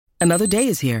Another day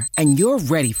is here, and you're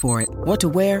ready for it. What to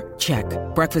wear? Check.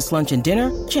 Breakfast, lunch, and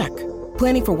dinner? Check.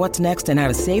 Planning for what's next and how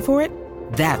to save for it?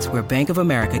 That's where Bank of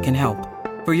America can help.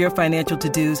 For your financial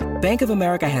to-dos, Bank of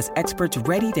America has experts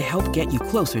ready to help get you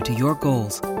closer to your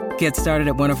goals. Get started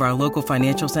at one of our local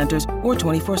financial centers or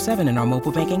 24/7 in our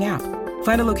mobile banking app.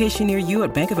 Find a location near you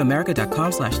at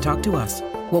bankofamerica.com/talktous.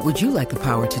 What would you like the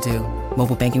power to do?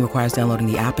 Mobile banking requires downloading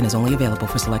the app and is only available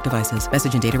for select devices.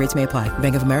 Message and data rates may apply.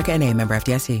 Bank of America NA, member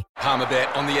FDIC.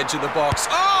 Palmerbet on the edge of the box.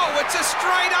 Oh, it's a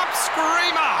straight-up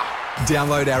screamer!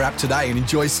 Download our app today and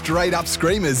enjoy straight-up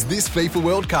screamers this FIFA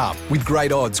World Cup with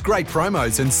great odds, great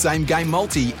promos and same-game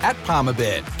multi at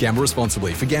Palmerbet. Gamble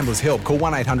responsibly. For Gamblers' Help, call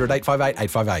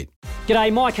 1-800-858-858.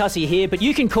 G'day, Mike Hussey here, but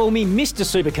you can call me Mr.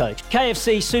 Supercoach.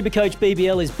 KFC Supercoach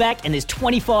BBL is back and there's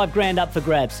 25 grand up for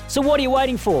grabs. So what are you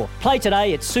waiting for? Play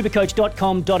today at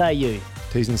supercoach.com.au.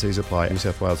 T's and C's apply. New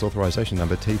South Wales authorisation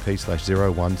number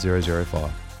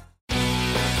TP/01005.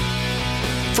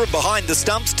 From behind the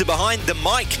stumps to behind the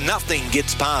mic, nothing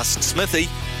gets past Smithy.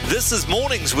 This is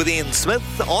Mornings with Ian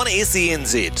Smith on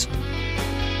SENZ.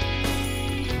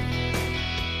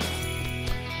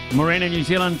 Morena, New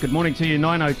Zealand, good morning to you.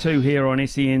 9:02 here on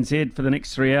SENZ. For the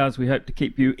next 3 hours, we hope to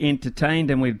keep you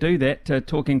entertained, and we'll do that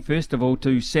talking first of all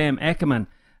to Sam Ackerman,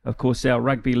 of course, our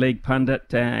rugby league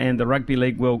pundit, and the Rugby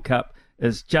League World Cup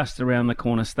is just around the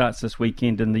corner, starts this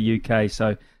weekend in the UK,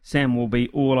 so Sam will be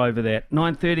all over that.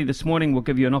 9:30 this morning, we'll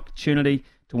give you an opportunity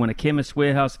to win a Chemist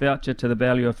Warehouse voucher to the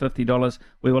value of $50.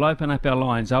 We will open up our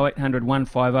lines, 0800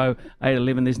 150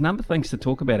 811. There's a number of things to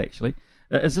talk about, actually.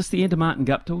 Is this the end of Martin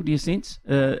Guptill, do you sense?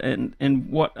 And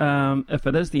what if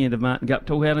it is the end of Martin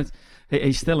Guptill?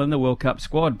 He's still in the World Cup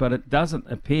squad, but it doesn't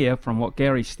appear, from what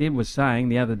Gary Stead was saying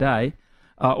the other day,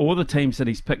 all the teams that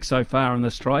he's picked so far in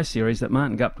this Tri-Series, that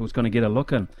Martin Guptill's going to get a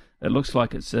look in. It looks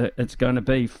like it's going to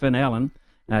be Finn Allen,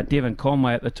 Devon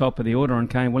Conway at the top of the order, and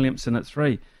Kane Williamson at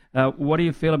 3. What do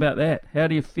you feel about that? How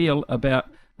do you feel about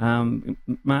Martin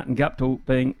Guptill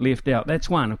being left out? That's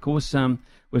one. Of course,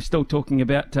 we're still talking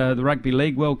about the Rugby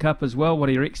League World Cup as well. What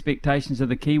are your expectations of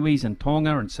the Kiwis and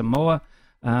Tonga and Samoa?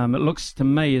 It looks to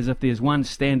me as if there's one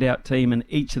standout team in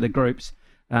each of the groups.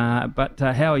 But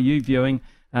how are you viewing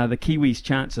the Kiwis'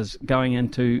 chances going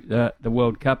into the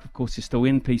World Cup? Of course, there's still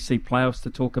NPC playoffs to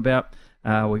talk about.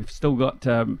 We've still got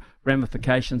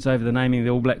ramifications over the naming of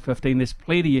the All Black 15. There's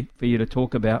plenty for you to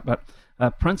talk about, but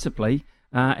principally,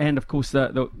 and of course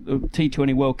the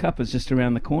T20 World Cup is just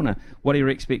around the corner. What are your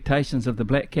expectations of the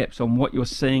Black Caps on what you're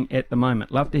seeing at the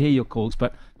moment? Love to hear your calls,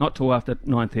 but not till after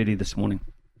 9:30 this morning.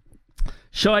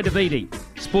 Shai Davidi,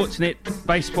 Sportsnet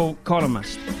baseball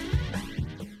columnist.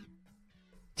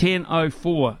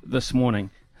 10:04 this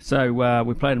morning. So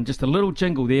we played him just a little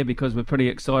jingle there because we're pretty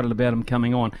excited about him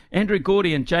coming on. Andrew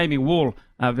Gordy and Jamie Wall,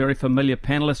 our very familiar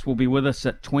panellists, will be with us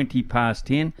at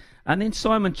 10:20. And then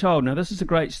Simon Child. Now, this is a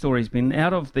great story. He's been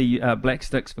out of the Black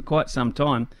Sticks for quite some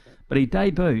time, but he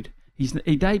debuted. He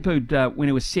debuted when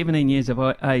he was 17 years of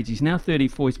age. He's now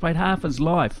 34. He's played half his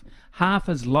life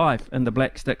in the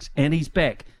Black Sticks, and he's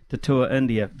back to tour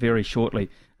India very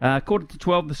shortly.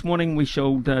 11:45 this morning, we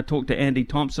shall talk to Andy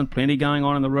Thompson. Plenty going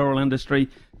on in the rural industry.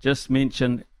 Just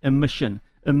mention emission,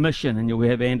 and you'll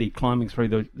have Andy climbing through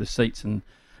the seats and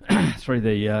through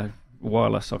the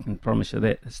wireless. I can promise you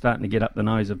that. It's starting to get up the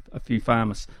nose of a few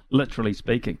farmers, literally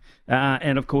speaking.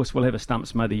 And of course, we'll have a stump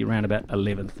smothy around about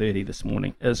 11:30 this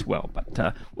morning as well.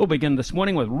 But we'll begin this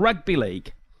morning with Rugby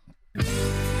League.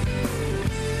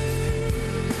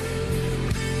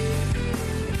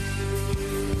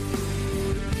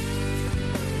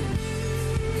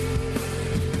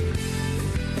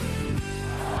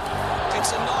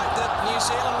 It's a night that New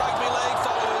Zealand Rugby League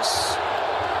followers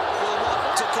will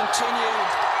want to continue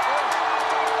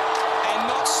and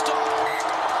not stop.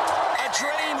 A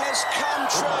dream has come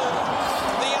true.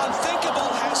 The unthinkable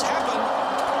has happened,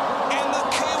 and the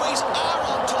Kiwis are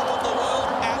on top of the world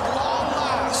at long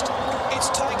last. It's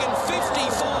taken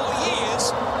 54 years,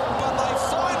 but they've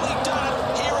finally done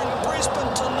it here in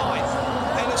Brisbane tonight.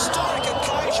 An historic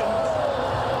occasion.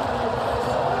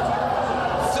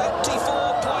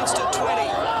 34 points to 20.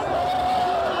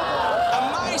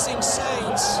 Amazing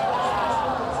scenes.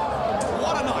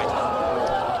 What a night.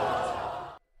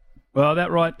 Well, that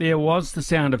right there was the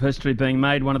sound of history being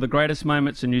made. One of the greatest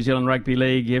moments in New Zealand Rugby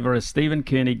League ever as Stephen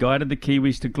Kearney guided the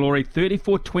Kiwis to glory,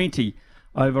 34-20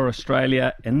 over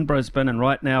Australia in Brisbane. And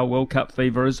right now, World Cup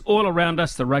fever is all around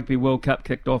us. The Rugby World Cup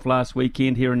kicked off last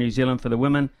weekend here in New Zealand for the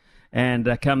women. And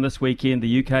come this weekend,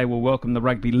 the UK will welcome the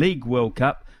Rugby League World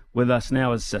Cup. With us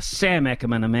now is Sam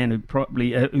Ackerman, a man who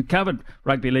probably who covered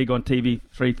rugby league on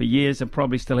TV3 for years and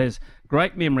probably still has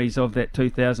great memories of that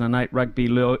 2008 Rugby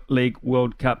League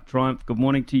World Cup triumph. Good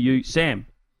morning to you, Sam.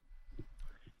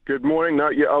 Good morning. No,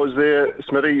 yeah, I was there,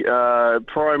 Smithy.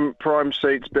 Prime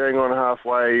seats, bang on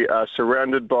halfway,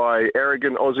 surrounded by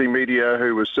arrogant Aussie media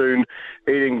who was soon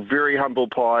eating very humble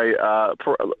pie.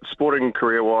 Sporting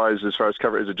career-wise, as far as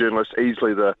cover as a journalist,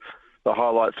 easily the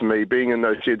highlight for me. Being in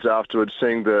those sheds afterwards,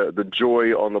 seeing the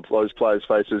joy on those players'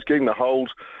 faces, getting to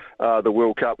hold the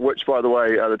World Cup, which, by the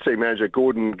way, the team manager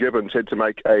Gordon Gibbons had to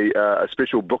make a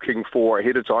special booking for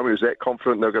ahead of time. He was that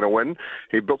confident they were going to win.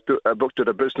 He booked at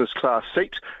a business class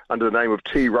seat under the name of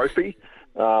T. Rofi.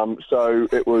 So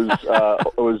it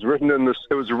was written in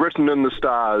the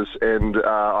stars, and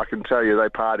I can tell you they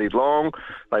partied long,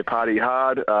 they partied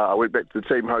hard. I went back to the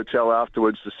team hotel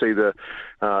afterwards to see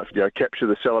capture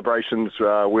the celebrations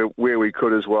where we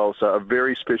could as well. So a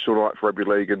very special night for rugby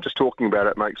league, and just talking about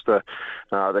it makes the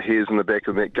hairs in the back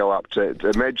of the neck go up. To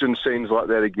imagine scenes like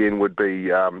that again would be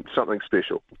something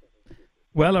special.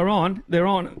 Well, they're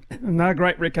on. No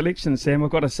great recollection, Sam.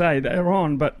 I've got to say they're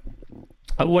on, but.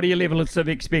 What are your levels of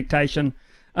expectation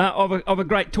of a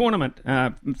great tournament?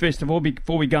 First of all,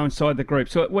 before we go inside the group,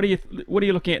 so what are you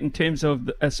looking at in terms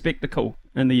of a spectacle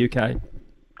in the UK?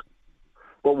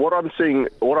 Well, what I'm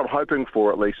hoping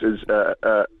for at least is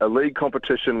a league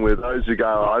competition where those who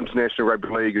go, international rugby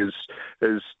league is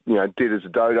dead as a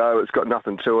dodo. It's got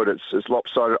nothing to it. It's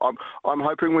lopsided. I'm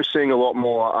hoping we're seeing a lot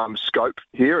more scope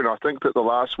here, and I think that the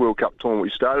last World Cup tournament we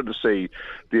started to see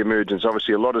the emergence.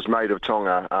 Obviously, a lot is made of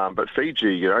Tonga, but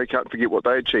Fiji, you can't forget what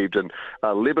they achieved, and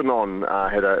Lebanon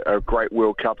had a great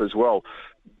World Cup as well.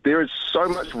 There is so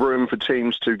much room for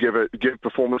teams to give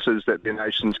performances that their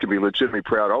nations can be legitimately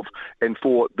proud of, and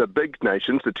for the big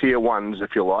nations, the tier ones,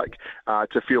 if you like,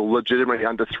 to feel legitimately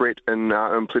under threat in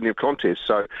plenty of contests.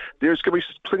 So there's going to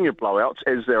be plenty of blowouts,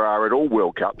 as there are at all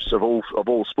World Cups of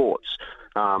all sports.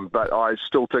 But I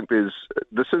still think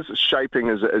this is shaping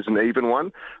as an even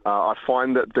one. I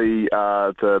find that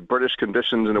the British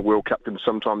conditions in a World Cup can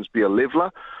sometimes be a leveller,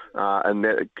 and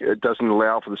that it doesn't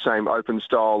allow for the same open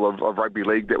style of rugby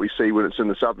league that we see when it's in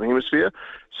the Southern Hemisphere.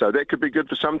 So that could be good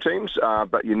for some teams,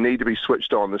 but you need to be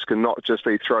switched on. This cannot just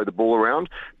be throw the ball around.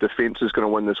 Defence is going to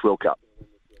win this World Cup.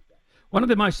 One of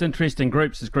the most interesting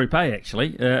groups is Group A,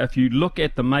 actually. If you look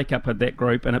at the makeup of that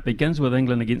group, and it begins with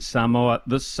England against Samoa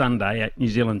this Sunday at New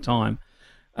Zealand time.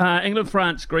 England,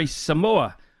 France, Greece,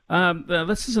 Samoa.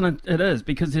 It is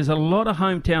because there's a lot of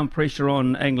hometown pressure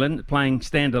on England playing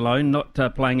standalone,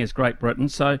 not playing as Great Britain.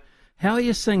 So how are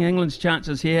you seeing England's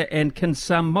chances here, and can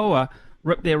Samoa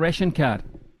rip their ration card?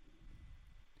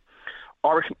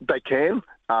 I reckon they can.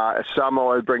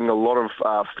 Samoa is bringing a lot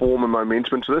of form and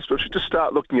momentum into this, but if you just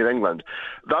start looking at England,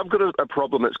 they've got a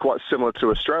problem that's quite similar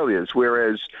to Australia's,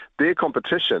 whereas their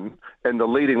competition and the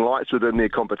leading lights within their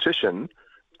competition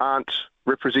aren't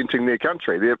representing their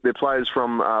country. They're players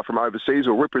from overseas,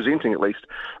 or representing at least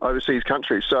overseas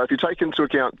countries. So if you take into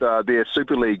account their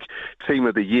Super League team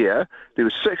of the year, there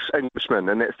were 6 Englishmen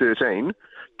in that 13.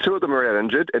 2 of them are out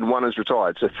injured and 1 is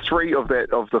retired. So 3 of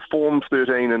the formed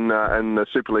 13 in the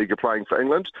Super League are playing for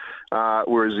England,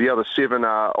 whereas the other 7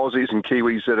 are Aussies and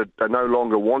Kiwis that are no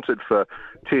longer wanted for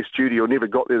Test duty or never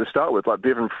got there to start with, like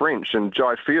Bevan French and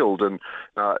Jai Field, and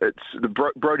it's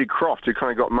the Brodie Croft who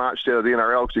kind of got marched out of the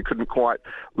NRL because he couldn't quite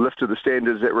lift to the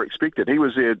standards that were expected. He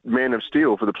was their man of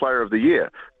steel for the Player of the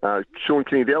Year. Sean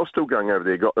Kenny-Dowell's still going over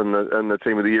there, got in the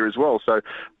Team of the Year as well. So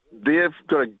they've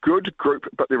got a good group,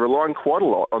 but they're relying quite a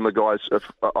lot on the guys,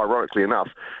 ironically enough,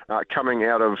 coming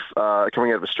out of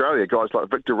Australia. Guys like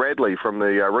Victor Radley from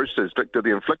the Roosters, Victor the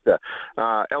Inflictor.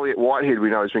 Elliot Whitehead,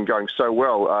 we know, has been going so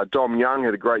well. Dom Young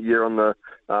had a great year on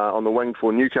the wing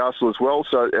for Newcastle as well.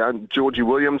 So Georgie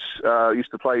Williams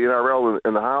used to play NRL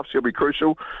in the halves. He'll be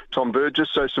crucial. Tom Burgess.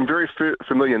 So some very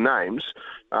familiar names.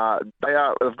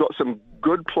 They've got some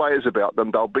good players about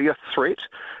them. They'll be a threat.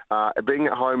 Being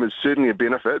at home is certainly a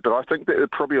benefit, but I think that they're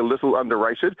probably a little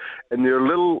underrated, and they're a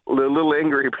little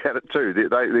angry about it too.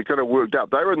 They're kind of worked up.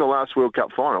 They were in the last World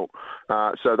Cup final,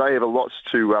 so they have a lot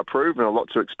to prove and a lot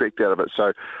to expect out of it.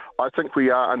 So I think we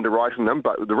are underwriting them,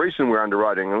 but the reason we're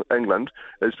underwriting England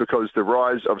is because the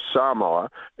rise of Samoa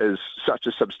is such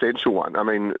a substantial one. I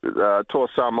mean, Toa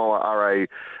Samoa are a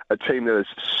team that is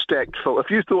stacked full.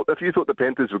 If you thought the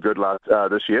Panthers were good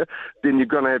this year, then you're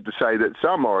going to have to say that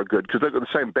Samoa are good, because they've got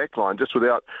the same backline, just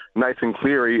without Nathan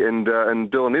Cleary and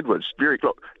Dylan Edwards.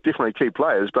 Definitely key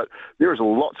players, but there is a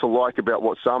lot to like about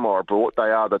what Samoa are brought. They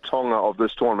are the Tonga of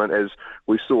this tournament, as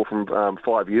we saw from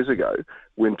 5 years ago,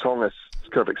 when Tonga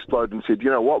kind of exploded and said, you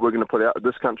know what, we're going to put out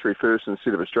this country first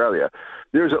instead of Australia.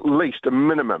 There is at least a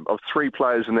minimum of 3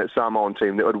 players in that Samoan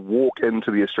team that would walk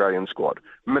into the Australian squad.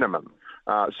 Minimum.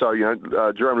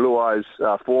 Jerome Luai's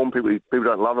form, people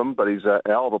don't love him, but he's a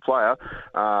hell of a player.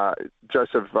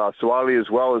 Joseph Suaalii as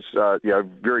well is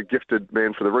very gifted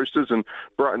man for the Roosters, and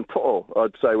Brighton Paul,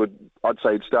 I'd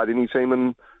say he'd start any team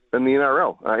in the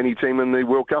NRL, any team in the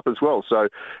World Cup as well. So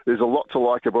there's a lot to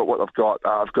like about what they've got.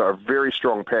 I've got a very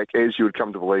strong pack, as you would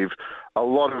come to believe. A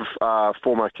lot of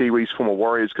former Kiwis, former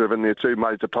Warriors could have in there too.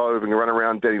 Matty Tapo having a run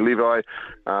around, Danny Levi,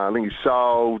 Lingy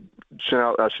Saul,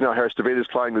 Chanel Harris-Davida's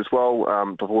playing as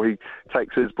well before he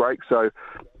takes his break. So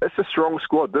it's a strong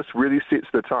squad. This really sets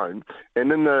the tone.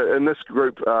 And in this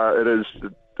group, it is...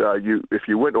 if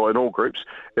you win, or in all groups,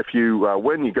 if you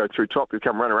win, you go through top, you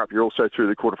come runner-up, you're also through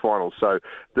the quarterfinals. So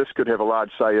this could have a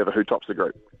large say over who tops the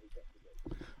group.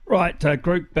 Right,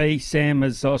 Group B, Sam,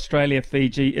 is Australia,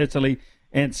 Fiji, Italy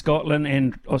and Scotland,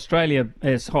 and Australia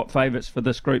as hot favourites for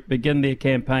this group begin their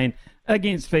campaign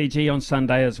against Fiji on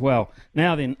Sunday as well.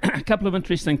 Now then, a couple of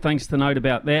interesting things to note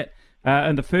about that.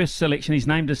 In the first selection, he's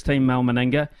named his team Mal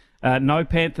Meninga. No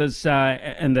Panthers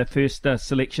in the first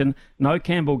selection. No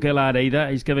Campbell Gillard either.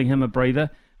 He's giving him a breather.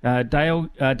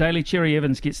 Daly Cherry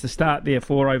Evans gets the start there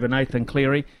over Nathan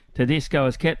Cleary. Tedesco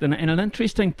as captain. And an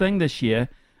interesting thing this year,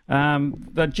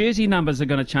 the jersey numbers are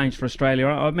going to change for Australia.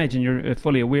 I imagine you're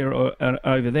fully aware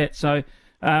over that. So,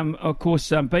 of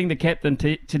course, being the captain,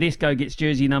 Tedesco gets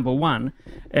jersey number 1,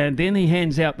 and then he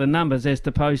hands out the numbers as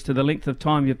opposed to the length of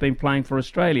time you've been playing for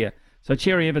Australia. So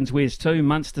Cherry Evans wears 2,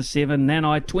 Munster 7,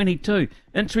 Nanai 22.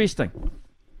 Interesting.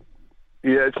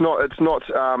 Yeah, it's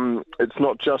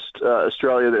not just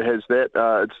Australia that has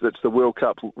that. It's the World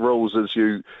Cup rules. As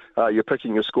you're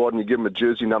picking a squad and you give them a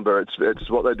jersey number. It's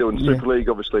what they do in Super League,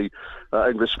 obviously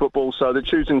English football. So they're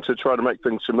choosing to try to make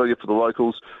things familiar for the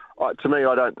locals. To me,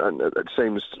 it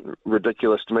seems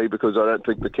ridiculous to me, because I don't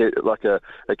think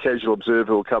a casual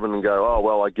observer will come in and go, oh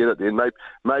well, I get it. Then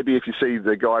maybe if you see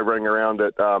the guy running around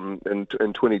at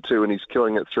in 22 and he's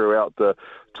killing it throughout the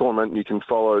tournament, you can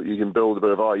build a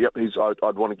bit of,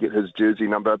 I'd want to get his jersey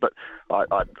number. But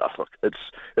look,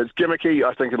 it's gimmicky.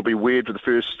 I think it'll be weird for the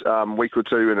first week or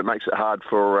two, and it makes it hard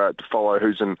to follow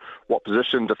who's in what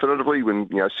position definitively when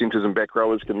centres and back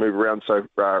rowers can move around so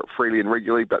freely and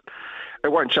regularly. But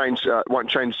it won't change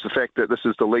the fact that this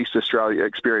is the least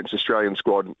experienced Australian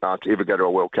squad to ever go to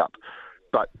a World Cup.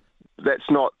 But let's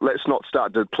not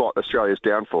start to plot Australia's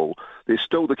downfall. They're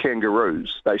still the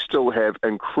Kangaroos. They still have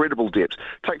incredible depth.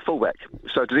 Take fullback.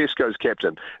 So Tedesco's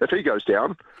captain. If he goes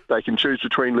down, they can choose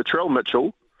between Latrell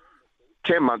Mitchell,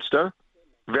 Cam Munster,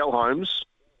 Val Holmes,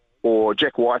 or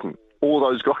Jack Whiten. All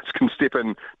those guys can step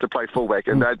in to play fullback,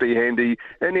 and they'd be handy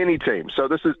in any team. So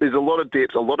there's a lot of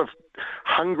depth, a lot of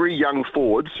hungry young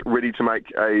forwards ready to make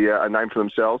a name for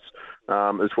themselves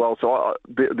as well. So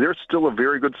they're still a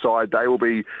very good side. They will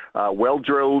be well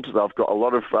drilled. They've got a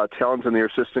lot of talent in their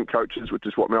assistant coaches, which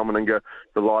is what Mal Meninga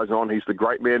relies on. He's the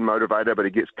great man motivator, but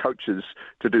he gets coaches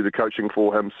to do the coaching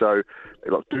for him. So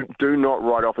look, do not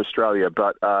write off Australia,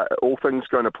 but all things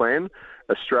going to plan.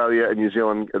 Australia and New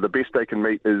Zealand, the best they can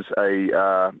meet is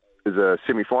a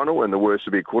semi-final, and the worst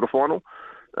will be a quarter-final.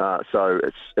 So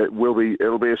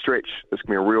it'll be a stretch. It's going to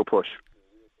be a real push.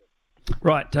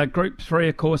 Right, Group 3,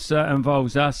 of course,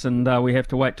 involves us, and we have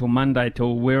to wait till Monday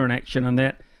till we're in action, and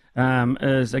that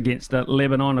is against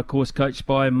Lebanon, of course, coached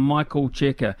by Michael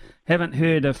Cheika. Haven't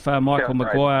heard if Michael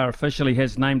Maguire officially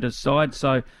has named his side,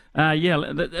 so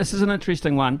this is an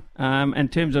interesting one in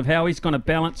terms of how he's going to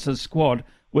balance his squad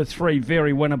with 3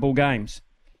 very winnable games.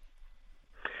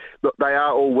 Look, they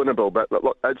are all winnable, but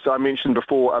look, as I mentioned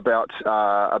before about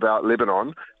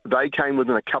Lebanon, they came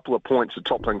within a couple of points of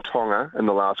toppling Tonga in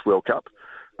the last World Cup.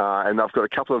 And they've got a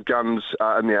couple of guns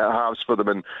in their halves for them,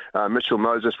 and Mitchell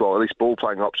Moses, well, at least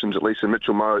ball-playing options, at least, and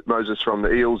Mitchell Moses from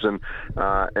the Eels, and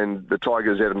the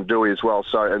Tigers, Adam Dewey as well.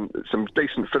 So, and some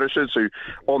decent finishers who,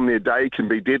 on their day, can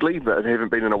be deadly, but haven't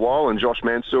been in a while, and Josh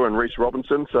Mansour and Reece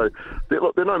Robinson. So,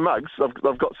 they're no mugs.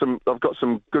 They've got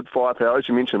some good firepower. As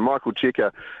you mentioned, Michael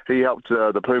Cheika, he helped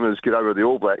the Pumas get over the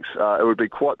All Blacks. It would be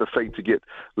quite the feat to get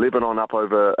Lebanon up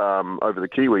over the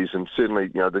Kiwis, and certainly,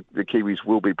 the Kiwis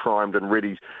will be primed and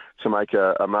ready to make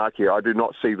a mark here. I do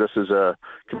not see this as a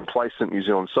complacent New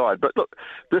Zealand side. But look,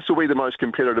 this will be the most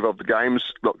competitive of the games.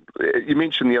 Look, you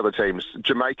mentioned the other teams.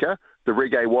 Jamaica, the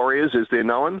Reggae Warriors, as they're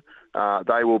known,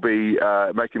 they will be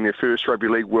making their first Rugby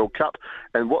League World Cup.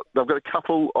 And they've got a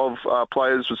couple of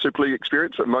players with Super League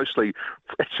experience, but mostly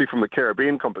actually from the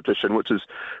Caribbean competition, which is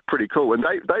pretty cool. And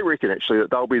they reckon actually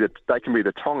that they can be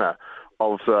the Tonga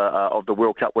the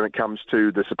World Cup when it comes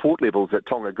to the support levels that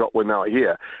Tonga got when they were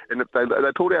here. And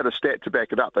they pulled out a stat to back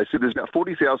it up. They said there's about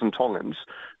 40,000 Tongans,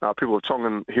 people of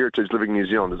Tongan heritage living in New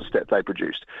Zealand, is a stat they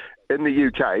produced. In the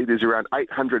UK, there's around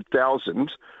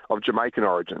 800,000 of Jamaican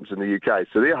origins in the UK.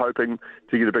 So they're hoping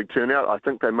to get a big turnout. I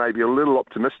think they may be a little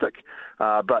optimistic,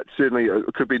 but certainly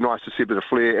it could be nice to see a bit of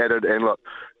flair added. And look,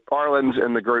 Ireland's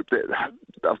in the group that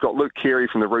I've got Luke Carey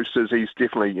from the Roosters. He's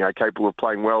definitely capable of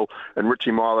playing well, and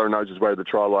Richie Myler knows his way to the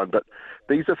try line. But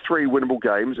these are 3 winnable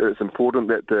games, and it's important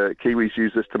that the Kiwis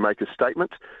use this to make a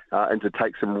statement and to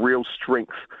take some real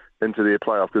strength into their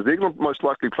playoff, because they're going to most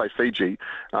likely play Fiji,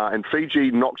 and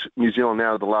Fiji knocked New Zealand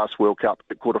out of the last World Cup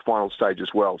at quarterfinal stage as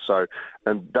well. So,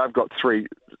 and they've got 3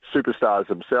 superstars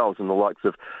themselves, and the likes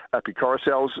of Api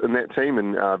Coruscant in that team,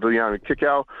 and Viliame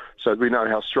Kikau. So we know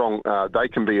how strong they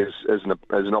can be as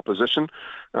an opposition.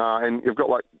 And you've got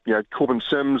Corbin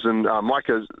Sims and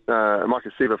Micah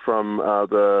Seva from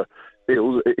the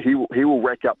Eels. He will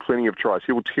rack up plenty of tries.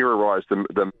 He will terrorise them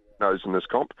in this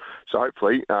comp. So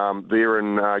hopefully they're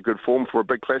in good form for a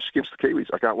big clash against the Kiwis.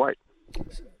 I can't wait.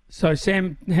 So,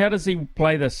 Sam, how does he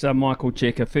play this, Michael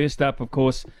Cheika? First up, of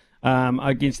course,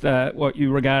 against what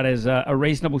you regard as a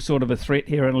reasonable sort of a threat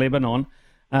here in Lebanon.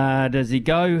 Does he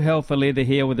go hell for leather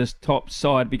here with his top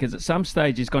side? Because at some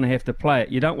stage he's going to have to play it.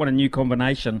 You don't want a new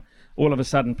combination all of a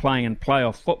sudden playing in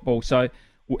playoff football. So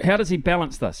how does he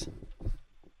balance this?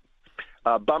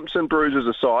 Bumps and bruises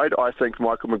aside, I think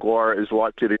Michael Maguire is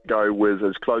likely to go with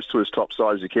as close to his top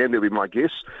side as he can. That'll be my guess,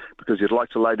 because he'd like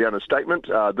to lay down a statement.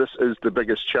 This is the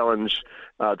biggest challenge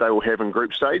they will have in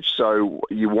group stage, so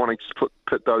you want to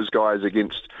put those guys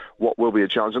against what will be a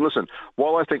challenge. And listen,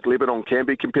 while I think Lebanon can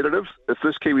be competitive, if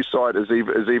this Kiwi side is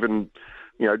even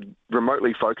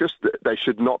remotely focused, they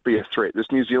should not be a threat.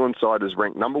 This New Zealand side is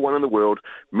ranked number 1 in the world,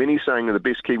 many saying they're the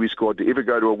best Kiwi squad to ever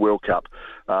go to a World Cup.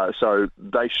 So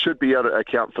they should be able to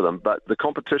account for them. But the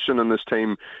competition in this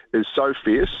team is so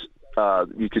fierce. There's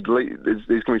going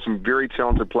to be some very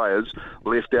talented players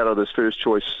left out of this first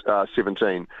choice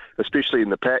 17, especially in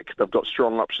the pack. They've got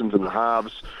strong options in the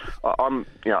halves. I'm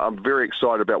very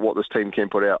excited about what this team can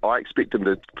put out. I expect him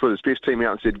to put his best team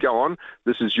out and said, "Go on,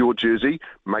 this is your jersey.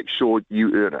 Make sure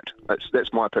you earn it."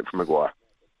 That's my pick for Maguire.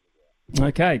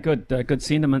 Okay, good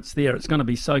sentiments there. It's going to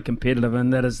be so competitive,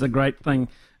 and that is the great thing.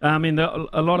 I mean,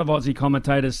 a lot of Aussie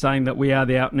commentators saying that we are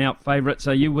the out-and-out favourites.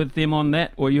 Are you with them on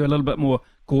that, or are you a little bit more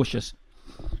cautious?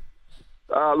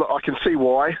 Look, I can see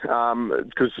why,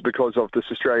 because of this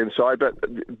Australian side, but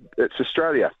it's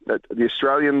Australia. The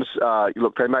Australians,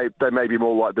 look, they may be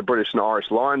more like the British and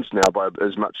Irish Lions now by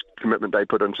as much commitment they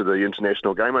put into the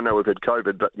international game. I know we've had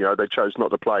COVID, but they chose not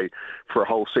to play for a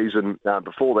whole season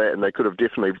before that, and they could have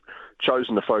definitely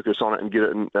chosen to focus on it and get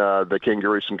it in the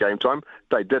Kangaroos some game time.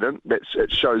 They didn't.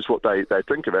 It shows what they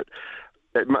think of it.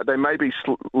 They may be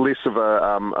less of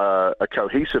a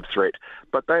cohesive threat,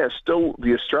 but they are still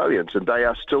the Australians, and they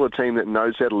are still a team that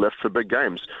knows how to lift for big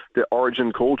games. The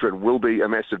Origin cauldron will be a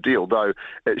massive deal, though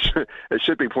it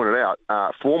should be pointed out,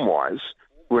 form-wise,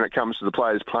 when it comes to the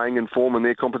players playing in form in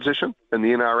their competition in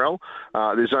the NRL,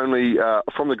 there's only,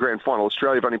 from the grand final,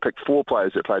 Australia have only picked 4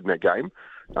 players that played in that game.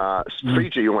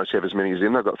 Fiji almost have as many as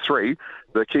them. They've got 3.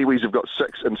 The Kiwis have got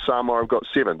 6, and Samoa have got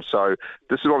 7. So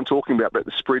this is what I'm talking about the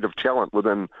spread of talent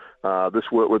within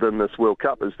this World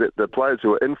Cup, is that the players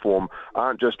who are in form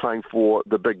aren't just playing for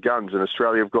the big guns, and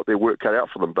Australia have got their work cut out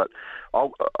for them. But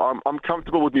I'm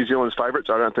comfortable with New Zealand's favourites.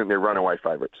 I don't think they're runaway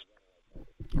favourites.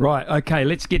 Right, okay,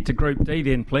 let's get to Group D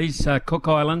then, please. Cook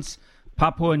Islands,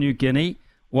 Papua New Guinea,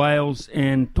 Wales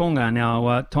and Tonga.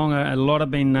 Now, Tonga, a lot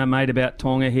have been made about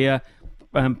Tonga here.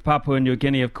 Papua New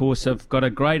Guinea, of course, have got a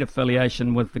great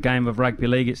affiliation with the game of rugby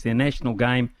league. It's their national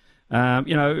game.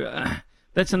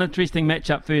 That's an interesting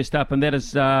matchup first up, and that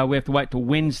is we have to wait till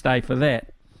Wednesday for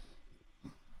that.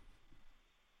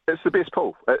 It's the best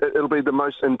pool. It'll be the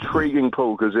most intriguing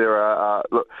pool, because there are.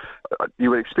 Look, you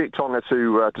would expect Tonga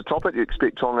to top it. You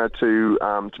expect Tonga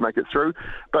to make it through.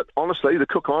 But honestly, the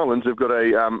Cook Islands have got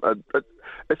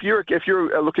if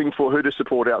you're looking for who to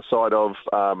support outside of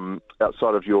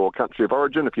your country of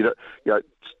origin,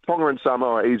 Tonga and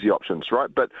Samoa are easy options, right?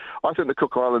 But I think the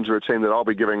Cook Islands are a team that I'll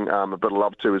be giving a bit of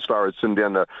love to as far as sitting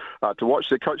down to watch.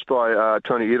 They're coached by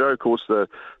Tony Edo, of course, the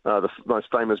most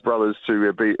famous brothers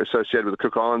to be associated with the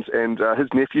Cook Islands, and his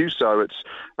nephew. So it's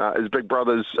his big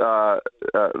brother's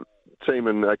team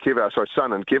and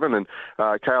son and Kevin, and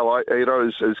Kale Edo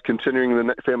is continuing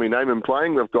the family name and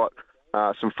playing. They've got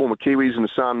some former Kiwis in the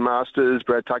Sun Masters,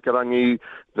 Brad Takarangi,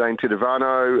 Zane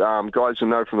Tedevano, guys who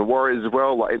know from the Warriors as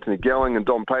well, like Anthony Gelling and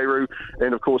Dom Peyru,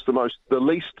 and of course the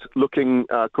least looking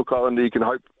Cook Islander you can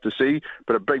hope to see,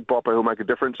 but a big bopper who'll make a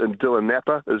difference, and Dylan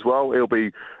Napa as well. He'll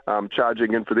be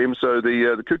charging in for them. So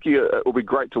the Kuki will be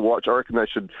great to watch. I reckon they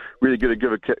should really give a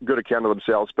good account of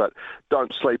themselves, but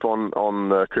don't sleep on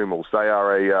Kumals. They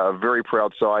are a very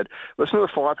proud side. Listen to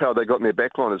the firepower they got in their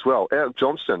backline as well. Alec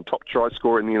Johnston, top try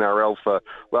scorer in the NRL for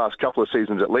last couple of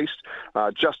seasons at least.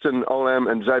 Justin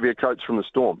Olam and Xavier Coates from the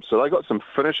Storm. So they got some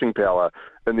finishing power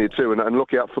in there too, and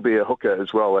look out for their hooker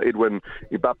as well. Edwin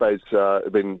Ibape's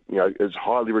been, is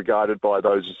highly regarded by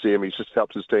those who see him. He's just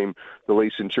helped his team, the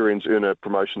Lee Centurions, earn a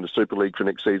promotion to Super League for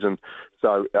next season.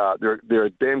 So they're a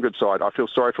damn good side. I feel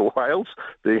sorry for Wales.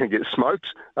 They're going to get smoked.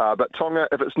 But Tonga,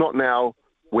 if it's not now,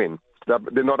 when?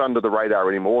 They're not under the radar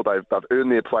anymore. They've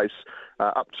earned their place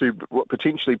up to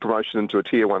potentially promotion into a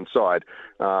Tier 1 side.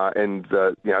 And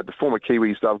the former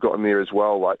Kiwis they've got in there as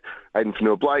well, like Aiden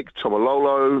Whenua-Blake,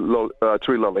 Tomalolo,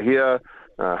 Tui Lalahia,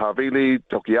 Havili,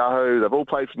 Tokiaho. They've all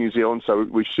played for New Zealand, so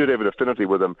we should have an affinity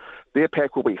with them. Their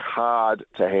pack will be hard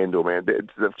to handle, man.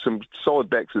 They've some solid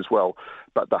backs as well,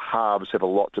 but the halves have a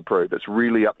lot to prove. It's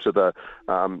really up to the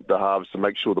halves to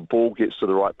make sure the ball gets to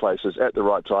the right places at the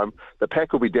right time. The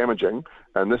pack will be damaging,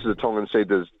 and this is a Tongan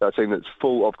team that's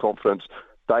full of confidence.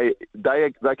 They're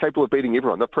capable of beating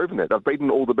everyone. They've proven that. They've beaten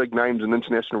all the big names in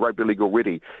international rugby league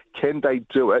already. Can they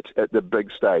do it at the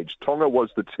big stage? Tonga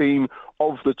was the team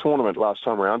of the tournament last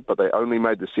time around, but they only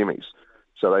made the semis.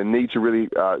 So they need to really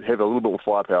have a little bit more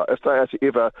firepower. If they are to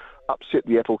ever upset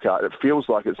the apple cart, it feels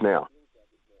like it's now.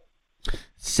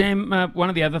 Sam, one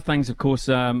of the other things, of course,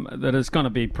 that is going to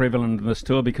be prevalent in this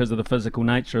tour because of the physical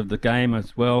nature of the game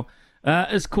as well,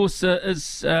 is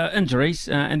injuries,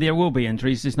 and there will be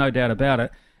injuries, there's no doubt about it.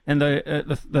 And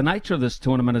the nature of this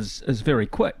tournament is very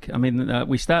quick. I mean,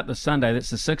 we start this Sunday,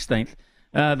 that's the 16th.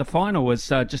 The final is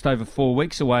just over 4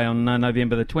 weeks away on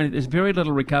November the 20th. There's very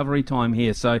little recovery time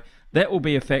here, so that will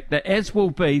be a factor, as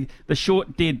will be the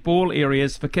short dead ball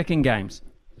areas for kicking games.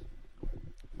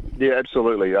 Yeah,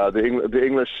 absolutely. The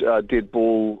English dead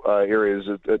ball areas,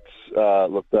 they're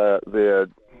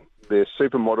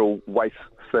supermodel waist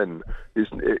thin.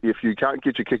 If you can't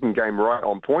get your kicking game right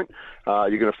on point,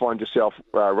 you're going to find yourself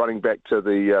running back to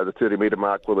the 30-metre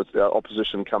mark where the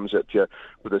opposition comes at you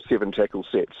with a 7-tackle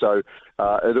set. So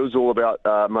it is all about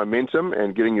momentum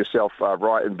and getting yourself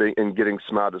right and getting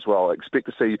smart as well. I expect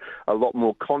to see a lot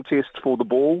more contest for the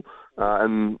ball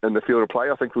in the field of play.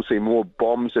 I think we'll see more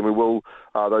bombs than we will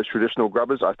those traditional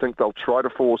grubbers. I think they'll try to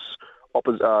force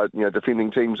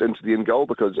defending teams into the end goal,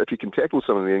 because if you can tackle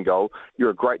someone in the end goal, you're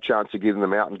a great chance of getting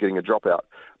them out and getting a dropout.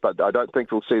 But I don't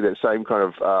think we'll see that same kind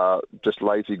of just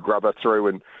lazy grubber through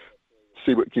and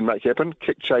see what can make happen.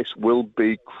 Kick chase will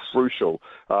be crucial,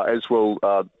 as will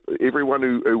everyone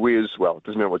who wears, well, it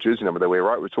doesn't matter what jersey number they wear,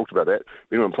 right? We've talked about that.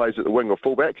 Anyone plays at the wing or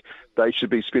fullback, they should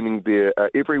be spending their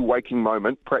every waking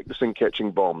moment practicing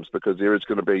catching bombs, because there is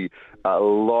going to be a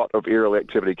lot of aerial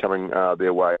activity coming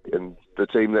their way. And the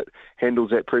team that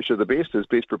handles that pressure the best, is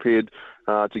best prepared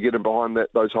to get in behind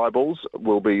those high balls,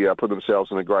 will be put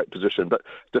themselves in a great position. But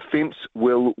defence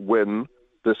will win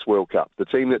this World Cup. The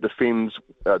team that defends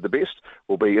the best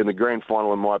will be in the grand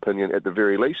final, in my opinion, at the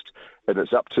very least. And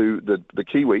it's up to the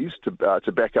Kiwis to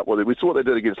back up we saw what they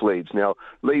did against Leeds. Now,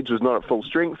 Leeds was not at full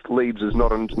strength. Leeds is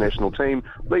not an international team.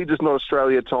 Leeds is not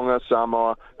Australia, Tonga,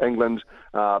 Samoa, England.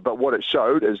 But what it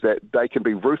showed is that they can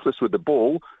be ruthless with the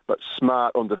ball, but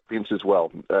smart on defence as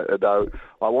well. Though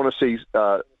I want to see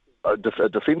a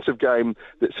defensive game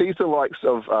that sees the likes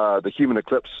of the Human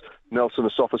Eclipse, Nelson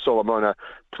Asafa Solomona,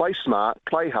 play smart,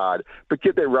 play hard, but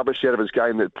get that rubbish out of his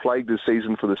game that plagued his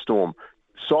season for the Storm.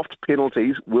 Soft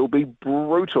penalties will be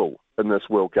brutal in this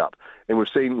World Cup. And we've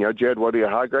seen, Jared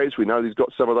Wadia-Hargreaves, we know he's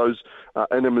got some of those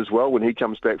in him as well when he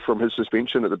comes back from his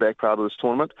suspension at the back part of this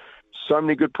tournament. So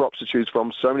many good props to choose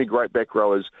from, so many great back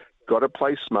rowers. Got to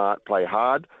play smart, play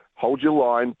hard, hold your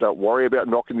line, don't worry about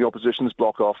knocking the opposition's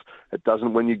block off. It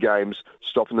doesn't win you games.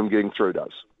 Stopping them getting through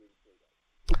does.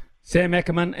 Sam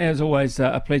Ackerman, as always,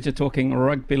 a pleasure talking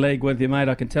rugby league with you, mate.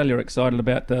 I can tell you're excited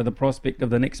about the prospect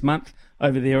of the next month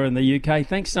over there in the UK.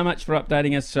 Thanks so much for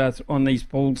updating us on these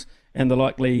pools and the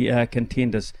likely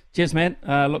contenders. Cheers, man.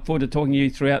 Look forward to talking to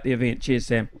you throughout the event. Cheers,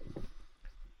 Sam.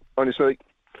 On your speak.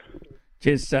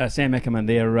 Cheers, Sam Ackerman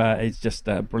there. He's just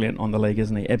brilliant on the league,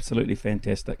 isn't he? Absolutely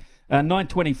fantastic.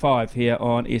 9:25 here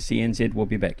on SENZ. We'll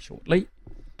be back shortly.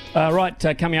 Right,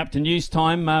 coming up to news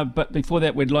time, but before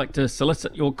that we'd like to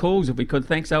solicit your calls if we could.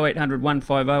 Thanks, 0800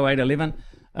 150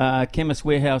 811. Chemist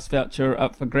Warehouse voucher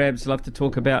up for grabs. Love to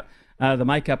talk about the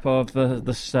makeup of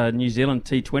this New Zealand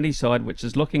T20 side, which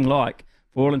is looking like,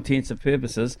 for all intents and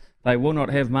purposes, they will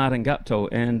not have Martin Guptill.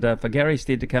 And for Gary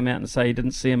Stead to come out and say he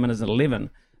didn't see him in his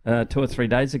 11 2 or 3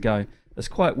 days ago, It's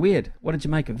quite weird. What did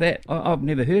you make of that? I've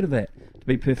never heard of that, to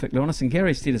be perfectly honest. And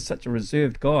Gary Stead is such a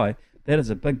reserved guy. That is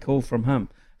a big call from him.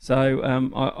 So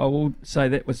I will say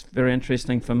that was very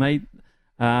interesting for me.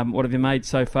 What have you made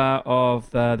so far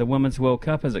of the Women's World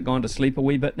Cup? Has it gone to sleep a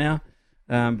wee bit now?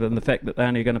 But the fact that they're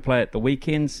only going to play at the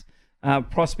weekends.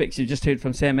 Prospects, you just heard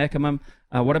from Sam Ackerman.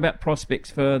 What about prospects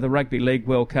for the Rugby League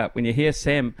World Cup? When you hear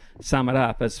Sam sum it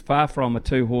up, it's far from a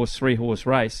 2-horse, 3-horse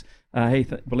race. He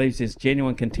believes there's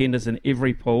genuine contenders in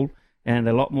every pool, and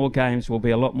a lot more games will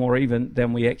be a lot more even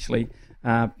than we actually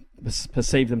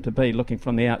perceive them to be looking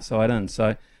from the outside in.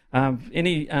 So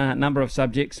any number of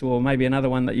subjects, or maybe another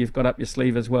one that you've got up your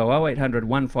sleeve as well. 0800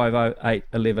 150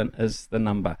 811 is the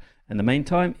number. In the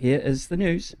meantime, here is the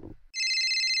news.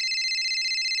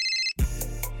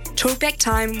 Talkback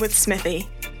time with Smithy.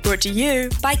 Brought to you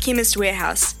by Chemist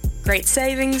Warehouse. Great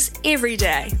savings every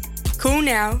day. Call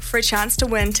now for a chance to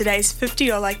win today's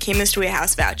 $50 Chemist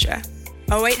Warehouse voucher.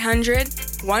 0800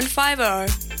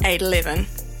 150 811.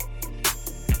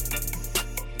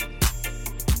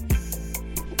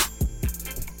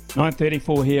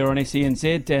 .34 here on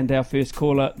SENZ, and our first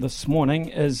caller this morning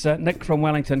is Nick from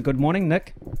Wellington. Good morning,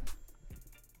 Nick.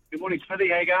 Good morning, Smithy.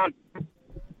 How you going?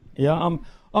 Yeah,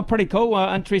 I'm pretty cool.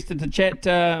 Interested to chat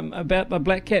about the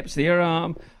Black Caps there.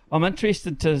 I'm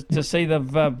interested to see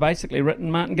they've basically written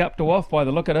Martin Guptill off by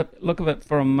the look of it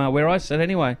from where I sit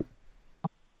anyway.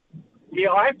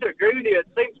 Yeah, I have to agree with you. It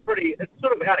seems it's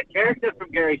sort of out of character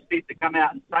from Gary Stead to come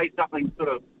out and say something sort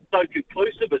of so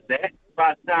conclusive as that.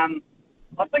 But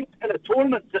I think in a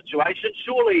tournament situation,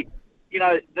 surely,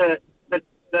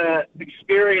 the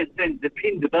experience and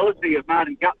dependability of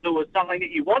Martin Guptill was something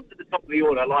that you want at the top of the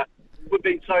order. Like, we've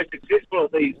been so successful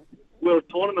at these world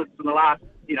tournaments in the last,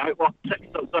 6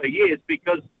 or so years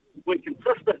because we're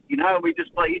consistent, and we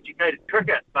just play educated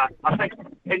cricket. But I think,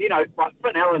 and, like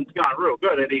Finn Allen's going real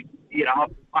good, and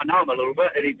I know him a little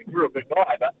bit, and he's a real good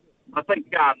guy, but I think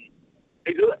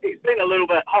he's been a little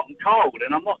bit hot and cold,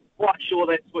 and I'm not quite sure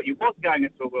that's what you want going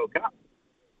into a World Cup.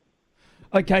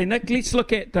 Okay, Nick, let's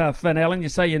look at Finn Allen. You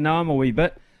say you know him a wee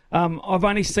bit. I've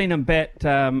only seen him bat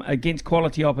against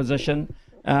quality opposition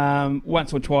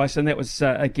once or twice, and that was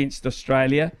against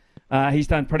Australia. He's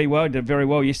done pretty well, did very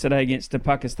well yesterday against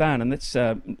Pakistan, and that's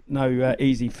no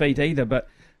easy feat either. But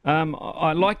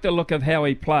I like the look of how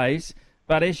he plays,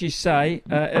 but as you say,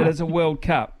 it is a World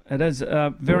Cup. It is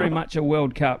very much a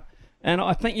World Cup. And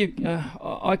I think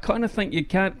I kind of think you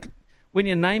can't, when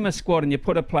you name a squad and you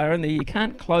put a player in there, you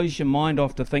can't close your mind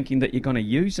off to thinking that you're going to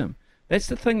use him. That's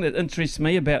the thing that interests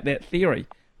me about that theory.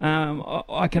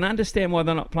 I can understand why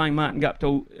they're not playing Martin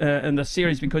Guptill in the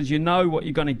series, because you know what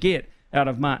you're going to get out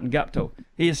of Martin Guptill.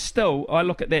 He is still, I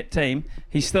look at that team,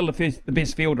 he's still the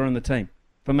best fielder in the team.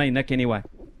 For me, Nick, anyway.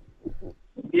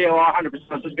 Yeah, well, 100%.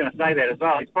 I was just going to say that as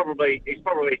well. He's probably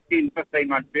a 10,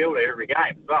 15-run fielder every game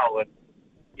as well. And,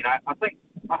 I think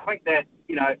that,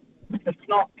 it's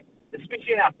not,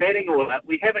 especially in our batting order,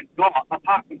 we haven't got,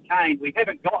 apart from Kane, we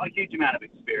haven't got a huge amount of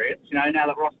experience, now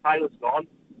that Ross Taylor's gone.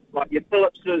 Like your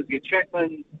Phillipses, your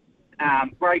Chapman,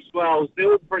 Bracewells,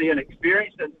 they're all pretty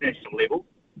inexperienced at international level.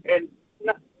 And,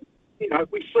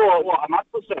 we saw, a month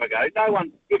or so ago, no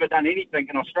one's ever done anything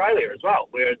in Australia as well,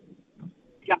 whereas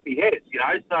Guppy has,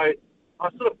 so I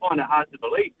sort of find it hard to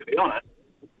believe, to be honest.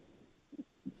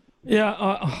 Yeah,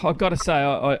 I've got to say,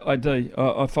 I do.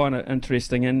 I find it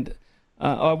interesting, and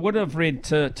I would have read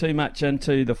too much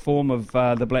into the form of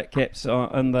the Black Caps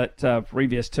in that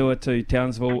previous tour to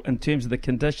Townsville in terms of the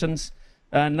conditions.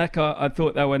 Nick, I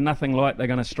thought they were nothing like they're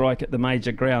going to strike at the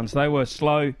major grounds. They were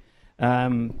slow,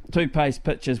 two-pace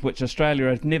pitches, which Australia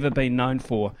has never been known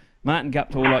for. Martin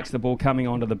Guptill likes the ball coming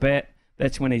onto the bat.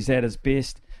 That's when he's at his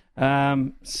best. So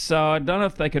I don't know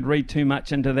if they could read too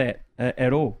much into that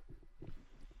at all.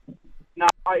 No,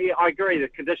 I agree. The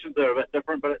conditions are a bit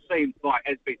different, but it seems like,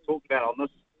 as been talked about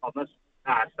on this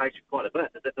station quite a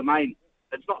bit, that the main,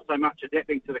 it's not so much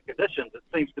adapting to the conditions. It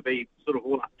seems to be sort of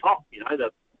all up top.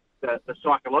 The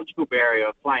psychological barrier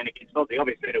of playing against Aussie.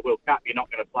 Obviously, in a World Cup, you're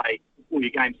not going to play all your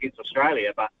games against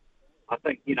Australia, but I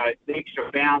think the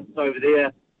extra bounce over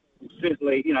there,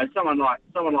 certainly, someone like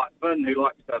Finn, who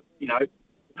likes to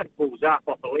pick balls up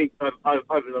off the leg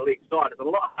over the leg side, is a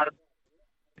lot harder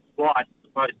to slice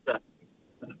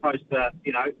as opposed to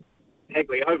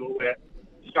Hagley Oval, where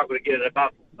you struggle to get it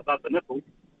above the nipple.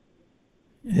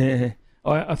 Yeah,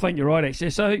 I think you're right,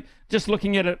 actually. So just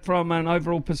looking at it from an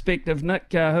overall perspective, Nick,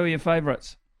 who are your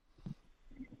favourites?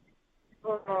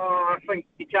 I think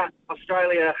you can't.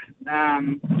 Australia,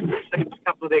 seems a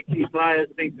couple of their key players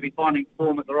seem to be finding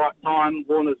form at the right time.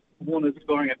 Warner's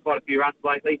scoring quite a few runs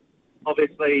lately.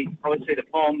 obviously the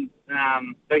Poms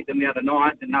beat them the other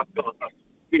night, and they've got a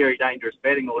very dangerous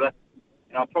batting order.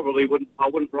 And I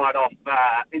wouldn't write off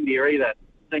India either.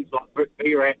 Things like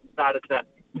Virat started to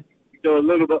do a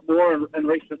little bit more in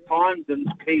recent times, and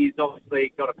he's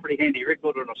obviously got a pretty handy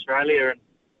record in Australia, and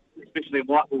especially in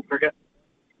white ball cricket.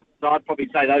 So I'd probably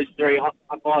say those three. If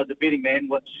I was a betting man,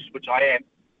 which I am,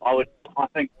 I'd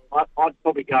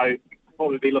probably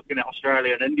be looking at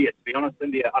Australia and India. To be honest,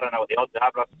 India, I don't know what the odds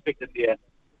are, but I suspect India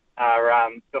are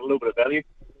got a little bit of value.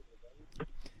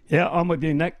 Yeah, I'm with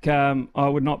you, Nick. I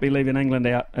would not be leaving England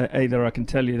out either. I can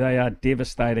tell you they are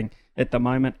devastating at the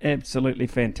moment. Absolutely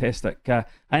fantastic.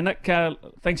 Hey, Nick,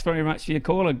 thanks very much for your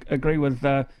call. I agree with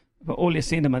all your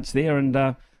sentiments there, and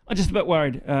I'm just a bit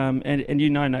worried. And you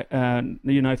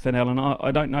know Finn Allen.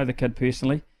 I don't know the kid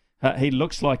personally. He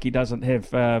looks like he doesn't have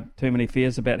too many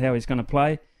fears about how he's going to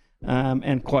play,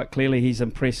 and quite clearly he's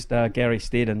impressed Gary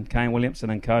Stead and Kane Williamson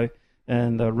and co.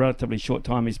 In the relatively short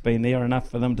time he's been there, enough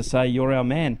for them to say, you're our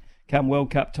man come World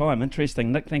Cup time.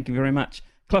 Interesting. Nick, thank you very much.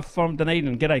 Cliff from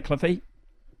Dunedin. G'day, Cliffy.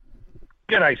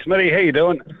 G'day, Smitty. How you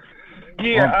doing?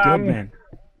 Yeah, good, man.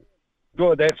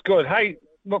 Good, that's good. Hey,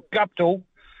 look, Guptill,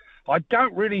 I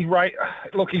don't really rate...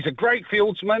 Look, he's a great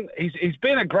fieldsman. He's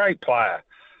been a great player.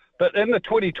 But in the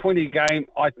 2020 game,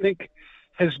 I think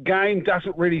his game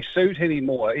doesn't really suit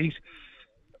anymore.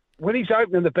 When he's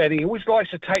opening the batting, he always likes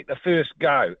to take the first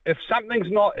go. If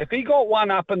he got one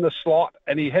up in the slot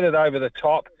and he hit it over the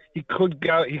top, he could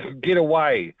get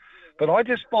away. But I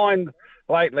just find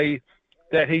lately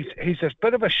that he's a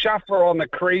bit of a shuffler on the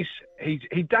crease.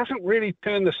 He doesn't really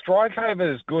turn the strike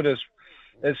over as good as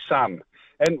some.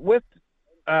 And with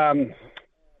the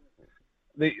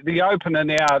opener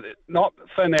now, not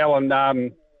Finn Allen,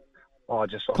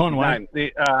 Conway.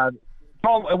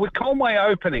 With Conway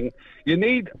opening, you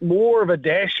need more of a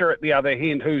dasher at the other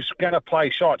end who's going to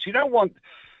play shots. You don't want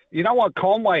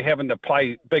Conway having to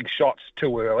play big shots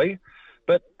too early.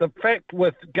 But the fact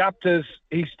with Gupta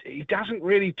is he doesn't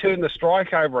really turn the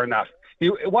strike over enough.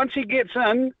 Once he gets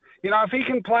in, if he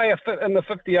can play in the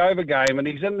 50-over game and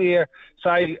he's in there,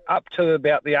 say, up to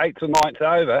about the 8th or 9th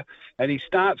over, and he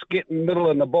starts getting middle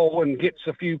in the ball and gets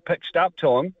a few pitched up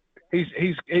to him,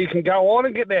 he can go on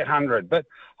and get that 100. But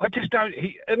I just don't.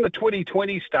 In the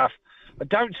 2020 stuff, I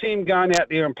don't see him going out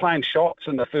there and playing shots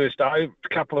in the first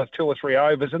couple of 2 or 3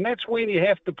 overs, and that's when you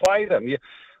have to play them.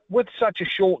 With such a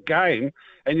short game,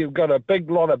 and you've got a big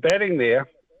lot of batting there,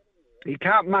 you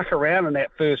can't muck around in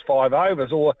that first 5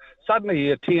 overs, or suddenly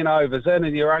you're 10 overs in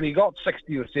and you've only got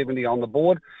 60 or 70 on the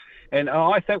board. And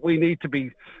I think we need to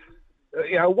be,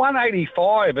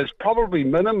 185 is probably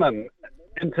minimum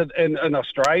in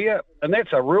Australia, and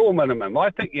that's a real minimum. I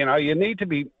think, you need to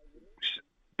be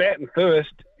batting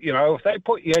first. If they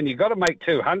put you in, you've got to make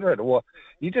 200 or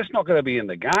you're just not going to be in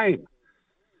the game.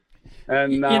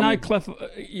 And Cliff,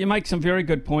 you make some very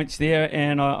good points there,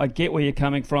 and I get where you're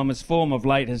coming from. His form of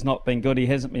late has not been good. He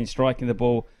hasn't been striking the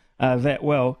ball that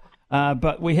well.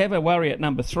 But we have a worry at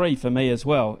number 3 for me as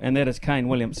well, and that is Kane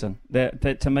Williamson.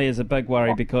 That to me is a big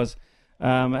worry because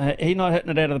he's not hitting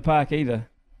it out of the park either.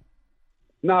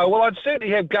 No, well, I'd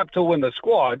certainly have Guptill in the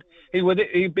squad.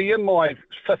 He'd be in my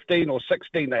 15 or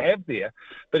 16 to have there,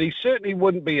 but he certainly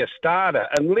wouldn't be a starter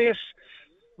unless...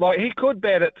 Like, he could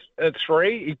bat at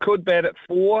 3, he could bat at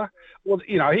 4. Well,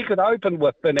 he could open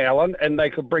with Finn Allen and they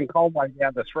could bring Conway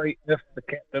down to 3 if the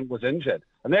captain was injured.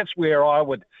 And that's where I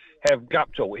would have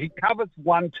Guptill. He covers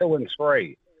 1, 2 and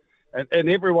 3 and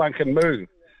everyone can move.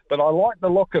 But I like the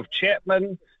look of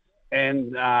Chapman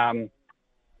and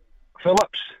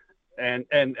Phillips. And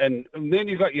then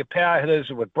you've got your power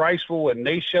hitters with Bracewell and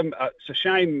Neesham. It's a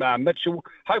shame Mitchell.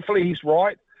 Hopefully he's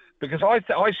right. Because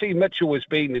I see Mitchell as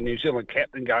being the New Zealand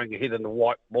captain going ahead in the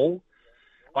white ball.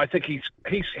 I think he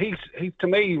to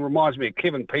me, he reminds me of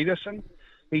Kevin Peterson.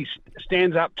 He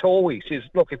stands up tall. He says,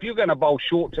 look, if you're going to bowl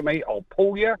short to me, I'll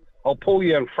pull you. I'll pull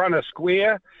you in front of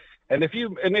square. And if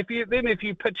you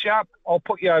pitch up, I'll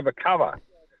put you over cover.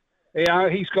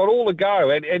 He's got all the go,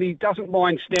 and he doesn't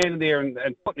mind standing there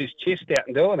and putting his chest out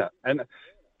and doing it. And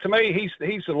to me,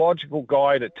 he's the logical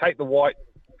guy to take the white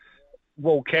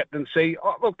ball captaincy.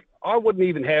 Look, I wouldn't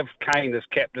even have Kane as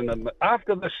captain.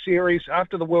 After this series,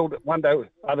 after the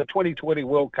 2020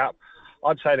 World Cup,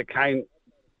 I'd say to Kane,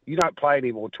 you don't play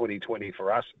any more 2020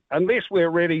 for us. Unless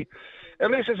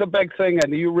it's a big thing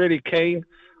and you're really keen,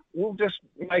 we'll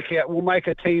make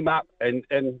a team up and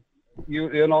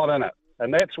you're not in it.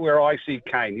 And that's where I see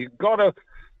Kane. You've got to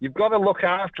look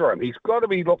after him. He's got to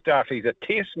be looked after. He's a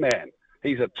test man.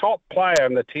 He's a top player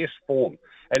in the test form.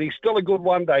 And he's still a good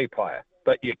one-day player.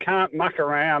 But you can't muck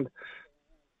around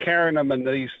carrying them in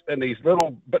these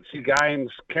little bitsy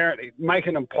games,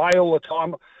 making them play all the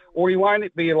time, or he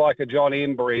won't be like a John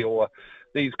Embury or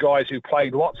these guys who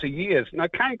played lots of years. Now,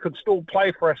 Kane could still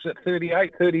play for us at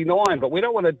 38, 39, but we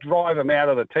don't want to drive him out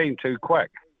of the team too quick.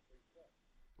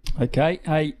 Okay.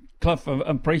 Hey, Cliff, I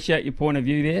appreciate your point of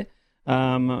view there.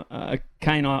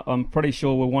 Kane, I'm pretty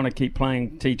sure we'll want to keep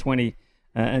playing T20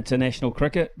 international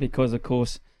cricket because, of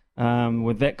course,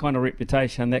 with that kind of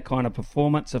reputation, that kind of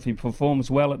performance, if he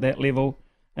performs well at that level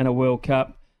in a World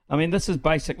Cup, I mean, this is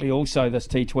basically also this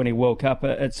T20 World Cup.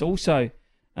 It's also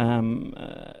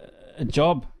a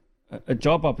job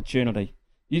opportunity.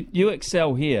 You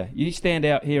excel here. You stand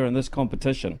out here in this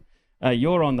competition.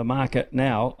 You're on the market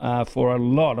now for a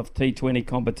lot of T20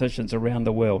 competitions around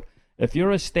the world. If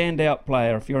you're a standout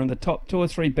player, if you're in the top 2 or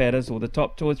 3 batters or the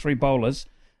top 2 or 3 bowlers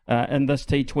in this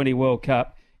T20 World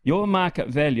Cup, your market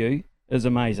value is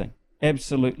amazing,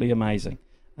 absolutely amazing.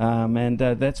 And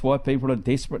that's why people are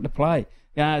desperate to play.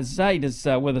 Zaid is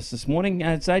with us this morning.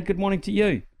 Zaid, good morning to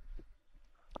you.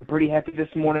 I'm pretty happy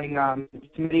this morning,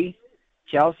 Smitty.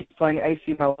 Chelsea playing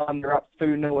AC Milan. They're up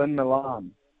 2-0 in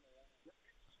Milan.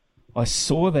 I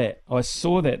saw that.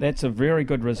 That's a very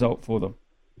good result for them.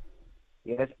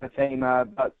 Yeah, that's the team.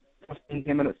 About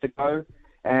 15 minutes to go.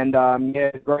 And,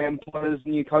 Graham Potter's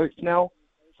new coach now.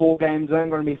 4 games in,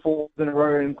 going to be 4 in a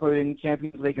row, including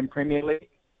Champions League and Premier League.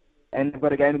 And they've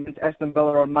got a game against Aston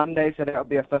Villa on Monday, so that'll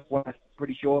be a 5th one, I'm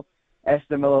pretty sure.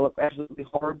 Aston Villa looked absolutely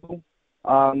horrible.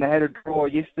 They had a draw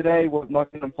yesterday with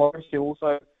Nottingham Forest, who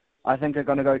also, I think, are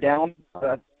going to go down.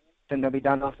 I think they'll be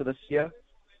done after this year.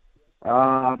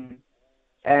 And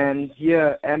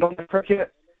on the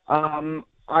cricket,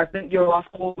 I think your last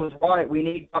call was right. We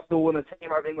need Abdul in the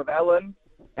team, I think, with Allen,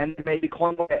 and maybe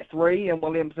Conway at 3 and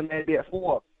Williamson maybe at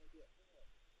 4.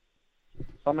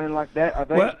 Something like that. I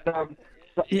think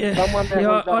someone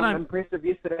that was impressive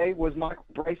yesterday was Michael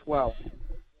Bracewell.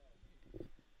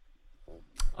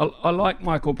 I like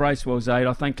Michael Bracewell, Zaid.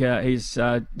 I think he's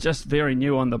just very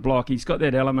new on the block. He's got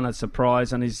that element of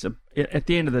surprise, and he's at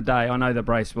the end of the day, I know the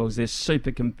Bracewells, they're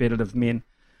super competitive men,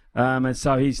 and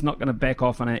so he's not going to back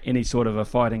off in any sort of a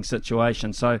fighting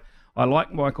situation. So I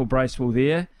like Michael Bracewell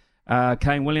there.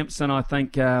 Kane Williamson, I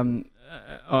think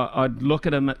I'd look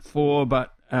at him at 4,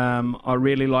 but I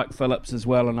really like Phillips as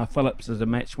well, and Phillips is a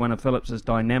match winner. Phillips is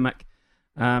dynamic.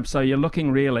 So you're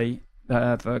looking really...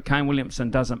 if Kane Williamson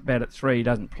doesn't bat at 3,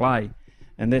 doesn't play,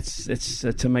 and that's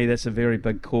to me that's a very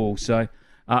big call. So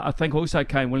I think also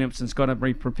Kane Williamson's got to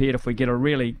be prepared if we get a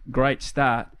really great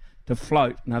start to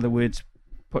float. In other words,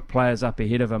 put players up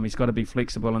ahead of him. He's got to be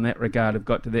flexible in that regard. Have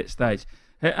got to that stage.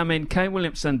 I mean, Kane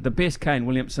Williamson, the best Kane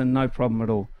Williamson, no problem at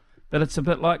all. But it's a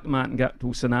bit like the Martin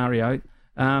Guptill scenario.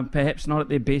 Perhaps not at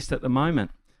their best at the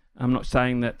moment. I'm not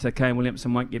saying that Kane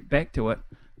Williamson won't get back to it,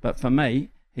 but for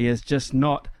me, he is just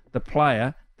not the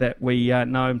player that we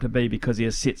know him to be because he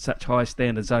has set such high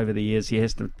standards over the years. He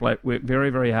has to work very,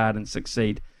 very hard and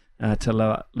succeed to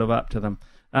live up to them.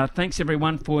 Thanks,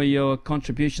 everyone, for your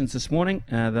contributions this morning.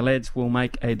 The lads will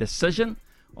make a decision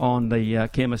on the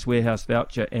Chemist Warehouse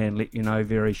voucher and let you know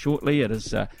very shortly. It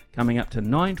is coming up to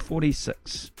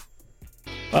 9:46.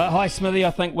 Hi, Smithy.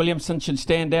 I think Williamson should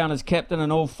stand down as captain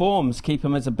in all forms. Keep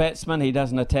him as a batsman. He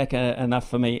doesn't attack enough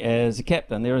for me as a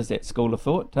captain. There is that school of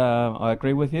thought. I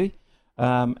agree with you.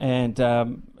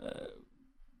 Another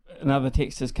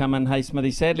text has come in. Hey,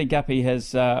 Smithy, sadly, Guppy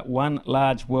has one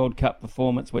large World Cup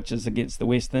performance, which is against the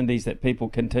West Indies, that people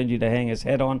continue to hang his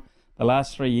hat on. The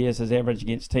last 3 years, his average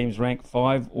against teams ranked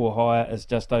 5 or higher is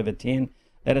just over 10.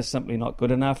 That is simply not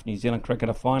good enough. New Zealand cricket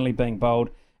are finally being bold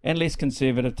and less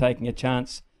conservative, taking a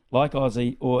chance like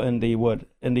Aussie or India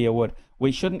would.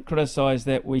 We shouldn't criticise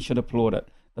that, we should applaud it.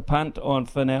 The punt on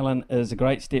Finn Allen is a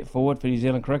great step forward for New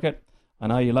Zealand cricket. I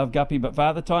know you love Guppy, but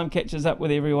Father Time catches up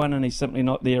with everyone and he's simply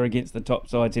not there against the top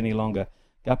sides any longer.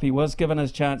 Guppy was given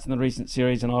his chance in the recent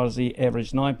series and Aussie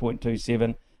averaged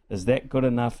 9.27. Is that good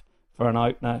enough for an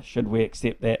opener? Should we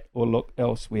accept that or look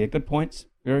elsewhere? Good points,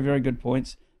 very, very good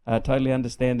points. Totally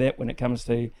understand that when it comes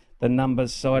to the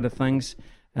numbers side of things.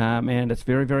 And it's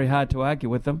very, very hard to argue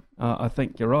with them. I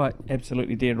think you're right,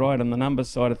 absolutely dead right on the numbers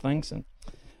side of things.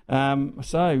 And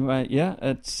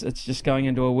it's just going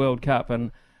into a World Cup,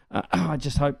 and I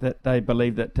just hope that they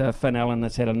believe that Finn Allen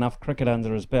has had enough cricket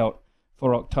under his belt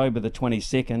for October the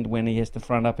 22nd when he has to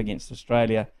front up against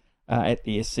Australia at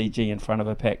the SCG in front of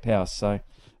a packed house. So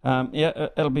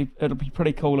it'll be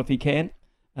pretty cool if he can,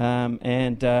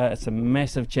 and it's a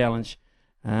massive challenge.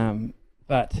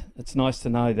 But it's nice to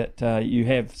know that you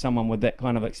have someone with that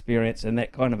kind of experience and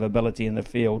that kind of ability in the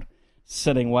field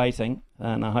sitting waiting,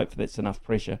 and I hope that's enough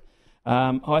pressure.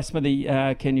 Hi, Smithy,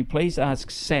 can you please ask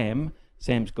Sam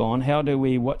Sam's gone. How do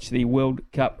we watch the World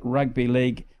Cup Rugby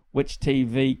League? Which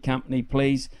TV company,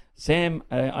 please? Sam,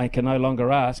 I can no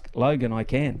longer ask. Logan, I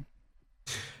can.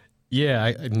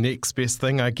 Yeah, next best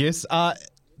thing, I guess.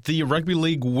 The Rugby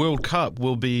League World Cup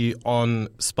will be on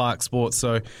Spark Sports.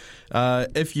 So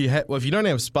if you don't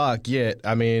have Spark yet,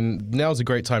 I mean, now's a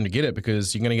great time to get it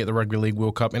because you're going to get the Rugby League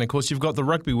World Cup. And, of course, you've got the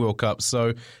Rugby World Cup.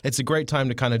 So it's a great time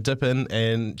to kind of dip in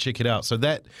and check it out. So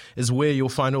that is where you'll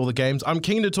find all the games. I'm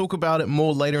keen to talk about it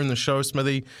more later in the show,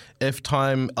 Smithy, if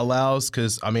time allows,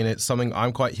 because, I mean, it's something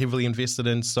I'm quite heavily invested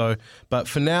in. So, but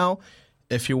for now,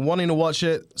 if you're wanting to watch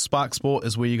it, Spark Sport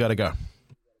is where you got to go.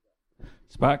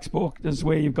 Spark Sport is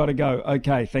where you've got to go.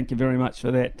 Okay, thank you very much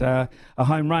for that. A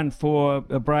home run for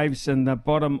the Braves in the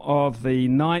bottom of the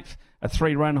ninth, a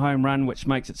 3-run home run, which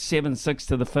makes it 7-6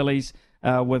 to the Phillies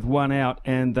with one out.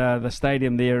 And the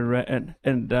stadium there in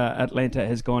Atlanta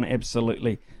has gone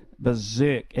absolutely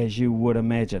berserk, as you would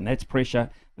imagine. That's pressure.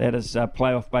 That is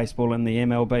playoff baseball in the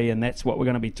MLB, and that's what we're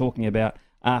going to be talking about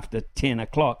after 10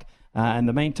 o'clock. In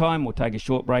the meantime, we'll take a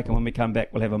short break, and when we come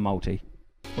back, we'll have a multi.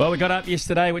 Well, we got up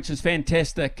yesterday, which is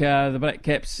fantastic. The Black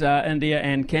Caps, India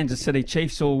and Kansas City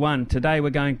Chiefs all won. Today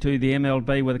we're going to the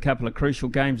MLB with a couple of crucial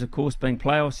games, of course, being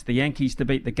playoffs. The Yankees to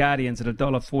beat the Guardians at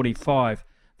 $1.45.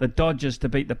 The Dodgers to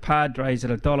beat the Padres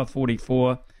at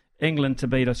 $1.44. England to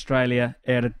beat Australia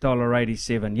at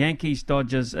 $1.87. Yankees,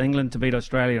 Dodgers, England to beat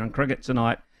Australia in cricket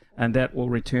tonight, and that will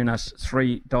return us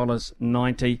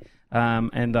 $3.90.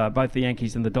 And both the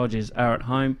Yankees and the Dodgers are at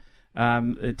home.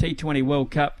 The T20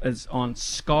 World Cup is on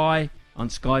Sky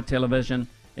Television,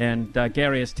 and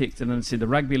Gary has texted and said the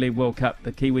Rugby League World Cup,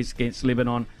 the Kiwis against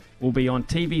Lebanon, will be on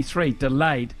TV3,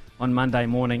 delayed on Monday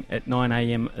morning at 9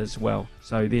 a.m. as well.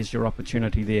 So there's your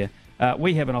opportunity there.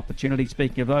 We have an opportunity,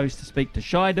 speaking of those, to speak to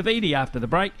Shai Davidi after the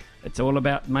break. It's all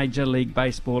about Major League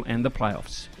Baseball and the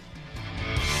playoffs.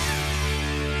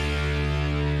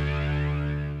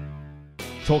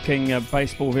 Talking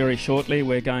baseball very shortly,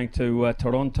 we're going to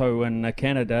Toronto in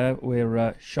Canada,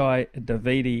 where Shai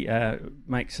Davidi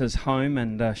makes his home,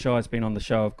 and Shai's been on the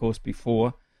show, of course,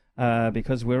 before,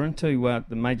 because we're into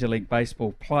the Major League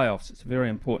Baseball playoffs. It's a very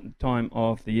important time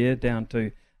of the year, down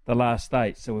to the last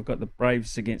 8. So we've got the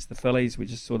Braves against the Phillies. We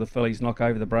just saw the Phillies knock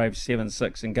over the Braves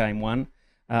 7-6 in Game 1.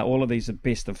 All of these are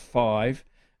best of 5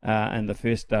 in the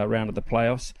first round of the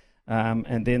playoffs.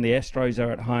 And then the Astros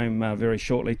are at home very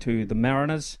shortly to the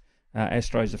Mariners.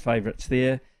 Astros are favourites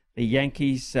there. The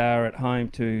Yankees are at home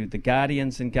to the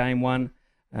Guardians in Game 1.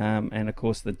 And, of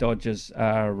course, the Dodgers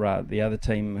are the other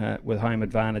team with home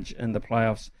advantage in the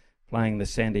playoffs, playing the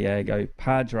San Diego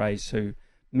Padres, who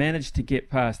managed to get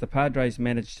past. The Padres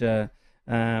managed to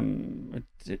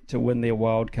win their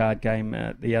wild card game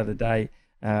the other day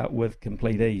with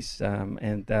complete ease,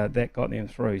 and that got them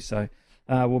through. So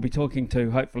we'll be talking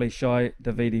to, hopefully, Shai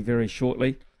Davidi very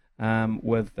shortly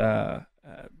with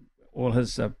all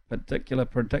his particular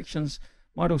predictions.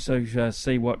 Might also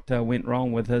see what went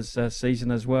wrong with his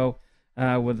season as well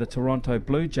with the Toronto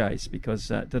Blue Jays,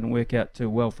 because it didn't work out too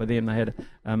well for them. They had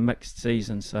a mixed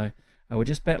season, so we're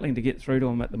just battling to get through to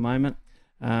them at the moment.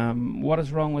 What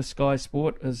is wrong with Sky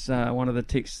Sport is one of the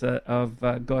texts that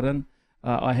I've got in.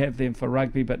 I have them for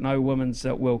rugby, but no Women's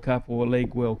World Cup or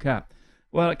League World Cup.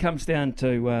 Well, it comes down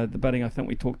to the bidding. I think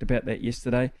we talked about that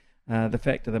yesterday. The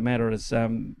fact of the matter is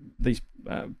these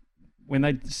when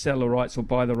they sell the rights or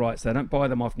buy the rights, they don't buy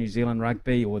them off New Zealand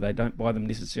Rugby, or they don't buy them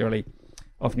necessarily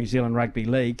off New Zealand Rugby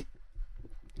League.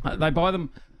 They buy them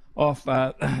off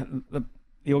the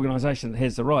organisation that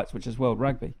has the rights, which is World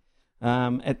Rugby,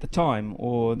 at the time,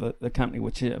 or the company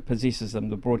which possesses them,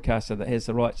 the broadcaster that has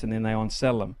the rights, and then they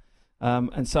on-sell them.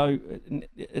 And so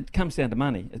it comes down to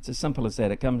money. It's as simple as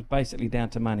that. It comes basically down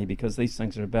to money, because these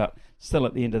things are about, still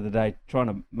at the end of the day, trying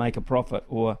to make a profit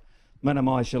or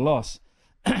minimise your loss.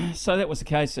 So that was the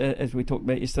case, as we talked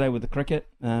about yesterday with the cricket.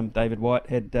 David White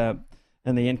had,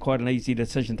 in the end, quite an easy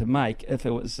decision to make if it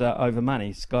was over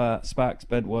money. Spark's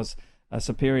bid was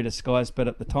superior to Sky's bid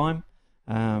at the time.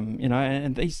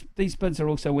 And these bids are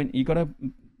also, when you've got to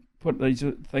put these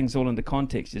things all into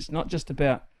context. It's not just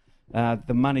about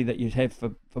the money that you have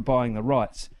for buying the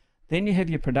rights. Then you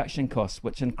have your production costs,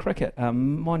 which in cricket are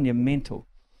monumental.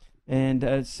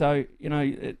 And so,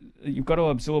 you've got to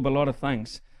absorb a lot of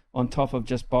things on top of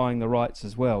just buying the rights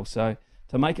as well. So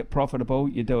to make it profitable,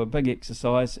 you do a big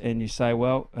exercise and you say,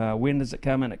 well, when does it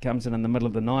come in? It comes in the middle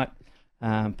of the night.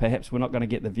 Perhaps we're not going to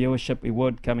get the viewership we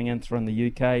would coming in from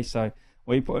the UK. So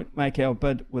we make our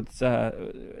bid with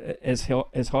as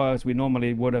high as we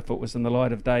normally would if it was in the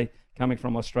light of day coming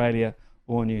from Australia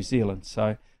or New Zealand.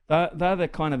 So they're the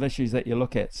kind of issues that you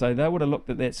look at. So they would have looked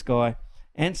at that, Sky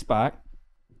and Spark,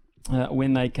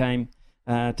 when they came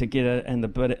to get it in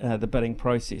the bidding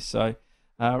process. So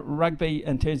rugby,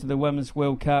 in terms of the Women's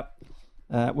World Cup,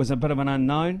 was a bit of an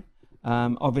unknown.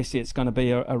 Obviously, it's going to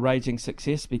be a raging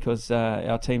success because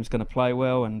our team's going to play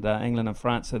well, and England and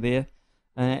France are there.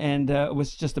 And it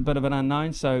was just a bit of an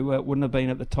unknown, so it wouldn't have been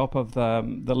at the top of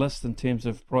the list in terms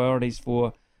of priorities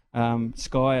for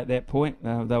Sky at that point.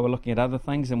 They were looking at other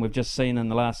things, and we've just seen in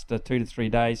the last 2 to 3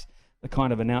 days the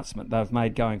kind of announcement they've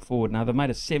made going forward. Now, they've made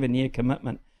a 7-year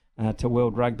commitment to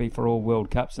World Rugby for all World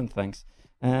Cups and things,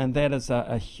 and that is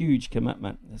a huge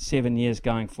commitment, 7 years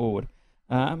going forward.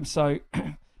 So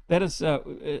that is,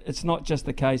 it's not just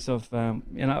the case of,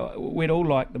 we'd all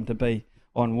like them to be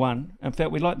on one. In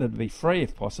fact, we'd like them to be free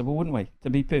if possible, wouldn't we? To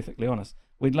be perfectly honest,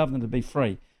 we'd love them to be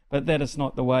free. But that is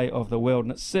not the way of the world,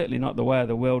 and it's certainly not the way of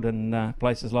the world in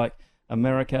places like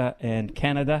America and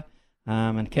Canada.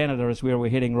 And Canada is where we're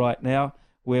heading right now,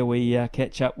 where we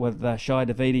catch up with Shai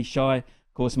Davidi. Shai,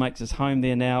 of course, makes his home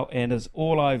there now and is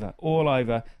all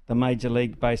over the Major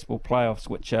League Baseball playoffs,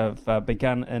 which have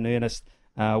begun in earnest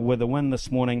with a win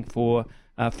this morning for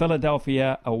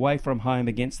Philadelphia away from home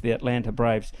against the Atlanta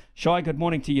Braves. Shai, good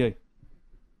morning to you.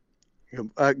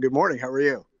 Good morning. How are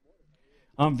you?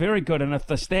 I'm very good, and if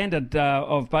the standard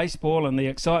of baseball and the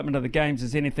excitement of the games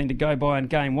is anything to go by in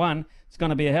Game 1, it's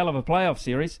going to be a hell of a playoff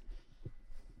series.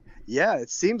 Yeah, it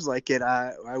seems like it.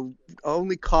 I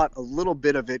only caught a little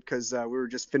bit of it because we were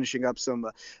just finishing up some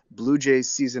Blue Jays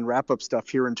season wrap-up stuff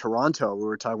here in Toronto. We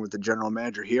were talking with the general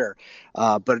manager here.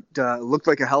 But it looked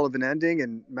like a hell of an ending,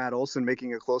 and Matt Olson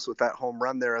making it close with that home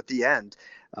run there at the end.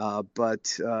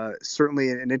 But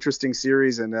certainly an interesting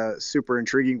series and a super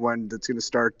intriguing one that's going to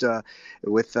start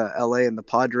with LA and the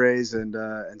Padres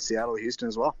and Seattle, Houston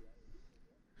as well.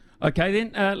 Okay,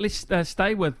 then let's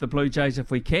stay with the Blue Jays if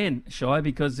we can, Shai,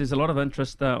 because there's a lot of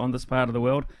interest on this part of the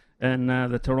world in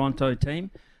the Toronto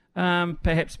team.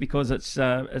 Perhaps because it's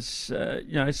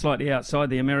slightly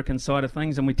outside the American side of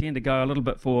things, and we tend to go a little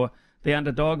bit for the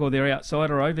underdog or their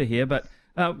outsider over here. But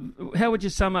how would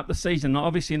you sum up the season?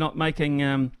 Obviously, not making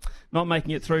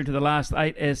it through to the last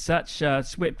 8 as such,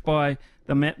 swept by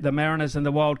the Mariners in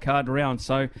the wild card round.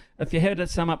 So, if you had to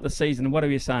sum up the season, what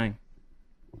are you saying?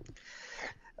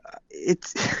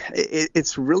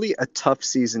 It's really a tough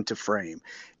season to frame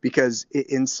because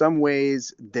in some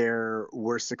ways there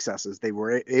were successes. They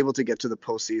were able to get to the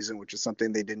postseason, which is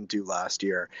something they didn't do last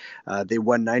year. They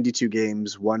won 92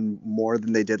 games, won more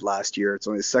than they did last year. It's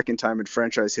only the second time in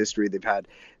franchise history they've had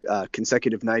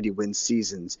consecutive 90-win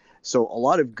seasons. So a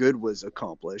lot of good was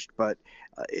accomplished, but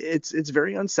it's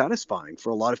very unsatisfying for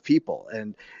a lot of people.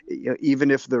 And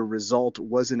even if the result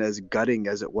wasn't as gutting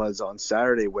as it was on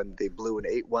Saturday when they blew an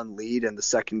 8-1 lead in the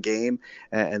second game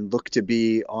and looked to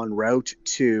be en route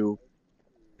to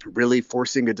really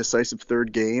forcing a decisive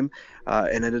third game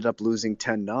and ended up losing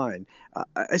 10-9,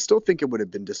 I still think it would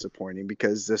have been disappointing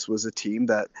because this was a team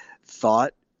that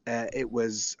thought it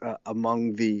was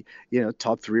among the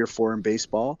top 3 or 4 in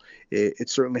baseball. It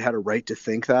certainly had a right to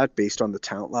think that based on the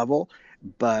talent level,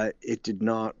 but it did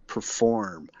not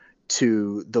perform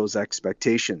to those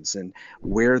expectations. And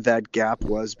where that gap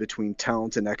was between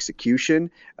talent and execution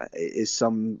is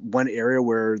one area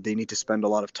where they need to spend a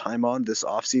lot of time on this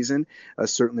offseason.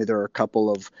 Certainly there are a couple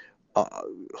of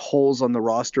holes on the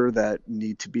roster that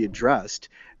need to be addressed,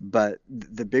 but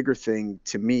the bigger thing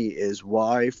to me is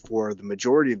why for the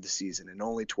majority of the season and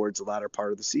only towards the latter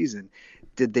part of the season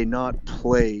did they not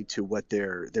play to what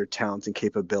their talents and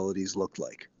capabilities looked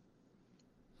like.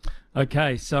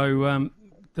 Okay, so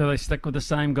do they stick with the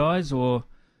same guys or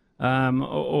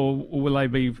will they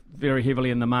be very heavily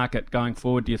in the market going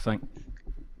forward, do you think?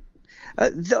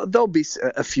 There'll be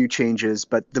a few changes,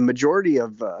 but the majority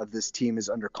of this team is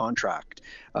under contract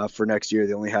for next year.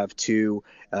 They only have two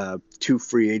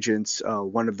free agents.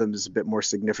 One of them is a bit more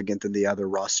significant than the other,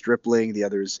 Ross Stripling. The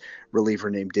other is reliever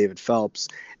named David Phelps.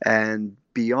 And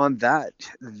beyond that,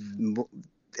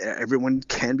 everyone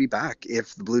can be back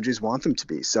if the Blue Jays want them to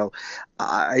be. So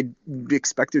I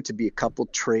expect there to be a couple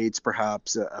trades,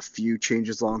 perhaps a few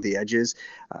changes along the edges.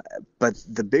 But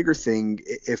the bigger thing,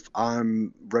 if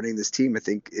I'm running this team, I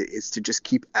think is to just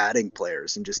keep adding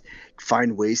players and just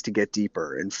find ways to get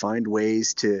deeper and find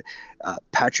ways to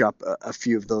patch up a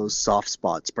few of those soft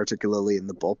spots, particularly in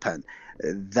the bullpen.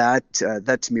 That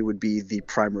to me would be the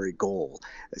primary goal.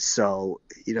 So,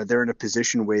 they're in a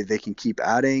position where they can keep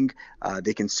adding.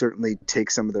 They can certainly take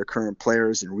some of their current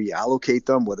players and reallocate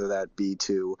them, whether that be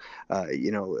to,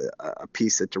 a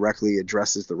piece that directly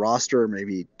addresses the roster,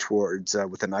 maybe towards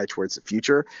with an eye towards the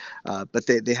future. But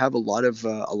they have a lot of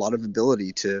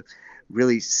ability to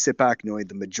really sit back knowing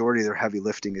the majority of their heavy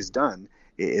lifting is done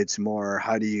It's more,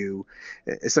 how do you,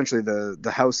 essentially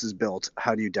the house is built,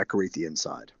 how do you decorate the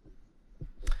inside?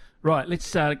 Right,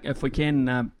 let's, if we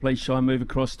can, please, Shai, move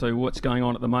across to what's going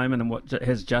on at the moment and what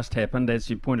has just happened. As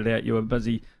you pointed out, you were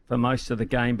busy for most of the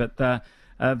game, but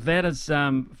that is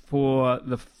for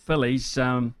the Phillies.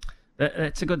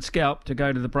 It's a good scalp to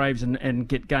go to the Braves and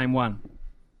get game one.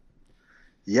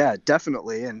 Yeah,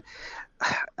 definitely. And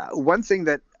one thing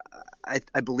that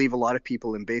I believe a lot of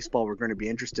people in baseball were going to be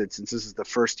interested, since this is the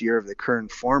first year of the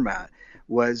current format,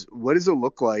 was what does it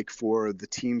look like for the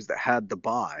teams that had the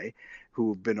bye,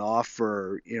 who've been off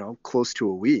for, close to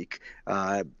a week?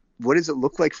 What does it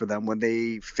look like for them when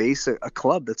they face a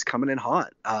club that's coming in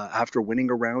hot after winning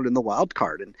a round in the wild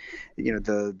card? And,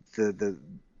 the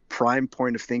prime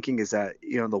point of thinking is that,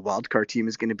 the wild card team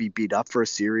is going to be beat up for a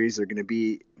series. They're going to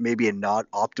be maybe in not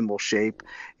optimal shape.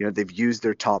 They've used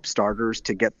their top starters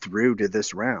to get through to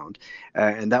this round.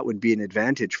 And that would be an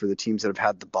advantage for the teams that have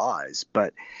had the byes.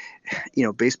 But,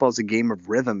 baseball is a game of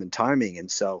rhythm and timing. And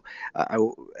so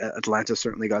Atlanta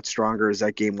certainly got stronger as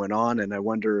that game went on. And I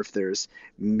wonder if there's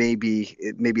maybe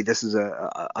this is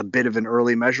a bit of an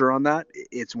early measure on that.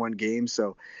 It's one game.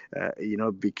 So,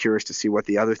 be curious to see what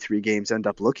the other three games end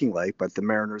up looking like. But the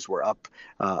Mariners were up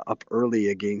early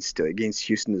against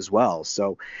Houston as well.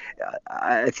 So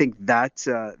I think that's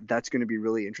going to be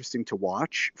really interesting to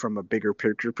watch from a bigger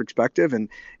picture perspective. And,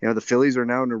 the Phillies are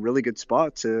now in a really good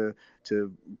spot to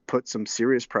put some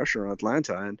serious pressure on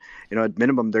Atlanta. And, at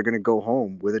minimum, they're going to go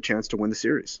home with a chance to win the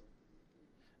series.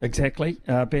 Exactly.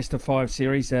 Best of 5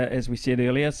 series, as we said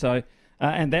earlier. So,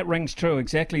 and that rings true.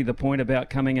 Exactly the point about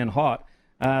coming in hot.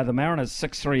 The Mariners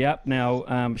 6-3 up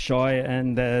now, Shai,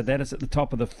 and that is at the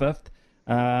top of the 5th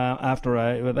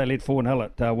after they led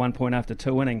 4-0 at 1 point after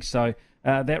 2 innings. So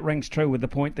that rings true with the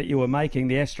point that you were making.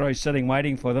 The Astros sitting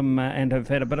waiting for them and have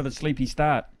had a bit of a sleepy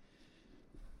start.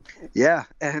 Yeah,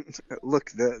 and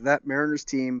look, that Mariners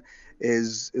team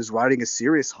is riding a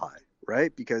serious high,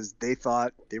 right? Because they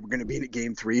thought they were going to be in a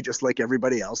game 3 just like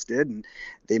everybody else did, and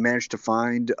they managed to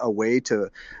find a way to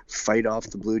fight off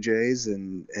the Blue Jays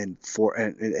and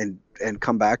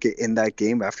come back in that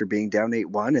game after being down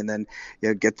 8-1, and then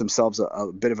get themselves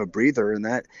a bit of a breather. And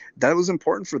that was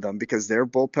important for them, because their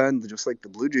bullpen, just like the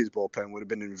Blue Jays bullpen, would have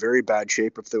been in very bad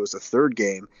shape if there was a third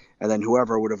game, and then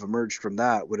whoever would have emerged from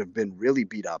that would have been really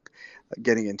beat up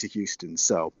getting into Houston.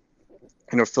 So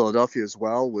Philadelphia as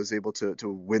well was able to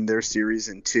win their series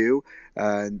in 2,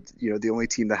 and the only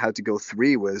team that had to go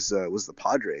 3 was the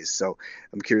Padres. So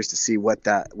I'm curious to see what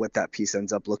that piece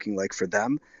ends up looking like for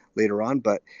them later on.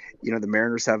 But the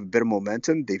Mariners have a bit of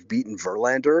momentum. They've beaten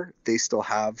Verlander. They still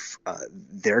have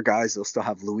their guys. They'll still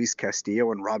have Luis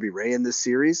Castillo and Robbie Ray in this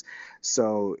series.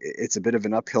 So it's a bit of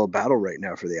an uphill battle right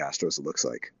now for the Astros, it looks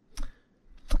like.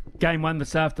 Game 1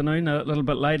 this afternoon, a little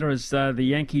bit later, is the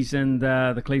Yankees and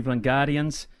the Cleveland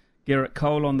Guardians. Garrett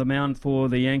Cole on the mound for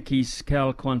the Yankees,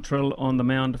 Cal Quantrill on the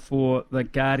mound for the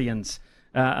Guardians.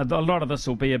 A lot of this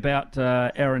will be about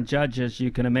Aaron Judge, as you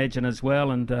can imagine, as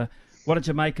well. And what did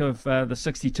you make of the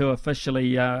 62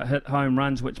 officially hit home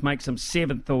runs, which makes him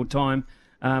 7th all time?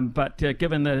 But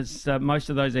given that most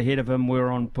of those ahead of him were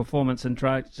on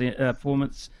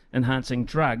performance-enhancing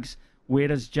drugs, where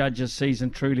does Judge's season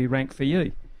truly rank for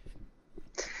you?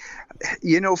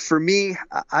 For me,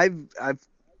 I've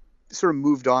sort of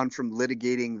moved on from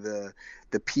litigating the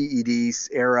PEDs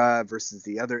era versus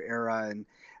the other era, and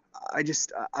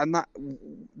I'm not.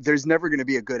 There's never going to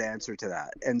be a good answer to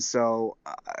that, and so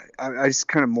I just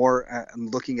kind of I'm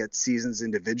looking at seasons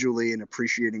individually and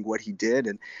appreciating what he did,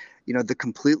 and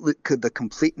the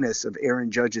completeness of Aaron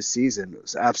Judge's season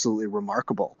was absolutely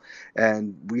remarkable.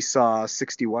 And we saw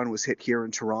 61 was hit here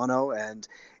in Toronto, and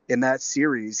in that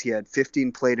series he had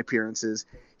 15 plate appearances.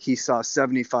 He saw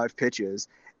 75 pitches,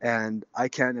 and I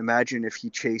can't imagine if he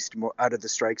chased more out of the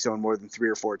strike zone more than 3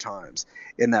 or 4 times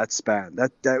in that span.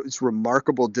 That was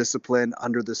remarkable discipline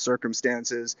under the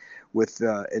circumstances, with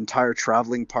entire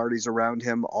traveling parties around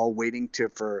him, all waiting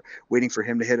for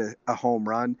him to hit a home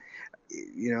run.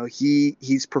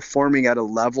 He's performing at a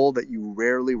level that you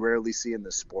rarely see in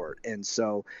the sport. And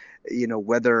so,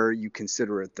 whether you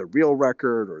consider it the real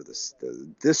record or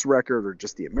this record or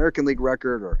just the American League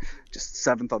record or just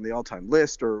 7th on the all-time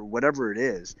list or whatever it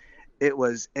is, it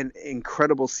was an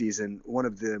incredible season, one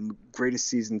of the greatest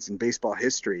seasons in baseball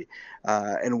history,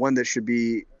 and one that should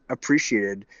be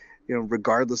appreciated,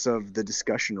 regardless of the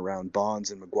discussion around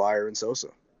Bonds and McGuire and Sosa.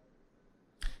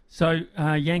 So,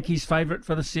 Yankees favorite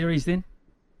for the series then?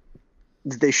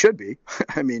 They should be.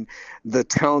 I mean, the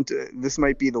talent, this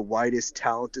might be the widest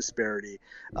talent disparity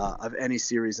of any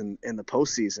series in the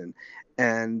postseason.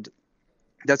 And,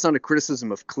 that's not a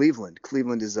criticism of Cleveland.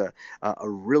 Cleveland is a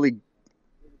really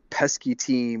pesky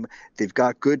team. They've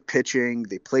got good pitching.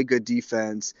 They play good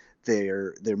defense.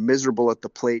 They're miserable at the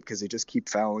plate because they just keep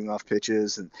fouling off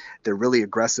pitches, and they're really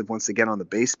aggressive once they get on the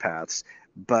base paths.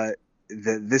 But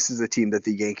this is a team that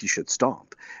the Yankees should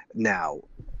stomp. Now,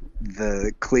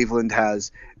 the Cleveland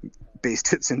has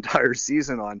based its entire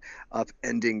season on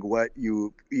upending what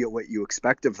you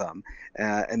expect of them,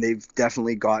 and they've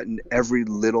definitely gotten every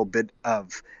little bit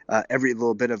of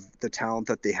the talent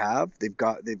that they have.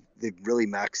 They've really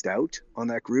maxed out on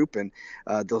that group, and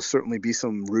there'll certainly be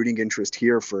some rooting interest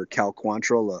here for Cal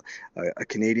Quantrill, a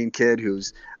Canadian kid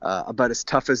who's about as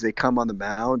tough as they come on the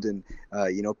mound, and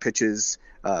pitches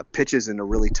in a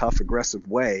really tough, aggressive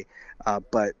way.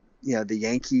 But the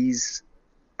Yankees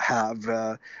have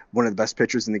one of the best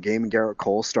pitchers in the game in Garrett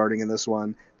Cole starting in this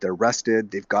one. They're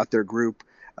rested. They've got their group.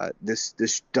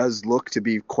 This does look to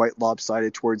be quite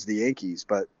lopsided towards the Yankees,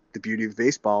 but the beauty of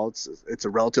baseball, it's a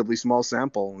relatively small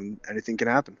sample, and anything can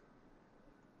happen.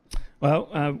 Well,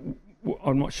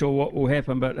 I'm not sure what will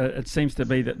happen, but it seems to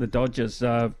be that the Dodgers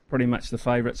are pretty much the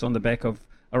favourites on the back of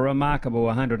a remarkable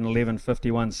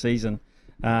 111-51 season.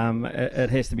 It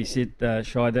has to be said,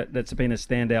 Shai, that's been a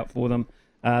standout for them.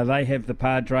 They have the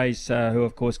Padres, who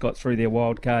of course got through their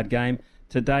wild card game.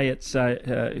 Today it's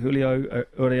Julio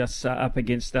Urias up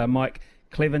against Mike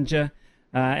Clevinger.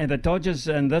 And the Dodgers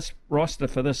in this roster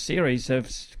for this series have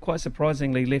quite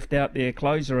surprisingly left out their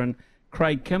closer and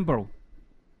Craig Kimbrell.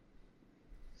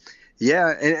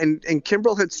 Yeah, and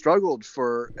Kimbrell had struggled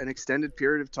for an extended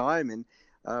period of time and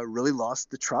really lost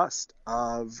the trust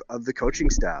of the coaching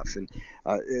staff, and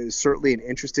it was certainly an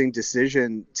interesting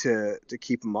decision to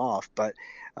keep him off. But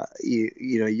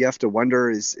you have to wonder,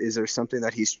 is there something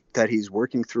that he's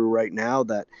working through right now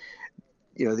that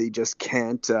they just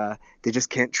can't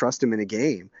trust him in a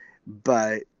game.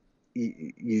 But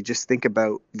you just think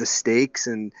about the stakes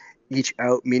and each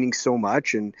out meaning so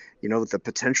much, and the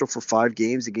potential for 5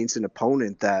 games against an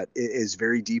opponent that is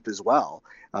very deep as well,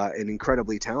 and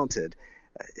incredibly talented.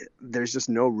 There's just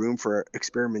no room for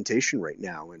experimentation right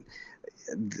now. And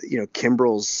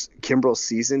Kimbrell's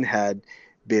season had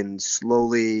been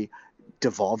slowly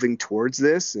devolving towards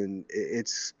this, and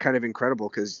it's kind of incredible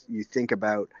because you think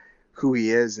about who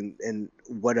he is and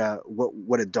what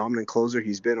a dominant closer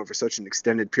he's been over such an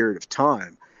extended period of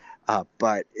time.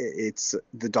 But it's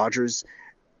the Dodgers,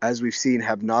 as we've seen,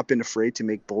 have not been afraid to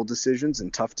make bold decisions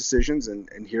and tough decisions,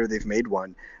 and here they've made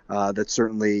one that's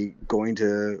certainly going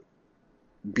to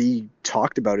be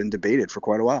talked about and debated for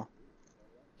quite a while.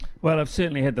 Well, I've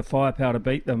certainly had the firepower to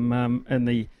beat them in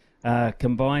the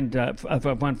combined. I've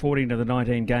won 14 of the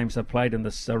 19 games they've played in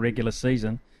this regular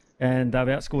season, and they've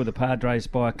outscored the Padres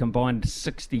by a combined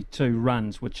 62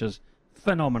 runs, which is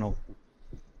phenomenal.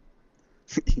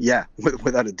 Yeah,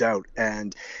 without a doubt.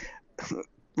 And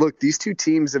look, these two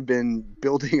teams have been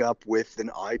building up with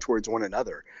an eye towards one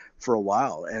another for a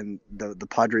while, and the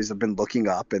Padres have been looking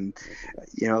up, and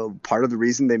part of the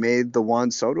reason they made the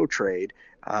Juan Soto trade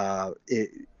back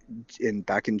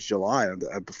in July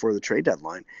before the trade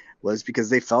deadline was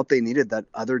because they felt they needed that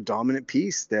other dominant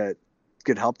piece that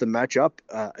could help them match up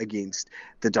against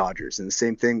the Dodgers. And the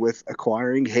same thing with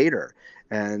acquiring Hader,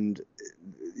 and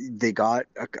they got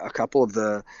a couple of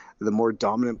the more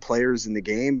dominant players in the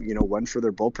game, one for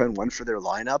their bullpen, one for their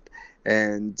lineup,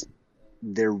 and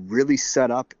they're really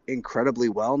set up incredibly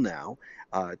well now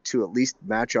to at least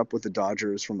match up with the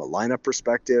Dodgers from a lineup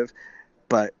perspective.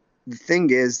 But the thing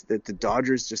is that the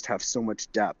Dodgers just have so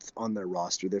much depth on their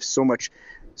roster. There's so much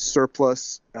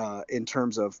surplus in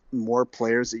terms of more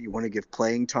players that you want to give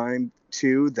playing time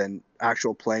to than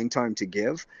actual playing time to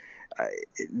give.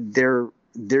 They're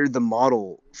the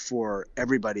model for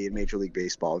everybody in Major League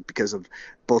Baseball because of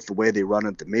both the way they run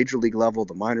at the major league level,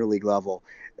 the minor league level.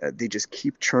 They just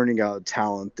keep churning out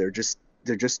talent. They're just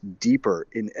deeper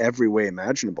in every way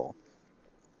imaginable.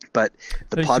 But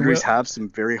the Padres have some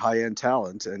very high-end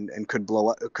talent and could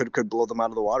blow them out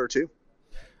of the water too.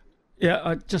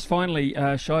 Yeah, just finally,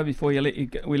 Shai, before we let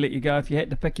you go, if you had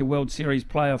to pick your World Series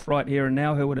playoff right here and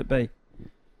now, who would it be?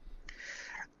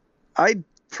 I'd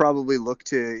probably look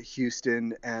to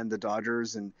Houston and the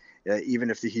Dodgers, and even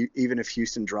if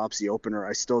Houston drops the opener,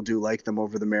 I still do like them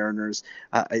over the Mariners.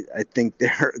 I think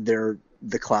they're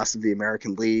the class of the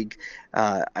American League.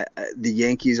 The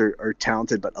Yankees are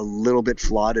talented, but a little bit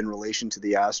flawed in relation to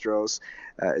the Astros.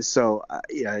 So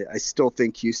I still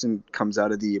think Houston comes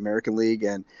out of the American League,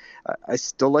 and I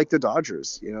still like the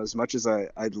Dodgers. As much as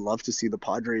I'd love to see the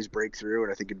Padres break through,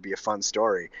 and I think it'd be a fun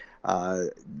story.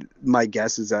 My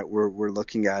guess is that we're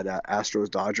looking at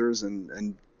Astros Dodgers,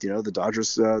 and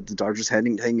the Dodgers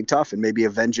hanging tough and maybe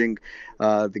avenging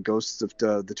the ghosts of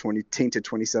the tainted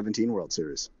 2017 World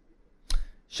Series.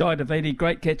 Shai Davidi,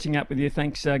 great catching up with you.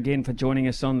 Thanks again for joining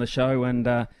us on the show, and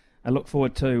I look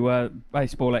forward to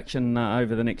baseball action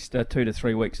over the next 2 to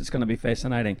 3 weeks. It's going to be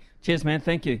fascinating. Cheers, man.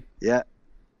 Thank you. Yeah.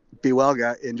 Be well,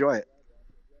 guy. Enjoy it.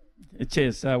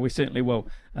 Cheers. We certainly will.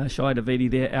 Shai Davidi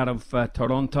there out of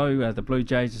Toronto. The Blue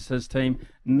Jays is his team.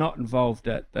 Not involved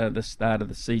at the start of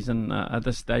the season, at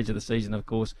this stage of the season, of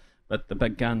course, but the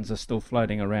big guns are still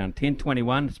floating around.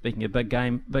 10:21, speaking of big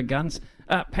guns,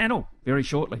 panel very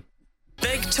shortly.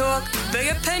 Big talk,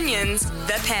 big opinions,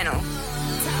 the panel.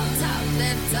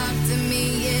 Talk to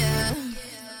me, yeah.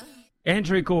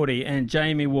 Andrew Gordy and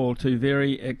Jamie Wall, two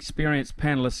very experienced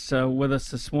panellists with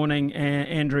us this morning.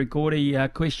 Andrew Gordy,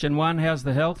 question one, how's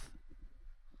the health?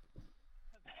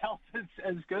 Health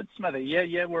is good, Smithy.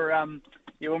 Yeah,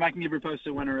 we're making every post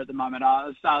a winner at the moment.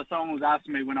 Someone was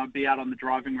asking me when I'd be out on the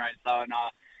driving range, though, and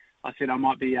I said I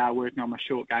might be working on my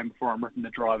short game before I'm ripping the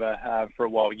driver for a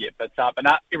while yet. But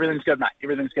no, everything's good, mate.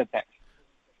 Everything's good, thanks.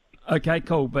 Okay,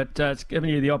 cool. But it's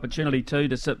given you the opportunity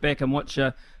to sit back and watch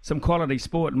some quality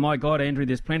sport. And my God, Andrew,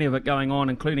 there's plenty of it going on,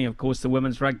 including, of course, the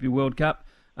Women's Rugby World Cup.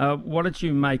 What did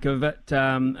you make of it?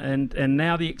 And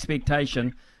now the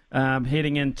expectation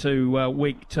heading into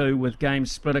week 2 with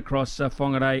games split across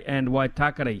Whangarei and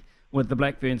Waitakere with the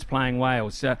Black Ferns playing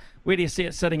Wales. Where do you see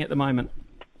it sitting at the moment?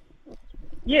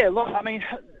 Yeah, look, I mean,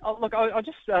 I'll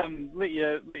just let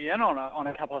you in on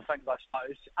a couple of things, I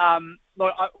suppose.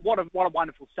 What a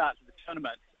wonderful start to the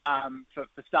tournament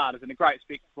for starters, and a great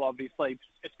spectacle, obviously,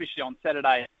 especially on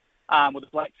Saturday, with the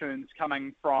Black Ferns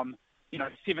coming from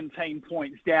 17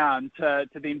 points down to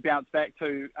then bounce back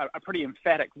to a pretty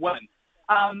emphatic win.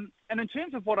 And in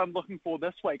terms of what I'm looking for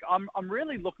this week, I'm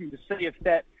really looking to see if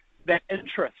that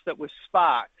interest that was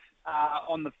sparked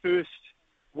on the first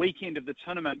weekend of the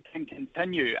tournament can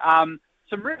continue.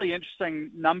 Some really interesting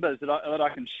numbers that I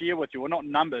can share with you, or not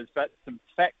numbers, but some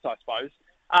facts, I suppose.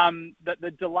 That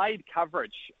the delayed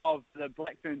coverage of the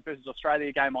Black Ferns versus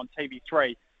Australia game on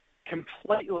TV3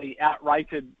 completely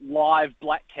outrated live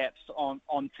Black Caps on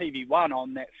TV1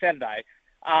 on that Saturday.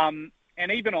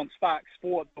 And even on Spark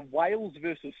Sport, the Wales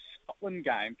versus Scotland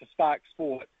game for Spark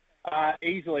Sport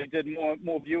easily did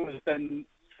more viewers than,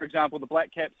 for example, the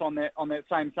Black Caps on that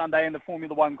same Sunday, and the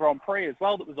Formula One Grand Prix as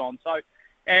well that was on. So,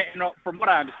 and from what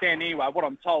I understand anyway, what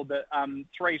I'm told, that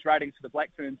 3's ratings for the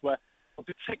Black Ferns were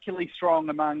particularly strong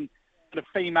among the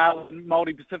female and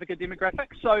Māori Pacifica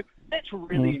demographics. So that's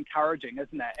really encouraging,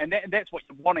 isn't it? And that's what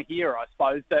you want to hear, I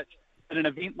suppose, that an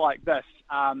event like this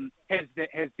has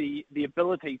the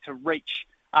ability to reach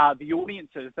the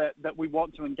audiences that we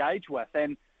want to engage with.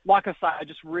 And like I say, I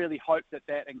just really hope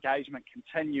that engagement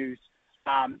continues.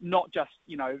 Not just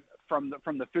from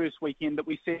the first weekend, that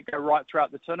we see it go right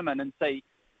throughout the tournament and see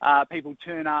people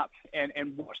turn up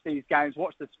and watch these games,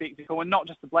 watch the spectacle, and not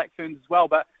just the Black Ferns as well,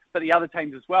 but the other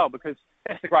teams as well, because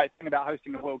that's the great thing about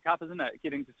hosting a World Cup, isn't it?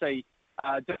 Getting to see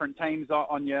different teams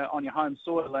on your home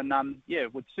soil, and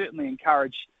would certainly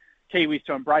encourage Kiwis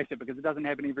to embrace it, because it doesn't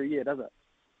happen every year, does it?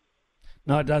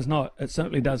 No, it does not. It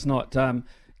certainly does not.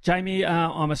 Jamie,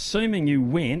 I'm assuming you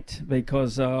went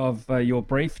because of your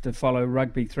brief to follow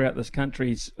rugby throughout this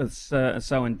country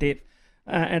so in depth.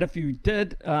 And if you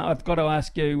did, I've got to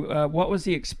ask you, what was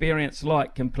the experience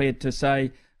like compared to,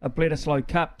 say, a Bledisloe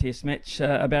Cup test match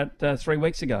about 3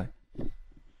 weeks ago?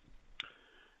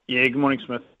 Yeah, good morning,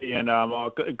 Smith. And I'm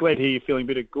glad to hear you're feeling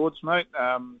better, Gords, mate.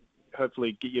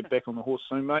 Hopefully get you back on the horse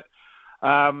soon, mate.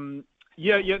 No,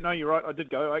 you're right. I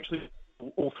did go. Actually,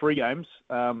 all 3 games,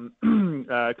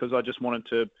 because I just wanted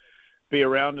to be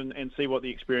around and see what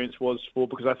the experience was for,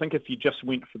 because I think if you just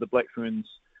went for the Black Ferns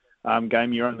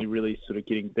game, you're only really sort of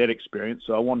getting that experience.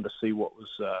 So I wanted to see what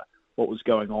was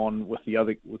going on with the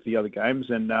other games.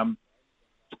 And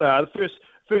the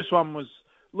first one was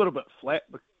a little bit flat,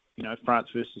 France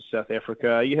versus South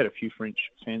Africa. You had a few French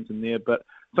fans in there, but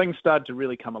things started to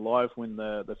really come alive when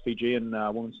the Fijian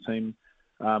women's team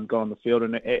got on the field.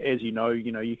 And as you know,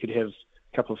 you could have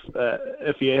a couple of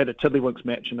if you had a Tiddlywinks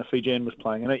match and a Fijian was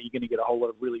playing in it, you're going to get a whole lot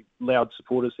of really loud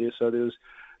supporters there. So there was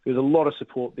a lot of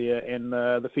support there, and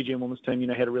the Fijian women's team,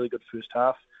 had a really good first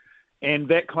half, and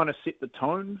that kind of set the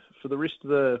tone for the rest of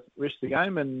the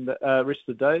game and rest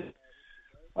of the day.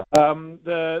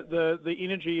 The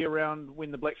energy around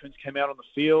when the Black Ferns came out on the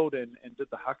field and did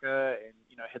the haka and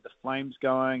had the flames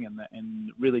going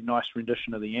and really nice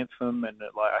rendition of the anthem, and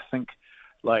I think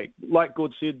like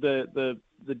Gord said, the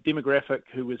demographic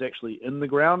who was actually in the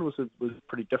ground was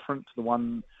pretty different to the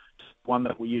one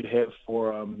that you'd have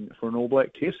for an All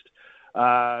Black test.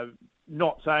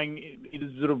 not saying it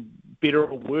is sort of better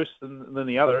or worse than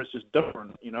the other. It's just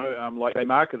different, like they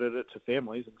marketed it to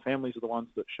families, and families are the ones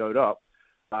that showed up.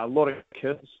 A lot of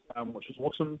kids, which was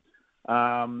awesome.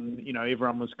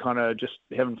 Everyone was kind of just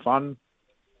having fun.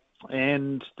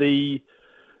 And the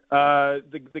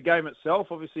game itself,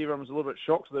 obviously everyone was a little bit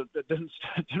shocked that it didn't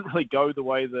really go the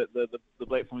way that the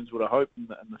Black Ferns would have hoped in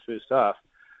the first half.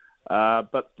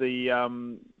 But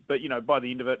by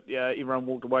the end of it, everyone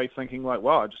walked away thinking like,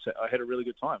 wow, I had a really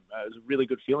good time. It was a really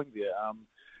good feeling there.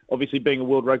 Obviously, being a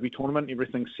World Rugby tournament,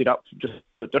 everything's set up just a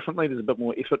bit differently. There's a bit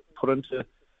more effort put into.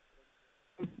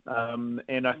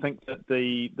 And I think that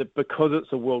because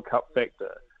it's a World Cup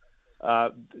factor,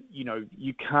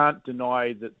 you can't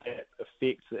deny that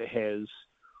effect it has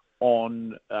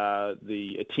on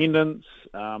the attendance,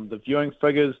 the viewing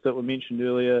figures that were mentioned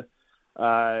earlier.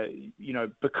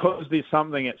 Because there's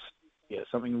something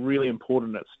really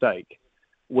important at stake,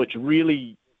 which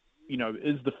really,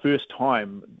 is the first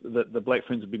time that the Black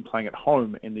Ferns have been playing at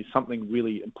home, and there's something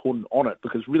really important on it.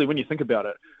 Because really, when you think about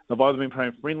it, they've either been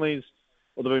playing friendlies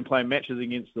or they've been playing matches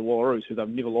against the Wallaroos, who they've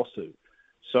never lost to.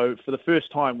 So for the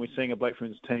first time, we're seeing a Black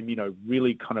Ferns team,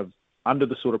 really kind of under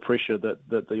the sort of pressure that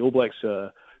the All Blacks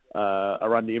are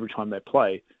under every time they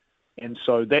play. And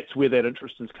so that's where that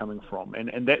interest is coming from.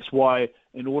 And that's why,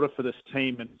 in order for this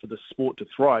team and for the sport to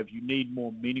thrive, you need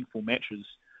more meaningful matches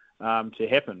to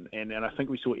happen. And I think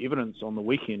we saw evidence on the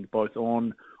weekend, both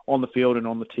on the field and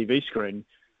on the TV screen,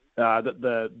 that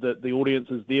the audience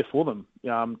is there for them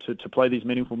to play these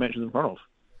meaningful matches in front of.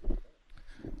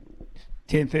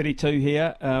 10:32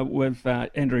 here with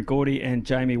Andrew Gordy and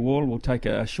Jamie Wall. We'll take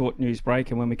a short news break,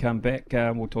 and when we come back,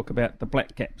 we'll talk about the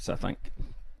Black Caps, I think.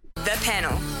 The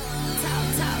panel.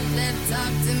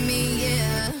 Talk to me,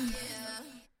 yeah.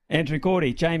 Andrew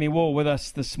Gordy, Jamie Wall with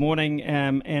us this morning.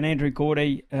 And Andrew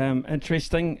Gordy,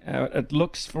 interesting. It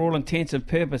looks, for all intents and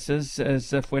purposes,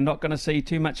 as if we're not going to see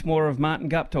too much more of Martin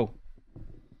Guptill.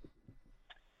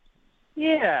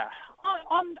 Yeah,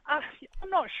 I'm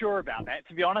not sure about that,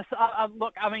 to be honest.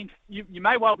 Look, I mean, you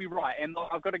may well be right, and look,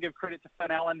 I've got to give credit to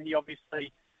Finn Allen. He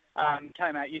obviously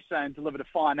came out yesterday and delivered a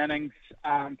fine innings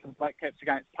for the Black Caps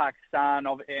against Pakistan,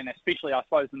 and especially, I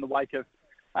suppose, in the wake of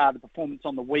the performance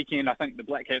on the weekend. I think the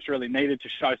Black Caps really needed to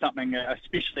show something,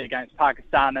 especially against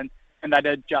Pakistan, and they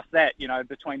did just that.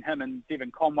 Between him and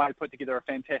Devon Conway, put together a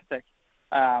fantastic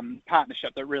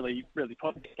partnership that really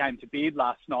put the game to bed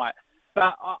last night.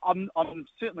 But I'm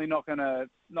certainly not going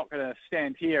to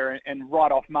stand here and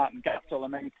write off Martin Guptill. I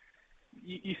mean,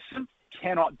 you simply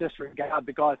cannot disregard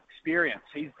the guy's experience.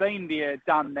 He's been there,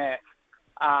 done that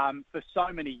for so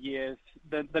many years.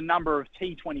 The number of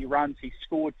T20 runs he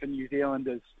scored for New Zealand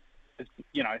is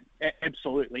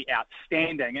absolutely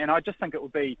outstanding. And I just think it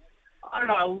would be,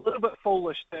 a little bit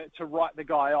foolish to write the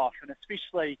guy off, and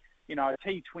especially, a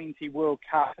T20 World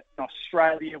Cup in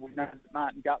Australia. We know that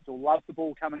Martin Guptill loves the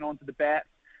ball coming onto the bat.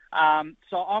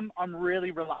 So I'm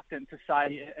really reluctant to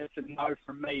say it's a no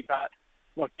from me. But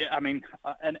look, I mean,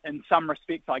 in some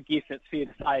respects, I guess it's fair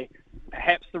to say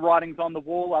perhaps the writing's on the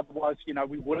wall. Otherwise,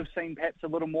 we would have seen perhaps a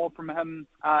little more from him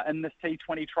in this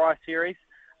T20 tri-series.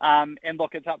 And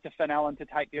look, it's up to Finn Allen to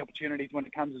take the opportunities when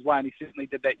it comes his way, and he certainly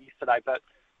did that yesterday. But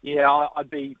yeah, I'd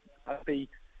be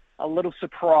a little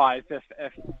surprised if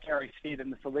Gary Stead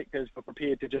and the selectors were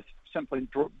prepared to just simply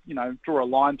draw a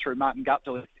line through Martin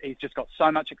Guptill. He's just got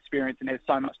so much experience and has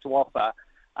so much to offer,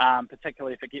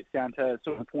 particularly if it gets down to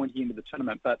sort of the pointy end of the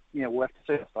tournament. But we'll have to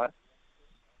see, I suppose.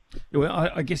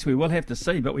 Well, I guess we will have to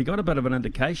see, but we got a bit of an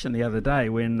indication the other day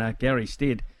when Gary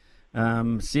Stead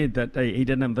said that he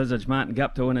didn't envisage Martin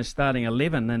Guptill in his starting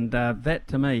 11, and that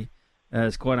to me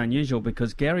is quite unusual,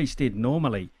 because Gary Stead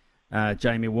normally,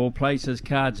 Jamie Wall, plays his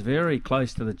cards very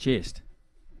close to the chest.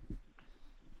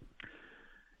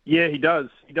 Yeah, he does,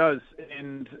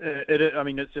 and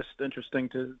it's just interesting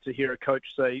to hear a coach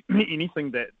say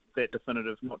anything that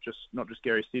definitive, not just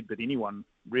Gary Stead, but anyone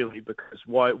really, because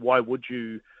why would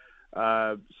you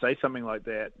say something like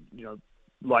that?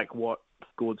 Like what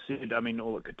Gord said. I mean,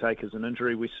 all it could take is an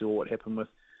injury. We saw what happened with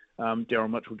Daryl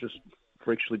Mitchell just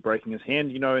freakishly breaking his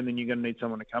hand, and then you're going to need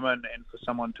someone to come in, and for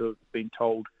someone to have been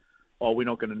told, oh, we're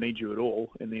not going to need you at all,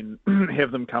 and then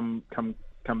have them come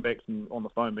back on the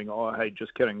phone being, oh, hey,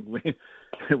 just kidding,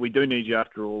 we do need you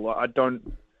after all.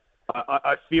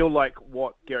 I feel like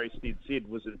what Gary Stead said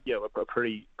was a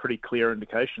pretty clear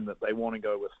indication that they want to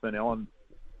go with Finn Allen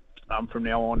from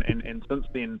now on, and since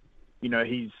then,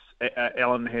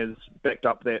 Allen has backed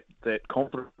up that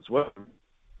confidence as well.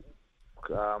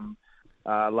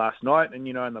 Last night, and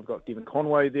and they've got Devon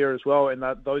Conway there as well, and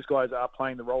those guys are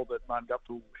playing the role that Martin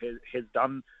Guptill has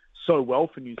done so well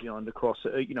for New Zealand across,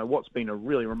 what's been a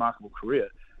really remarkable career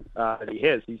that he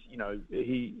has.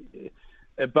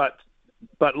 But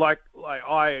like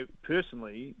I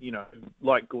personally,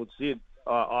 like Gord said,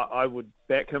 I would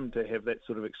back him to have that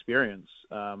sort of experience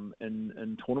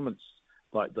in tournaments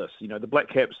like this. The Black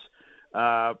Caps,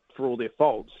 for all their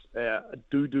faults,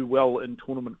 do well in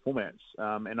tournament formats,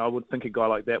 and I would think a guy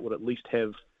like that would at least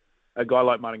have a guy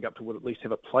like Martin Gupta would at least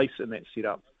have a place in that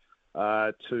setup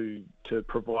to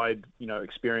provide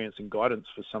experience and guidance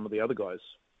for some of the other guys.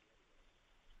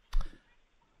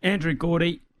 Andrew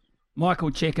Gordy, Michael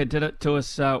Cheika did it to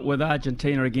us with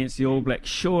Argentina against the All Blacks.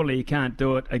 Surely he can't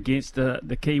do it against the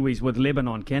Kiwis with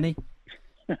Lebanon, can he?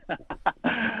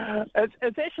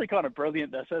 It's actually kind of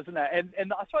brilliant, this, isn't it?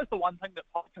 And I suppose the one thing that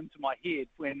pops into my head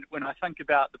when I think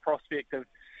about the prospect of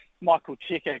Michael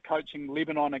Cheika coaching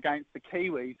Lebanon against the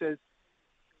Kiwis is,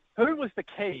 who was the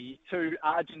key to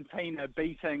Argentina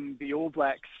beating the All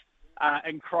Blacks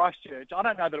in Christchurch? I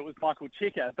don't know that it was Michael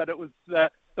Cheika, but it was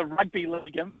the rugby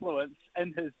league influence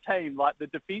in his team. Like, the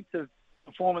defensive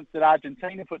performance that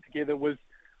Argentina put together was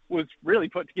really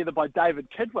put together by David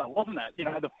Kidwell, wasn't it?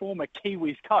 The former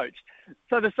Kiwis coach.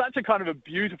 So there's such a kind of a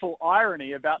beautiful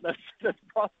irony about this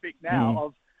prospect now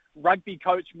of rugby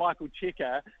coach Michael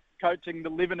Cheika coaching the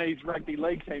Lebanese rugby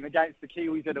league team against the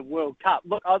Kiwis at a World Cup.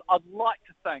 Look, I'd like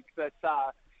to think that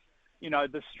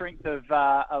the strength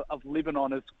of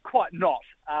Lebanon is quite not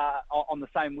on the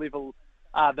same level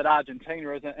that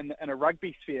Argentina is in a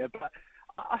rugby sphere. But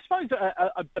I suppose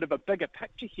a bit of a bigger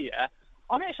picture here,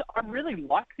 I really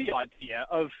like the idea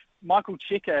of Michael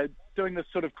Cheika doing this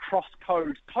sort of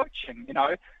cross-code coaching.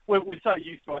 We're so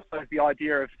used to, I suppose, the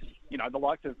idea of, the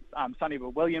likes of Sonny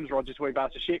Bill Williams, Roger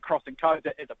Tuivasa-Sheck crossing codes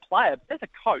as a player. But as a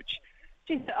coach,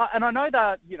 geez, and I know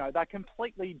that, they're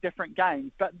completely different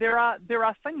games, but there are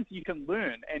things you can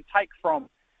learn and take from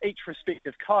each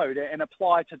respective code and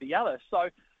apply to the other. So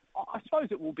I suppose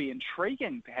it will be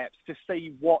intriguing, perhaps, to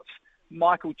see what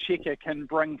Michael Cheika can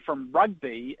bring from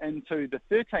rugby into the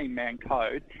 13-man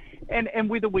code, and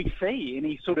whether we see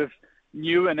any sort of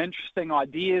new and interesting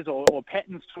ideas or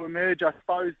patterns to emerge, I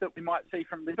suppose, that we might see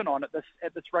from Lebanon at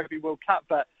this Rugby World Cup.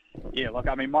 But yeah, look,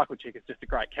 I mean, Michael Cheika is just a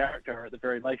great character at the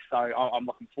very least, so I'm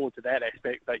looking forward to that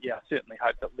aspect. But yeah, I certainly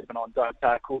hope that Lebanon don't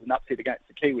cause an upset against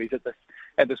the Kiwis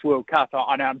at this World Cup.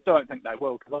 I don't think they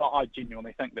will, because I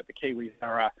genuinely think that the Kiwis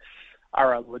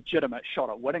are a legitimate shot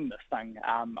at winning this thing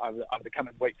over the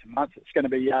coming weeks and months. It's going to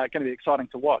be exciting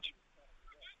to watch.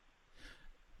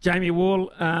 Jamie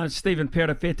Wall, Stephen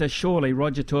Perofeta, surely,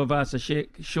 Roger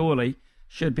Tuivasa-Sheck, surely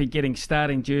should be getting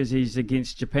starting jerseys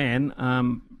against Japan.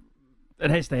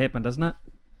 It has to happen, doesn't it?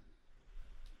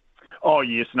 Oh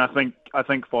yes, and I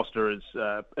think Foster has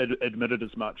admitted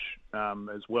as much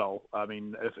as well. I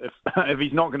mean, if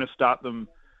he's not going to start them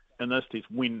in this test,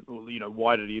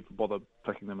 why did he ever bother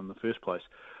picking them in the first place?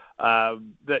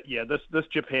 This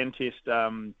Japan test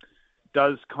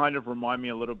does kind of remind me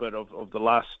a little bit of the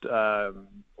last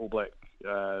All Black,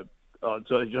 the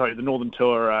Northern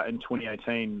Tour in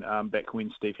 2018, back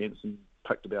when Steve Hansen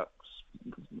picked about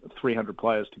 300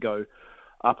 players to go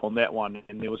up on that one,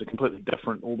 and there was a completely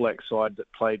different All Black side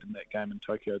that played in that game in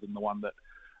Tokyo than the one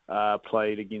that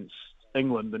played against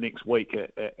England the next week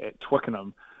at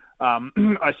Twickenham.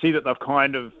 I see that they've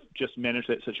kind of just managed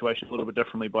that situation a little bit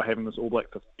differently by having this All Black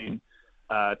 15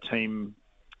 team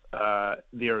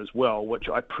there as well, which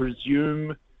I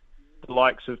presume the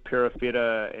likes of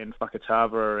Perofeta and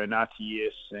Fakatava and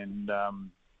RTS and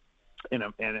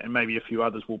maybe a few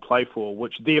others will play for,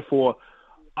 which therefore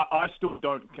I still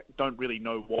don't really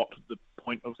know what the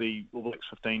point of the All Blacks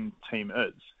 15 team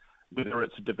is, whether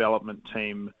it's a development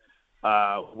team,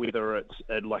 whether it's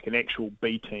like an actual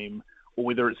B team, or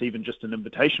whether it's even just an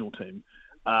invitational team,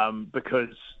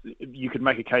 because you could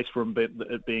make a case for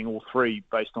it being all three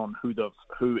based on who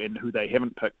they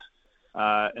haven't picked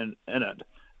in it,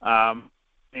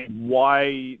 and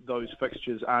why those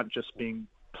fixtures aren't just being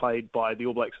played by the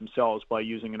All Blacks themselves by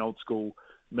using an old school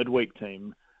midweek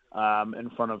team in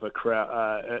front of a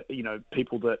crowd,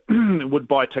 people that would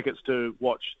buy tickets to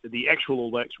watch the actual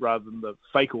All Blacks rather than the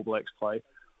fake All Blacks play.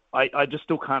 I just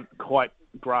still can't quite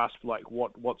grasp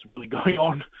what's really going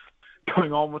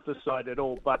on with this side at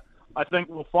all. But I think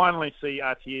we'll finally see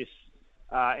RTS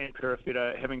and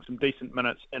Perofeta having some decent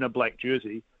minutes in a black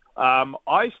jersey.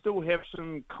 I still have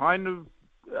some kind of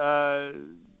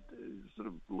sort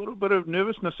of a little bit of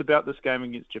nervousness about this game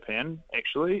against Japan,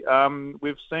 actually.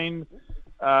 We've seen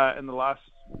in the last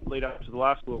lead up to the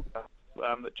last World Cup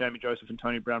that Jamie Joseph and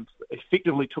Tony Brown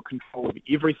effectively took control of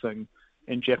everything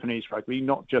in Japanese rugby,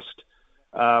 not just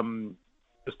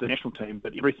the national team,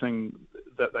 but everything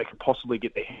that they could possibly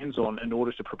get their hands on in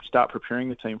order to start preparing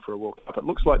the team for a World Cup. It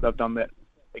looks like they've done that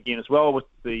again as well, with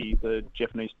the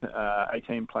Japanese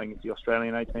A-team playing against the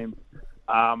Australian A-team.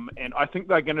 And I think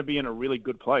they're going to be in a really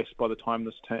good place by the time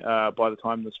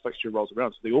this fixture rolls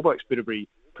around. So the All Blacks better be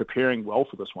preparing well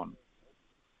for this one.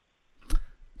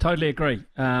 Totally agree.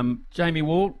 Jamie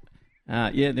Wall,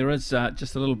 there is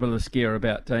just a little bit of a scare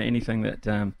about anything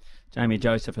that Jamie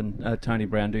Joseph and Tony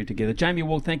Brown do together. Jamie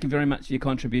Wall, thank you very much for your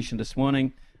contribution this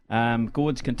morning.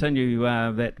 Gords, continue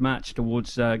that march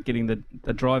towards getting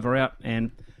the driver out,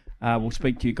 and we'll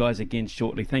speak to you guys again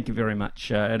shortly. Thank you very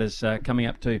much. It is coming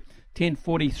up to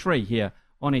 10:43 here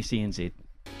on SENZ.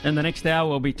 In the next hour,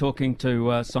 we'll be talking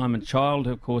to Simon Child,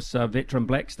 of course, veteran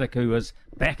Blackstick, who is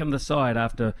back in the side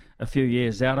after a few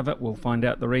years out of it. We'll find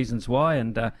out the reasons why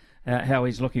and how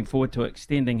he's looking forward to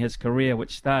extending his career,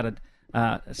 which started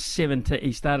 17.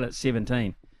 He started at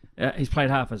 17. He's played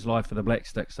half his life for the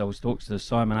Blacksticks, so we'll talk to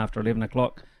Simon after 11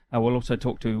 o'clock. We'll also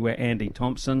talk to Andy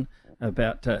Thompson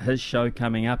about his show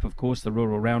coming up, of course, the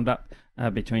Rural Roundup,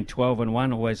 between 12 and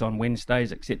 1, always on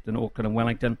Wednesdays, except in Auckland and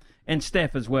Wellington, and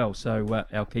staff as well, so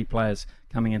our key players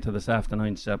coming into this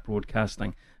afternoon's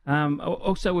broadcasting.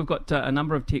 Also, we've got a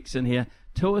number of texts in here,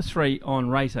 2 or 3 on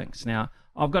ratings. Now,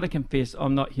 I've got to confess,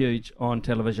 I'm not huge on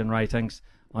television ratings.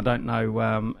 I don't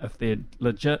know if they're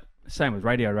legit, same with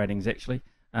radio ratings actually,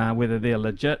 whether they're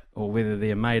legit or whether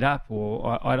they're made up,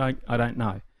 or I don't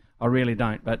know. I really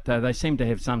don't, but they seem to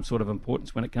have some sort of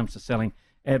importance when it comes to selling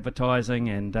advertising,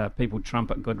 and people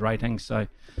trumpet good ratings, so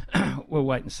we'll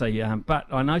wait and see. But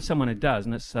I know someone who does,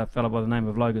 and it's a fellow by the name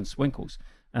of Logan Swinkles.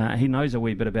 He knows a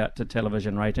wee bit about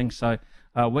television ratings, so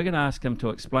we're going to ask him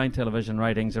to explain television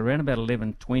ratings around about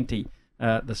 11:20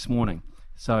 this morning.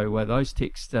 So those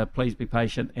texts, please be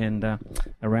patient, and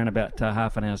around about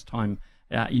half an hour's time,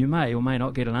 you may or may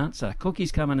not get an answer.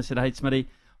 Cookie's come in and said, "Hey, Smitty,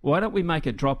 why don't we make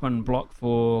a drop-in block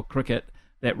for cricket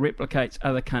that replicates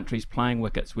other countries' playing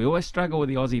wickets? We always struggle with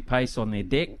the Aussie pace on their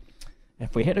deck.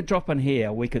 If we had a drop in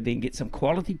here, we could then get some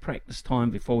quality practice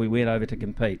time before we went over to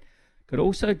compete. Could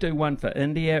also do one for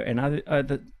India and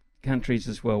other countries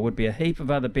as well. Would be a heap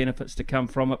of other benefits to come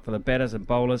from it for the batters and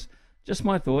bowlers. Just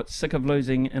my thoughts. Sick of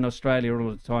losing in Australia all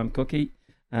the time, Cookie.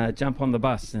 Jump on the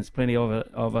bus. There's plenty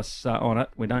of us on it.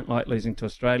 We don't like losing to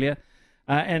Australia.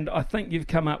 And I think you've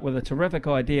come up with a terrific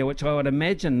idea, which I would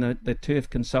imagine the turf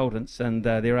consultants, and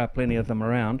there are plenty of them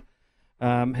around,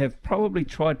 have probably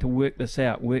tried to work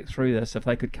through this. If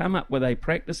they could come up with a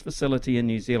practice facility in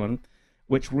New Zealand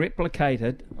which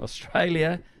replicated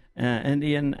Australia,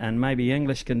 Indian and maybe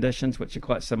English conditions, which are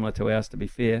quite similar to ours, to be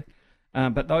fair,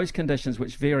 but those conditions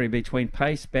which vary between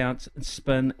pace, bounce,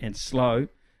 spin and slow,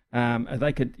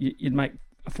 you'd make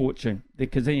a fortune,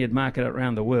 because then you'd market it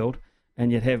around the world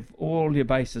and you'd have all your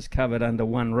bases covered under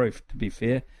one roof, to be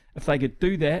fair. If they could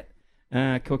do that,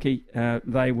 Cookie,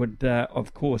 they would,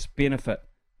 of course, benefit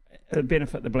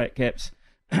the Black Caps.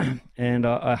 And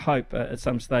I hope at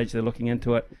some stage they're looking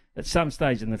into it. At some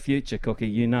stage in the future, Cookie,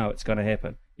 you know it's going to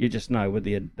happen. You just know with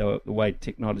the way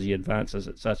technology advances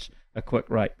at such a quick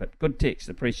rate. But good text,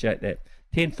 appreciate that.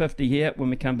 10:50 here. When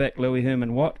we come back, Louis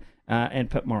Herman Watt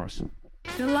and Pip Morris.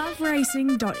 The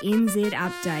loveracing.nz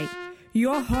update.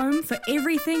 Your home for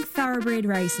everything thoroughbred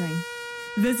racing.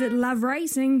 Visit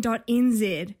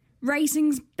loveracing.nz.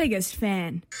 Racing's biggest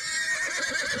fan.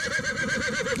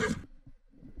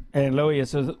 And Louis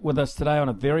is with us today on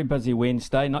a very busy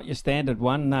Wednesday, not your standard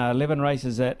one. 11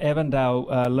 races at Avondale,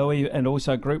 Louis, and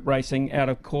also group racing out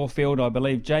of Caulfield. I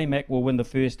believe J-Mac will win the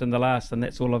first and the last, and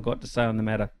that's all I've got to say on the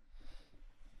matter.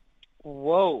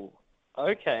 Whoa.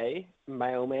 Okay,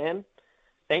 mailman.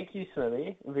 Thank you,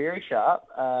 Smithy. Very sharp.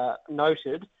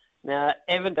 Noted. Now,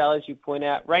 Avondale, as you point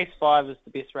out, race 5 is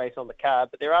the best race on the card,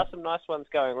 but there are some nice ones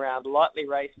going around. Lightly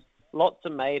raced, lots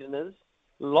of maideners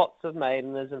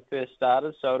and first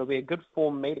starters, so it'll be a good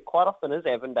form meet. It quite often is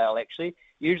Avondale, actually.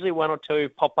 Usually one or two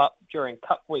pop up during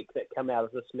Cup Week that come out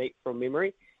of this meet from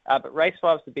memory. But race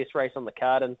 5 is the best race on the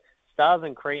card, and Stars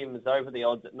and Cream is over the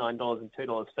odds at $9 and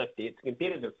 $2.50. It's a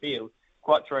competitive field.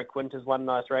 Quattro Quinta's won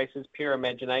nice races. Pure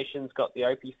Imagination's got the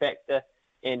Opie factor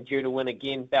and due to win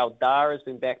again. Baldara has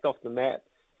been backed off the map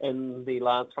from the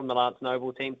Lance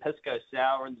Noble team. Pisco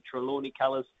Sour in the Trelawney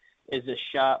colours is a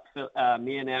sharp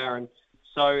mare now, and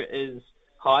so is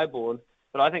Highborn.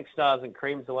 But I think Stars and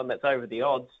Cream's the one that's over the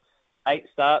odds. 8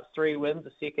 starts, 3 wins,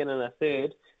 a second and a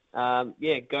third.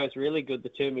 It goes really good, the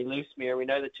Termy Loose mare. We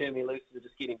know the Termy Looses are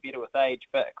just getting better with age,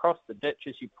 but across the ditch,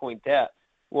 as you point out,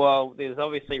 well, there's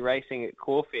obviously racing at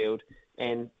Caulfield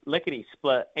and lickety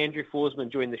split. Andrew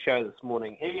Forsman joined the show this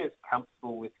morning. He is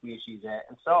comfortable with where she's at,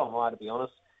 and so am I, to be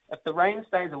honest. If the rain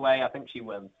stays away, I think she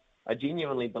wins. I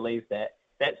genuinely believe that.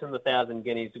 That's in the 1,000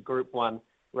 Guineas, Group 1,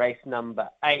 race number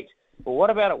 8. But what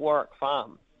about at Warwick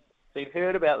Farm? So you've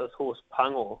heard about this horse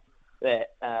Pungor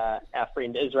that our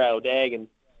friend Israel Dag and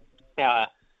our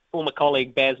former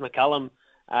colleague Baz McCullum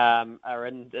are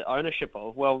in the ownership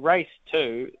of. Well, race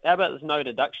 2, how about this no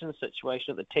deduction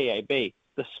situation at the TAB?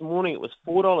 This morning it was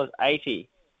 $4.80.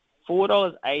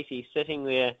 $4.80 sitting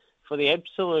there for the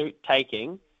absolute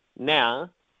taking. Now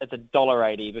it's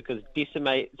 $1.80 because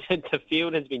the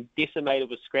field has been decimated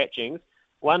with scratchings.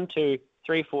 1, 2,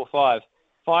 3, 4, 5.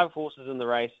 5 horses in the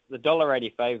race. The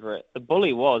 $1.80 favourite. The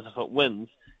bully was, if it wins,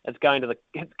 it's going to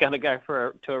go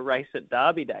to a race at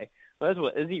Derby Day. Well, that's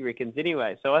what Izzy reckons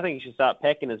anyway. So I think he should start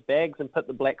packing his bags and put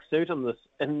the black suit in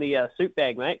the suit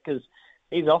bag, mate, because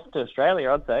he's off to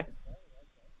Australia, I'd say.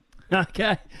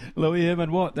 Okay, Louis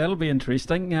Herman Watt, that'll be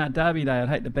interesting. Derby Day, I'd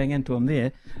hate to bang into him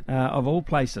there, of all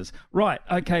places. Right,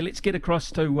 okay, let's get across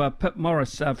to Pip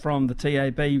Morris from the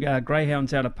TAB.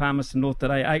 Greyhounds out of Palmerston North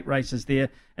today, 8 races there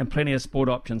and plenty of sport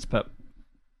options, Pip.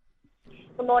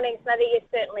 Good morning, Smithy. Yes,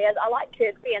 certainly is. I like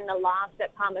Kirkby in the last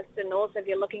at Palmerston North if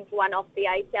you're looking for one off the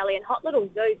A Sally. And Hot Little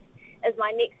Zeus is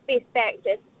my next best back.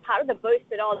 It's part of the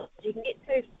boosted odds. You can get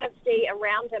 250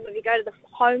 around him. If you go to the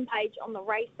homepage on the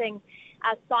racing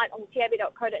site on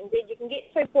tab.co.nz, you can get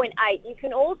 2.8. You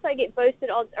can also get boosted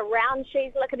odds around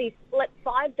She's Lickety Split,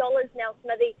 $5 now,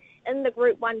 Smithy, in the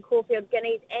Group 1 Caulfield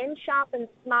Guineas, and Sharp and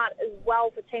Smart as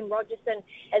well for Team Rogerson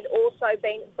has also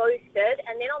been boosted.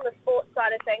 And then on the sports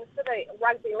side of things, for the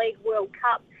Rugby League World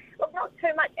Cup, look, not too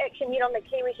much action yet on the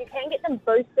Kiwis. You can get them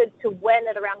boosted to win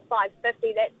at around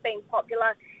 $5.50. That's been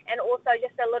popular. And also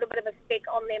just a little bit of a spec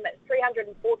on them at $340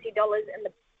 in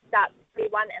the start, 31.5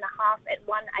 at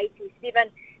 $187.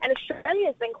 And Australia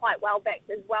has been quite well backed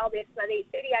as well. There's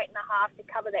 38.5 to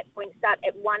cover that point start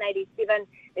at $187.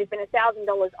 There's been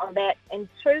 $1,000 on that, and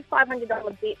 2 $500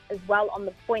 bets as well on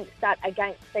the point start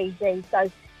against Fiji. So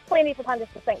plenty for punters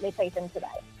to sink their teeth in today.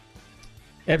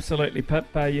 Absolutely, Pip.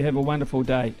 You have a wonderful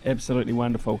day. Absolutely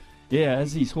wonderful. Yeah,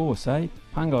 Izzy's horse,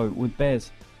 Pungo with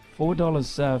Baz.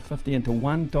 $4.50 into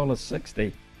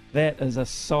 $1.60. That is a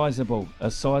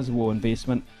sizable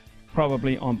investment,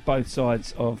 probably on both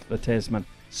sides of the Tasman.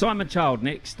 Simon Child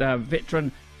next,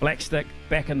 veteran Blackstick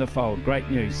back in the fold. Great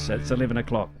news. It's 11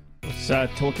 o'clock. So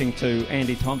talking to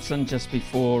Andy Thompson just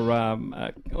before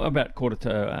about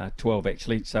 11:45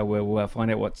 actually. So we'll find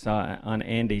out what's on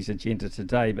Andy's agenda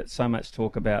today. But so much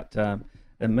talk about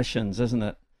emissions, isn't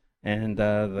it? And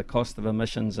the cost of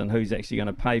emissions and who's actually going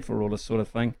to pay for all this sort of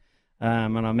thing.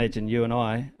 And I imagine you and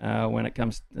I, when it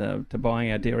comes to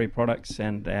buying our dairy products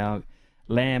and our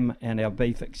lamb and our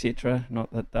beef, etc.,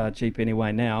 not that they're cheap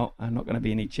anyway now, are not going to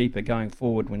be any cheaper going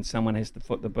forward when someone has to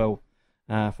foot the bill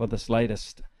for this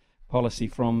latest policy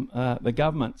from the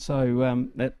government. So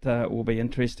that will be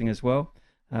interesting as well.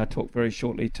 Talk very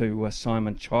shortly to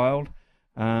Simon Child.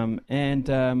 And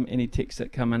any texts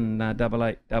that come in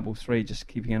 8833, just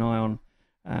keeping an eye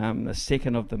on the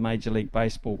second of the Major League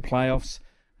Baseball playoffs.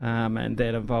 And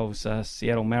that involves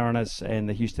Seattle Mariners and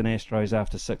the Houston Astros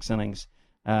after 6 innings.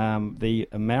 The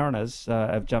Mariners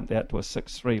have jumped out to a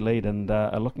 6-3 lead and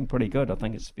are looking pretty good, I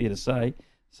think it's fair to say.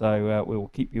 So we will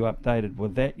keep you updated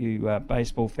with that, you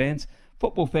baseball fans.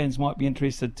 Football fans might be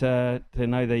interested to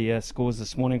know the scores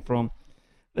this morning from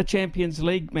the Champions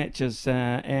League matches.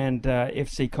 And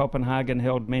FC Copenhagen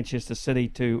held Manchester City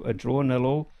to a draw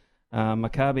 0-0.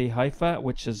 Maccabi Haifa,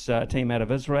 which is a team out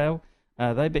of Israel,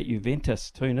 they beat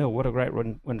Juventus 2-0. What a great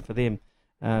win for them.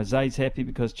 Zayd's happy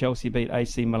because Chelsea beat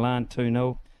AC Milan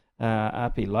 2-0.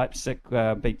 RB Leipzig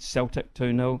beat Celtic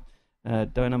 2-0.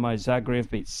 Dynamo Zagreb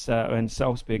beats and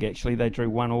Salzburg, actually, they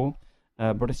drew 1-1.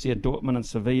 Borussia Dortmund and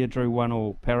Sevilla drew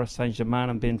 1-1. Paris Saint-Germain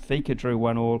and Benfica drew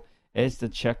 1-1, as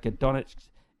did Shakhtar Donetsk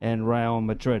and Real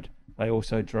Madrid. They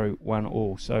also drew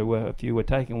 1-1. So if you were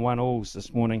taking 1-1s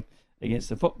this morning against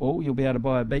the football, you'll be able to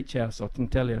buy a beach house, I can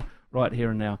tell you right here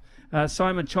and now.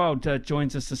 Simon Child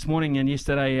joins us this morning, and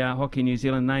yesterday Hockey New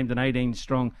Zealand named an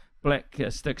 18-strong black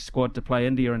stick squad to play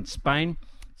India and Spain,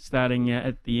 starting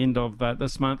at the end of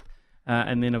this month,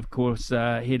 and then of course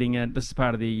heading in, this is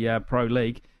part of the Pro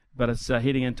League, but it's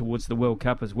heading in towards the World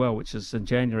Cup as well, which is in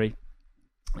January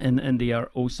in India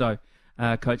also.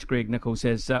 Coach Greg Nichols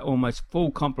has almost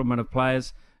full complement of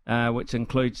players, which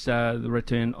includes the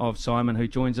return of Simon, who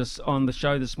joins us on the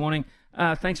show this morning.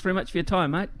 Thanks very much for your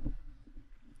time, mate.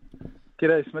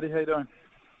 G'day, Smitty. How you doing?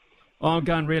 I'm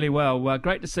going really well.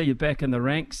 Great to see you back in the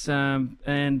ranks.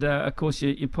 And of course,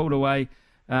 you pulled away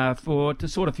to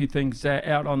sort a few things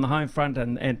out on the home front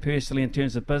and personally in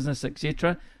terms of business,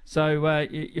 etc. So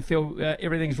you feel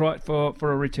everything's right for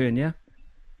a return, yeah?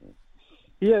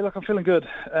 Yeah, look, I'm feeling good.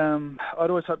 I'd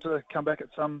always hope to come back at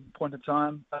some point in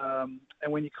time.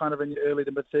 And when you're kind of in your early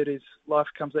to mid-30s, life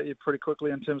comes at you pretty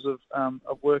quickly in terms of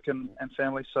work and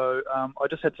family. So I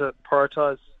just had to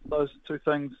prioritise those two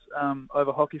things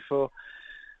over hockey for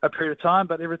a period of time.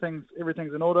 But everything's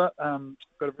in order.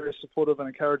 Got a very supportive and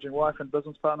encouraging wife and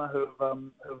business partner who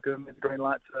have given me the green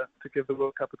light to give the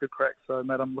World Cup a good crack. So,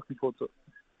 mate, I'm looking forward to it.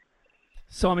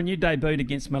 Simon, you debuted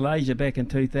against Malaysia back in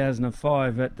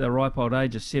 2005 at the ripe old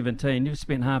age of 17. You've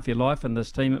spent half your life in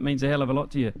this team. It means a hell of a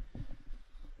lot to you.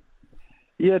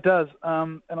 Yeah, it does.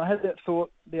 And I had that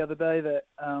thought the other day that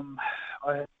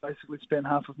I had basically spent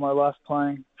half of my life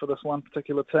playing for this one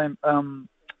particular team.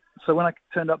 So when I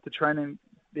turned up to training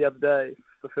the other day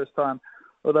for the first time,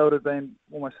 although it had been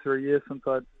almost 3 years since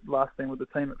I'd last been with the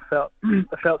team,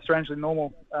 it felt strangely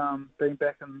normal being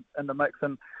back in the mix.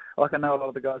 And like I know a lot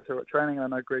of the guys who are at training. I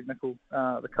know Greg Nickel,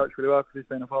 the coach, really well because he's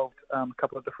been involved a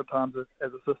couple of different times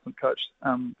as assistant coach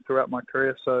throughout my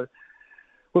career. So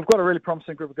we've got a really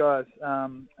promising group of guys,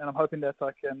 and I'm hoping that I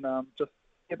can just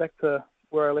get back to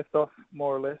where I left off,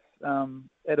 more or less,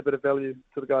 add a bit of value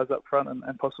to the guys up front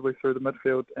and possibly through the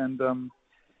midfield and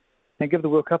give the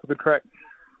World Cup a good crack.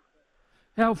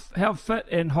 How fit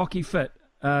and hockey fit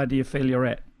do you feel you're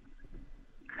at?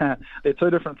 They're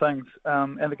two different things,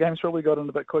 and the game's probably gotten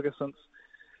a bit quicker since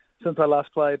I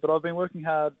last played. But I've been working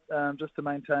hard just to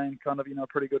maintain kind of a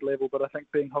pretty good level. But I think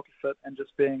being hockey fit and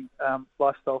just being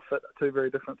lifestyle fit are two very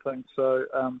different things. So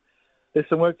there's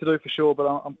some work to do for sure. But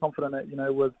I'm confident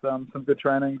that with some good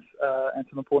trainings and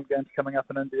some important games coming up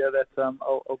in India that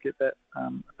I'll get that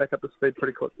back up to speed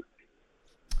pretty quickly.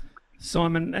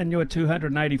 Simon, in your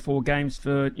 284 games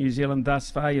for New Zealand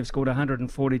thus far, you've scored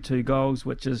 142 goals,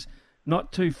 which is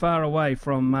not too far away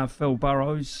from Phil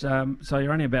Burrows, so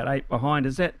you're only about 8 behind.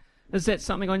 Is that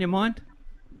something on your mind?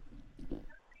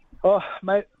 Oh,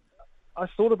 mate, I've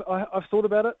thought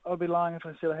about it. I'd be lying if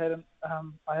I said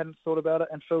I hadn't thought about it.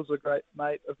 And Phil's a great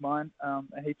mate of mine,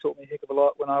 and he taught me a heck of a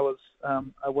lot when I was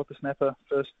a whippersnapper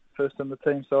first in the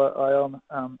team. So I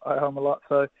owe him a lot.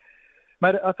 So,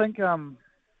 mate, I think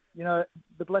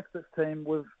the Black Sticks team,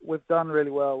 we've done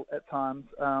really well at times.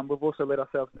 We've also let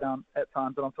ourselves down at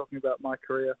times, and I'm talking about my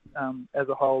career as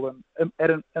a whole. And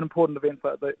at an important events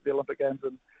like the Olympic Games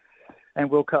and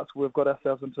World Cups, we've got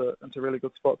ourselves into really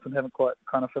good spots and haven't quite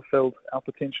kind of fulfilled our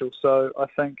potential. So I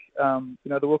think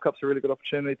the World Cup's a really good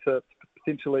opportunity to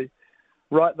potentially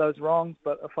right those wrongs.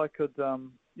 But if I could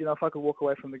walk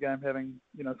away from the game having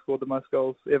scored the most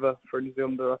goals ever for a New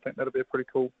Zealander, I think that'd be a pretty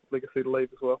cool legacy to leave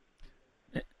as well.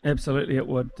 Absolutely, it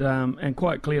would. And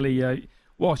quite clearly,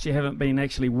 whilst you haven't been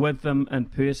actually with them in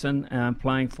person,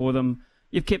 playing for them,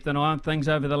 you've kept an eye on things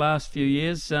over the last few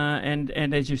years, and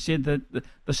as you said,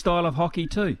 the style of hockey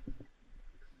too.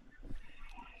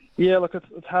 Yeah, look,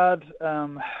 it's hard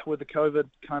with the COVID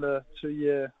kind of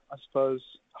 2-year, I suppose,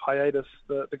 hiatus.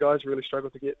 The guys really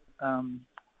struggled to get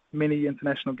many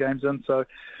international games in. So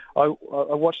I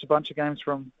watched a bunch of games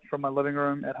from my living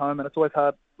room at home, and it's always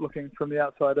hard looking from the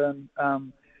outside in.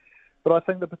 But I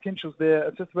think the potential's there.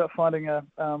 It's just about finding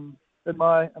in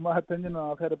my opinion,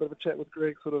 I've had a bit of a chat with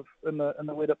Greg sort of in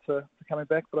the lead up to coming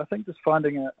back, but I think just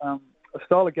finding a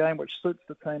style of game which suits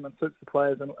the team and suits the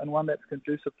players and one that's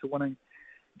conducive to winning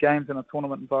games in a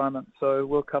tournament environment. So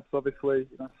World Cup's obviously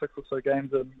 6 or so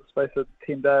games in the space of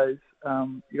 10 days.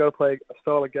 You got to play a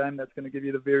style of game that's going to give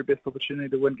you the very best opportunity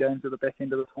to win games at the back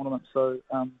end of the tournament. So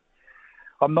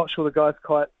I'm not sure the guys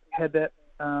quite had that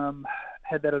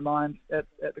in mind at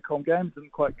the Com Games.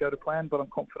 Didn't quite go to plan, but I'm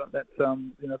confident that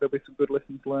there'll be some good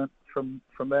lessons learned from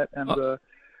that and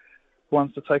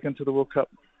ones to take into the World Cup.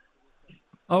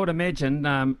 I would imagine,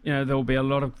 there'll be a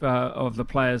lot of the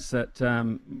players that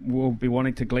will be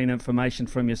wanting to glean information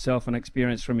from yourself and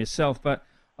experience from yourself. But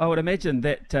I would imagine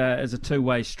that is a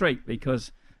two-way street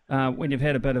because when you've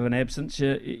had a bit of an absence,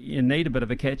 you need a bit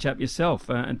of a catch-up yourself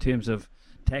in terms of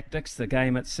tactics, the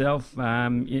game itself,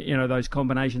 those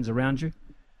combinations around you.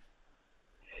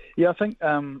 Yeah, I think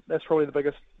that's probably the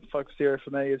biggest focus area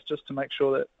for me is just to make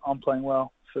sure that I'm playing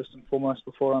well first and foremost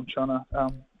before I'm trying to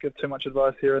give too much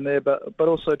advice here and there, but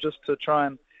also just to try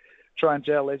and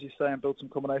gel, as you say, and build some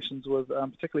combinations with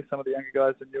particularly some of the younger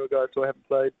guys and newer guys who I haven't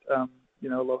played a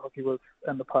lot of hockey with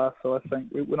in the past. So I think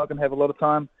we're not going to have a lot of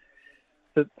time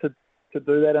to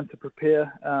do that and to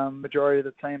prepare. Majority of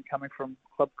the team coming from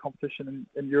club competition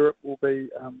in Europe will be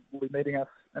meeting us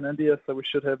in India, so we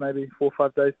should have maybe 4 or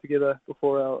 5 days together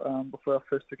before our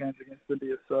first 2 games against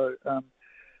India. So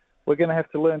we're going to have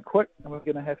to learn quick, and we're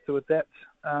going to have to adapt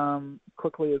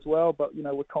quickly as well. But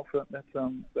we're confident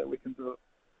that we can do it.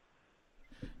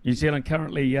 New Zealand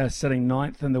currently sitting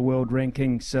 9th in the world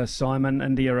rankings, Simon.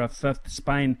 India are 5th,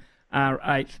 Spain are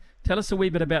 8th. Tell us a wee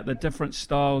bit about the different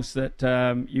styles that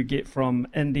you get from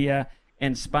India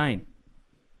and Spain.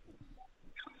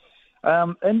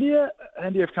 India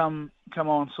have come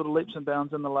on sort of leaps and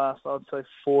bounds in the last, I'd say,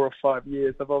 4 or 5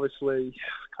 years. They've obviously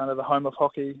kind of the home of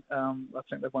hockey. I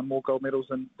think they've won more gold medals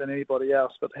than anybody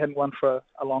else, but they hadn't won for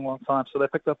a long, long time. So they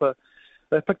picked up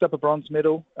a bronze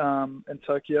medal in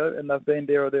Tokyo, and they've been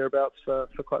there or thereabouts for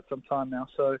quite some time now.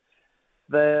 So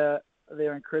they're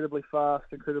incredibly fast,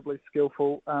 incredibly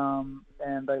skillful,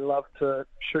 and they love to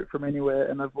shoot from anywhere.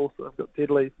 And they've got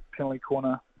deadly penalty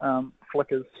corner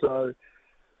flickers. So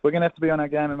we're going to have to be on our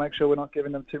game and make sure we're not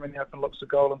giving them too many open looks of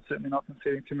goal, and certainly not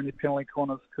conceding too many penalty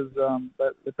corners, because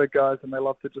they're big guys and they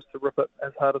love to rip it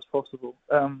as hard as possible.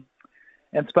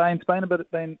 And Spain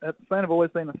have always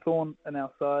been a thorn in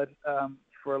our side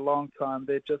for a long time.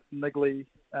 They're just niggly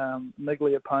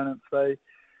opponents.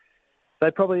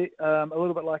 They probably a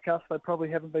little bit like us. They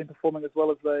probably haven't been performing as well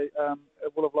as they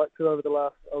would have liked to over the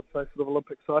last, I would say, sort of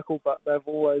Olympic cycle. But they've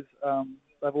always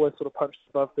sort of punched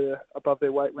above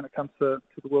their weight when it comes to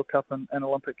the World Cup and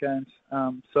Olympic Games.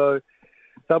 So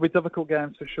they'll be difficult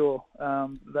games for sure.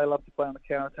 They love to play on the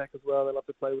counter-attack as well. They love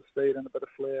to play with speed and a bit of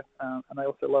flair, and they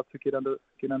also love to get under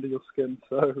your skin.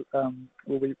 So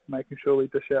we'll be making sure we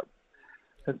dish out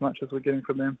as much as we're getting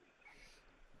from them.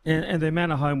 And the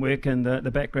amount of homework and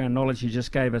the background knowledge you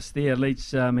just gave us there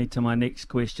leads me to my next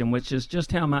question, which is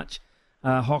just how much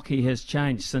hockey has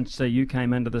changed since you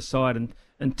came into the side, and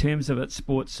in terms of its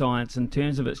sports science, in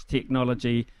terms of its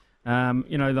technology,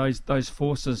 those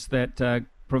forces that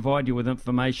provide you with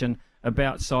information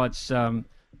about sides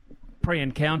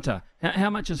pre-encounter. How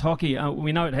much is hockey?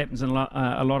 We know it happens a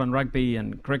lot in rugby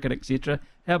and cricket, etc.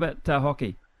 How about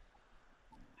hockey?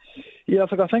 Yeah,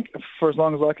 I think for as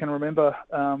long as I can remember,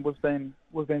 we've been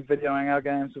videoing our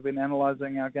games, we've been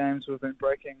analysing our games, we've been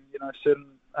breaking certain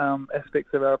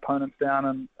aspects of our opponents down,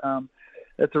 and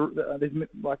there's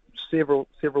like several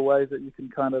ways that you can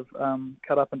kind of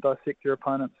cut up and dissect your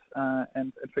opponents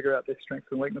and figure out their strengths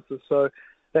and weaknesses. So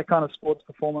that kind of sports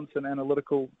performance and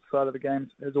analytical side of the game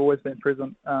has always been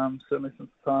present, certainly since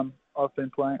the time I've been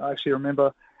playing. I actually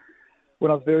remember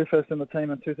when I was very first in the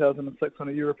team in 2006 on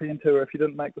a European tour, if you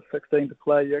didn't make the 16 to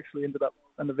play, you actually ended up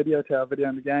in the video tower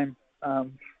videoing the game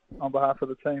on behalf of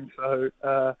the team. So,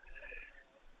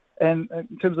 and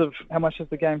in terms of how much has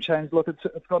the game changed, look,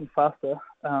 it's gotten faster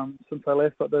since I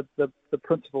left, but the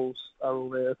principles are all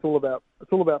there. It's all about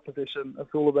possession.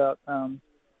 It's all about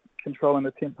controlling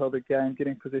the tempo of the game,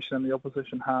 getting possession in the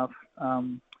opposition half,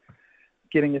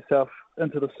 getting yourself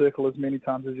into the circle as many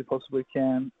times as you possibly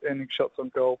can, earning shots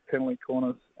on goal, penalty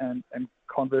corners, and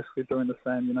conversely doing the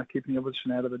same, keeping your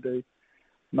opposition out of the D,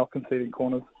 not conceding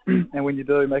corners. And when you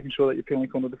do, making sure that your penalty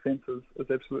corner defence is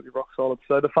absolutely rock solid.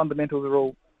 So the fundamentals are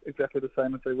all exactly the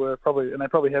same as they were, and they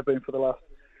probably have been for the last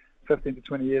 15 to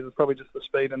 20 years. It's probably just the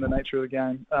speed and the nature of the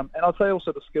game. And I'd say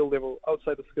also the skill level. I would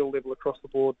say the skill level across the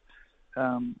board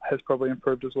has probably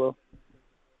improved as well.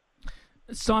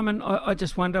 Simon, I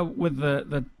just wonder with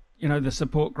the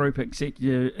support group that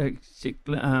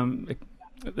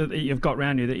you've got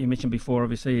around you that you mentioned before,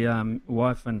 obviously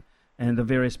wife and the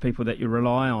various people that you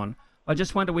rely on. I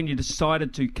just wonder when you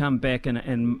decided to come back and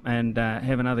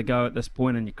have another go at this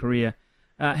point in your career,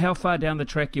 how far down the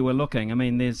track you were looking. I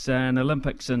mean, there's an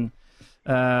Olympics in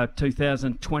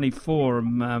 2024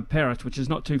 in Paris, which is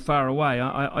not too far away.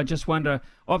 I just wonder,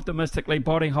 optimistically,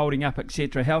 body holding up,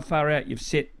 etc., how far out you've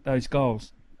set those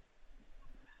goals?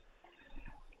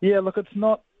 Yeah, look, it's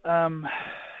not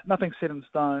nothing set in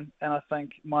stone, and I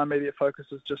think my immediate focus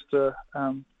is just to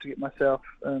get myself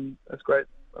in as great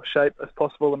of shape as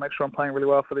possible and make sure I'm playing really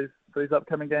well for these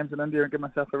upcoming games in India and give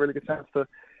myself a really good chance to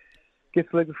get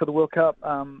selected for the World Cup.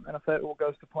 And if that all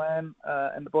goes to plan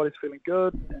and the body's feeling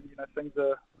good and things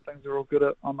are all good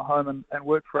on the home and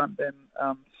work front, then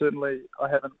certainly I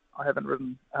haven't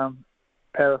written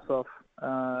Paris off.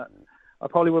 I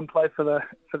probably wouldn't play for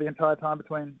the entire time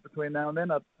between now and then.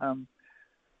 I'd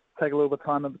take a little bit of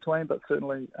time in between, but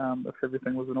certainly if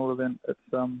everything was in order, then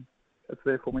it's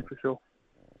there for me for sure.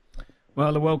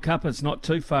 Well, the World Cup is not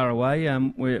too far away.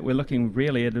 We're looking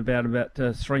really at about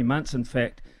 3 months, in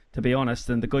fact, to be honest.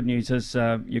 And the good news is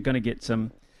you're going to get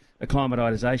some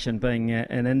acclimatisation being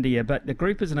in India. But the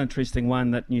group is an interesting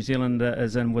one that New Zealand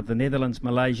is in with the Netherlands,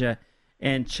 Malaysia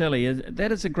and Chile.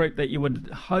 That is a group that you would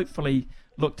hopefully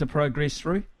look to progress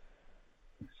through?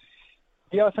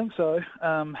 Yeah, I think so.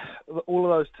 All of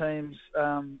those teams,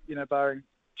 barring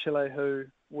Chile, who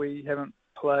we haven't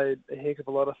played a heck of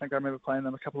a lot. I think I remember playing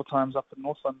them a couple of times up in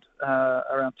Northland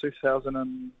around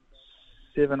 2006,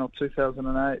 2007 or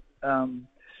 2008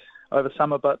 over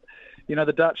summer. But,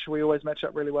 the Dutch, we always match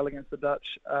up really well against the Dutch.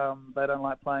 They don't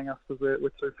like playing us because we're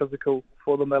too physical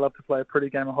for them. They love to play a pretty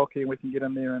game of hockey, and we can get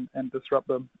in there and disrupt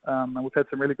them. And we've had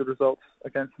some really good results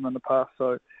against them in the past.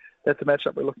 So that's a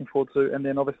matchup we're looking forward to. And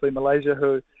then obviously Malaysia,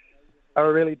 who are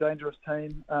a really dangerous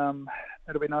team.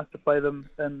 It'll be nice to play them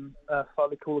in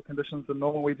slightly cooler conditions than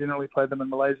normal. We generally play them in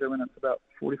Malaysia when it's about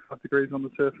 45 degrees on the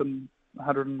turf and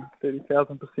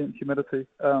 130,000% humidity.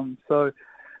 So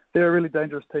they're a really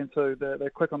dangerous team too. They're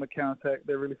quick on the counter-attack.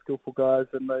 They're really skillful guys,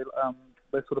 and they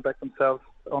sort of back themselves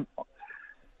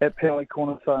at penalty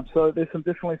corner time. So there's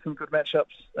definitely some good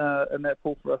matchups in that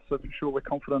pool for us. So for sure, we're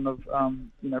confident of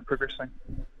progressing.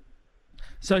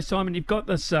 So Simon, you've got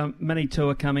this mini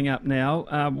tour coming up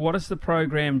now. What is the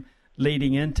program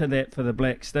leading into that for the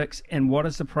Black Sticks, and what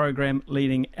is the program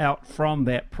leading out from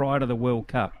that prior to the World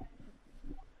Cup?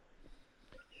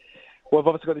 Well, I've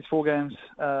obviously got these 4 games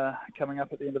coming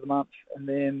up at the end of the month, and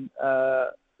then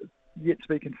yet to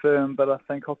be confirmed, but I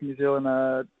think Hockey New Zealand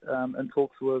are in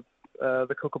talks with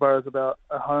the Kookaburras about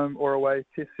a home or away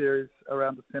test series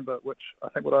around December, which I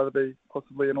think would either be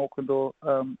possibly in Auckland or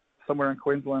somewhere in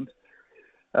Queensland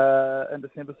in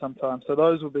December sometime. So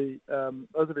those will be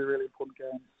really important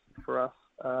games for us.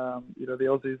 The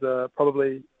Aussies are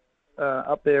probably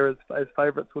up there as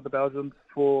favourites with the Belgians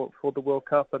for the World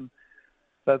Cup, and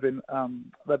they've been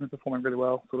performing really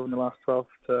well sort of in the last 12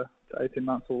 to 18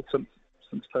 months, or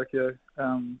since Tokyo,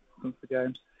 since the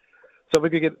games. So if we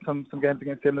could get some games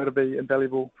against them, that'll be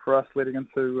invaluable for us leading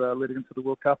into the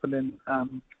World Cup. And then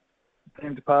the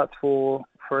team departs for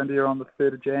India on the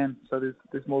 3rd of Jan. So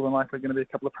there's more than likely going to be a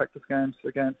couple of practice games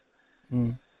against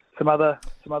some other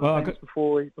teams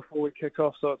before we kick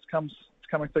off. So it's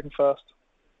coming thick and fast.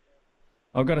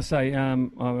 I've got to say,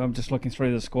 I'm just looking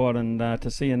through the squad, and to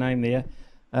see your name there,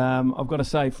 I've got to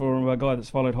say, for a guy that's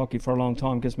followed hockey for a long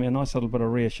time, gives me a nice little bit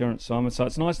of reassurance, Simon. So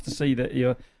it's nice to see that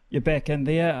you're back in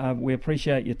there. We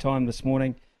appreciate your time this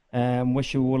morning.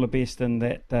 Wish you all the best in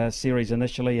that series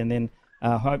initially, and then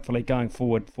hopefully going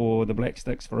forward for the Black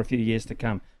Sticks for a few years to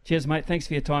come. Cheers, mate. Thanks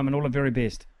for your time, and all the very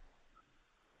best.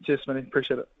 Cheers, Smitty.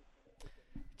 Appreciate it.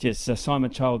 Cheers.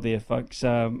 Simon Child there, folks.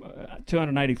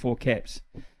 284 caps.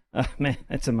 Man,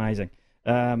 that's amazing.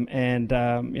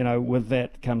 With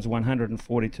that comes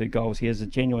 142 goals. He is a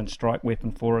genuine strike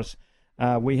weapon for us.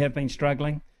 We have been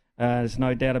struggling. There's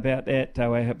no doubt about that.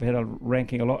 We have had a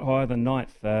ranking a lot higher than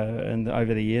 9th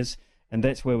over the years, and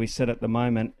that's where we sit at the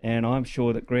moment. And I'm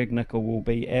sure that Greg Nicol will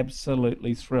be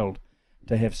absolutely thrilled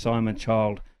to have Simon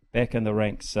Child back in the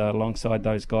ranks alongside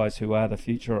those guys who are the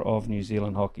future of New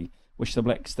Zealand hockey. Wish the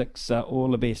Black Sticks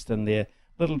all the best in their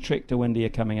little trek to India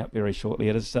coming up very shortly.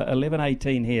 It is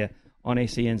 11:18 here on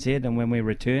SENZ, and when we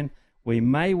return, we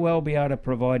may well be able to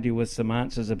provide you with some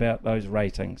answers about those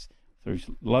ratings through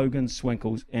Logan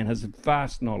Swinkles and his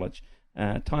vast knowledge.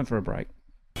 Time for a break.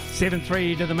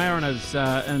 7-3 to the Mariners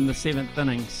in the 7th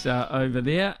innings over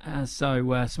there.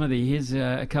 Smithy, here's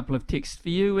a couple of texts for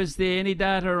you. Is there any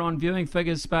data on viewing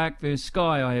figures, Spark versus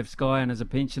Sky? I have Sky, and as a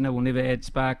pensioner will never add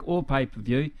Spark or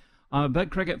pay-per-view. I'm a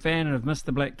big cricket fan and have missed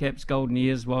the Black Caps' golden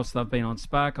years whilst they've been on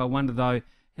Spark. I wonder, though,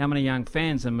 how many young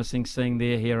fans are missing seeing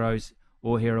their heroes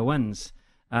or heroines.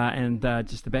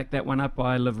 Just to back that one up,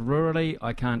 I live rurally.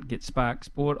 I can't get Spark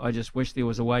Sport. I just wish there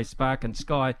was a way Spark and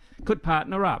Sky could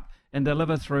partner up and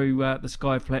deliver through the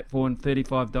Sky platform,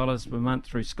 $35 per month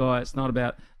through Sky. It's not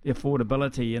about the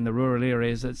affordability in the rural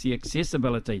areas, it's the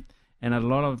accessibility. And a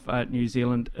lot of New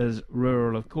Zealand is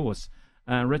rural, of course.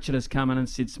 Richard has come in and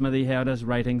said, Smithy, how does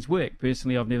ratings work?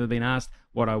 Personally, I've never been asked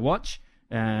what I watch,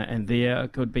 and there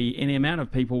could be any amount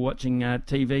of people watching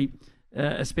TV,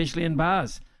 especially in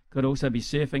bars. Could also be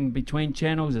surfing between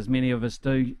channels, as many of us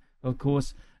do, of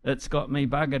course. It's got me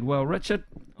buggered. Well, Richard,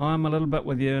 I'm a little bit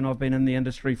with you, and I've been in the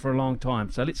industry for a long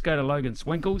time. So let's go to Logan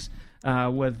Swinkles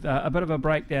with a bit of a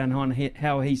breakdown on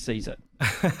how he sees it.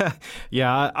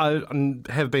 Yeah, I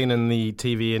have been in the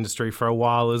TV industry for a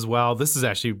while as well. This is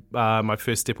actually my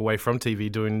first step away from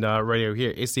TV, doing radio here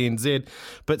at SENZ.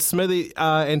 But Smithy,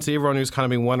 and to everyone who's kind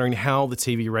of been wondering how the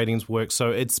TV ratings work,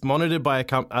 so it's monitored by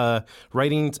a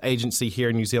ratings agency here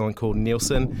in New Zealand called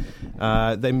Nielsen.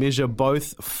 They measure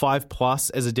both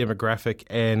 5+ as a demographic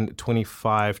and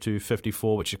 25 to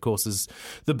 54, which of course is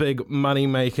the big money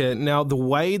maker. Now, the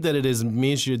way that it is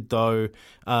measured, though,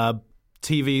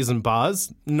 TVs and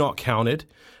bars, not counted.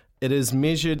 It is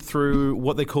measured through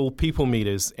what they call people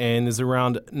meters, and there's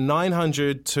around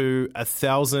 900 to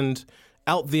 1,000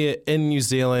 out there in New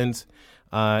Zealand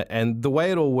And the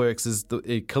way it all works is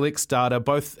it collects data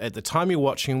both at the time you're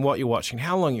watching, what you're watching,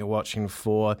 how long you're watching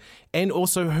for, and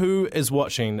also who is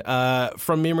watching.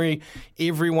 From memory,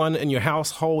 everyone in your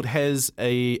household has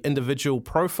a individual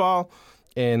profile.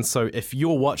 And so if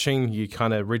you're watching, you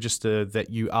kind of register that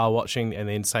you are watching, and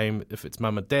then same if it's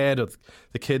mum or dad or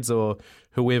the kids or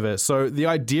whoever. So the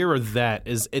idea of that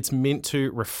is it's meant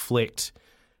to reflect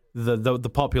the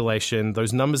population.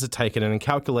 Those numbers are taken in and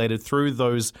calculated through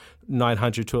those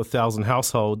 900 to 1,000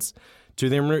 households to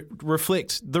then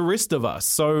reflect the rest of us.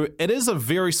 So it is a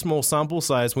very small sample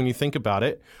size when you think about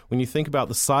it. When you think about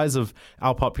the size of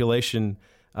our population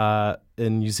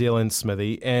in New Zealand,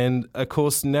 Smithy. And of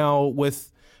course now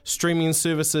with streaming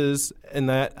services and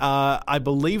that, I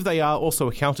believe they are also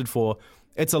accounted for.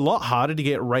 It's a lot harder to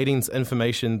get ratings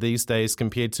information these days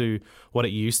compared to what it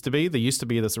used to be. There used to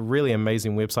be this really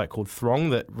amazing website called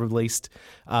Throng that released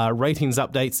ratings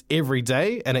updates every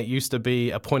day, and it used to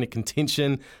be a point of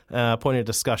contention, a point of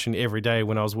discussion every day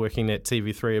when I was working at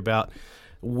TV3 about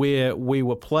where we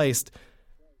were placed.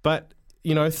 But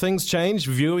you know, things change,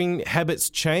 viewing habits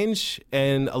change,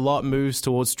 and a lot moves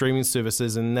towards streaming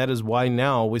services, and that is why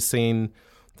now we're seeing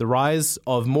the rise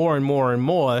of more and more and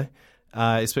more,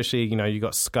 especially, you know, you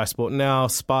got Sky Sport Now,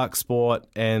 Spark Sport,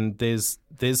 and there's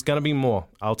going to be more.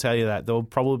 I'll tell you that. There'll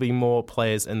probably be more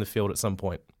players in the field at some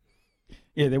point.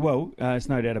 Yeah, there will. There's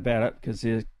no doubt about it, because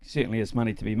there certainly is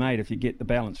money to be made if you get the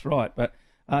balance right. But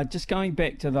just going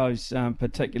back to those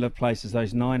particular places,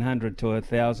 those 900 to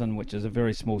 1,000, which is a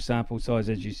very small sample size,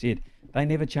 as you said, they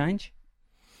never change?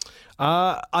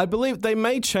 I believe they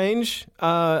may change.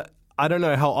 I don't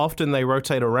know how often they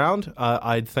rotate around.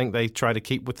 I think they try to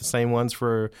keep with the same ones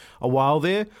for a while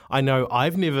there. I know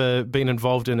I've never been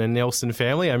involved in a Nelson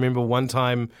family. I remember one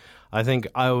time, I think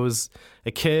I was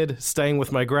a kid staying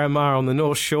with my grandma on the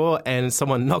North Shore, and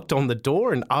someone knocked on the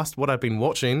door and asked what I'd been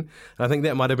watching. And I think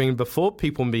that might have been before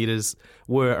people meters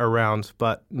were around.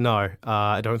 But no,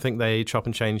 I don't think they chop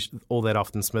and change all that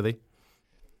often, Smithy.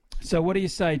 So what do you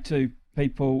say to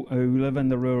people who live in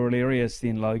the rural areas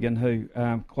then, Logan, who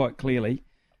quite clearly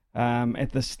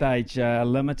at this stage are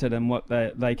limited in what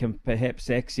they can perhaps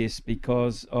access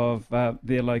because of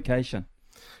their location?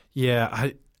 Yeah,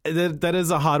 that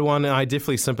is a hard one, and I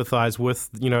definitely sympathise with,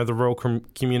 you know, the rural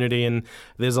community, and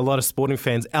there's a lot of sporting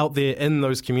fans out there in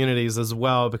those communities as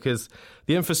well, because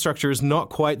the infrastructure is not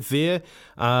quite there.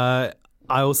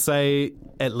 I will say,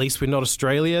 at least we're not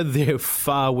Australia. They're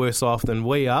far worse off than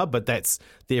we are, but that's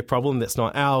their problem. That's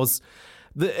not ours.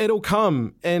 It'll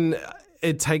come, and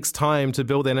it takes time to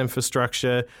build that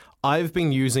infrastructure. I've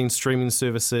been using streaming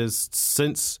services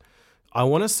since, I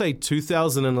want to say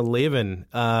 2011,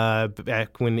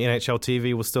 back when NHL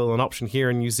TV was still an option here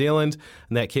in New Zealand,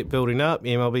 and that kept building up.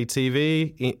 MLB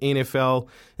TV, NFL,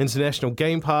 International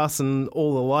Game Pass, and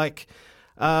all the like.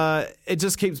 It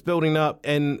just keeps building up,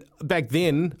 and back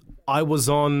then I was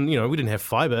on, you know, we didn't have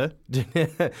fibre.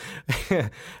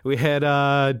 We had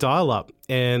dial-up,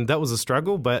 and that was a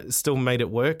struggle, but still made it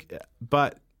work.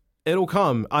 But it'll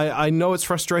come. I know it's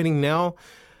frustrating now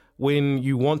when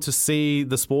you want to see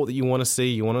the sport that you want to see.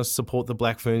 You want to support the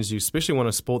Black Ferns. You especially want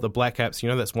to support the Black Caps. You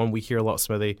know, that's one we hear a lot,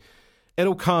 Smithy.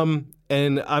 It'll come,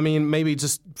 and I mean, maybe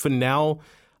just for now,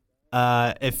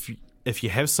 if you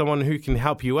have someone who can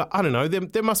help you out, I don't know,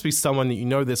 there must be someone that you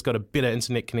know that's got a better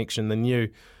internet connection than you.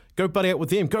 Go buddy out with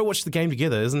them. Go watch the game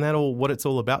together. Isn't that all what it's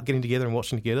all about, getting together and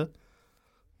watching together?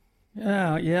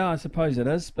 Yeah, I suppose it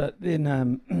is. But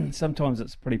then sometimes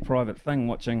it's a pretty private thing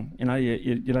watching. You know,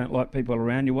 you don't like people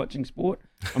around you watching sport.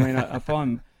 I mean, if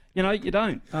I'm, you know, you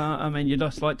don't. I mean, you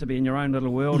just like to be in your own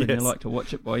little world, and you like to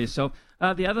watch it by yourself.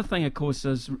 The other thing, of course,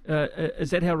 is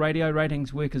that how radio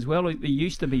ratings work as well? There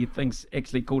used to be things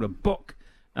actually called a book.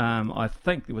 I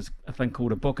think there was a thing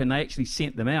called a book, and they actually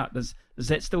sent them out. Does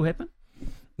that still happen?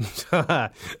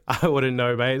 I wouldn't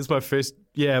know, mate. It's my first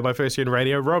year in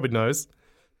radio. Robin knows.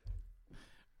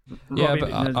 Yeah,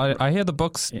 but I hear the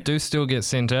books do still get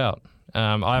sent out.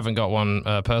 I haven't got one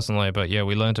personally, but yeah,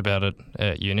 we learnt about it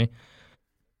at uni.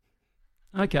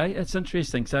 Okay, it's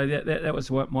interesting. So that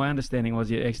was what my understanding was.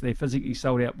 You actually physically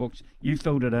sold out books. You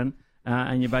filled it in,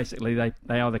 and you basically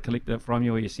they either collected it from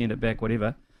you or you send it back,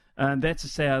 whatever. And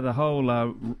that's how the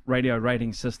whole radio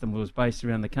rating system was based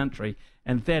around the country.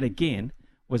 And that again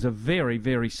was a very,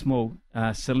 very small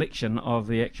selection of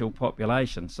the actual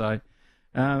population. So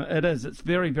it is. It's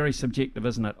very, very subjective,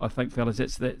 isn't it? I think, fellas,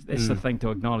 that's the thing to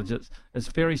acknowledge. It's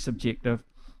very subjective.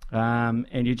 And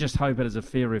you just hope it is a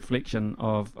fair reflection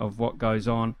of what goes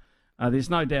on. There's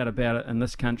no doubt about it in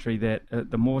this country that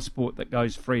the more sport that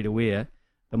goes free to air,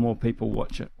 the more people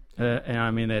watch it. And I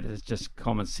mean, that is just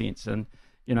common sense. And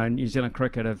New Zealand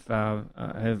Cricket have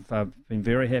been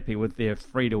very happy with their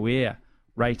free-to-air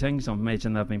ratings. I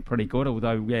imagine they've been pretty good,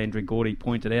 although Andrew Gordy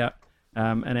pointed out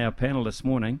in our panel this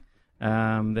morning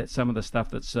that some of the stuff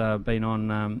that's been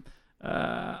on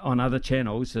other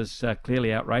channels has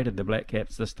clearly outrated the Black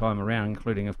Caps this time around,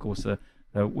 including, of course,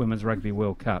 the Women's Rugby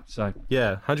World Cup. So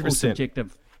 100%. All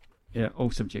subjective. Yeah,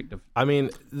 all subjective. I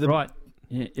mean, right.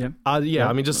 Yeah. I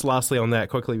mean, just lastly on that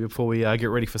quickly before we get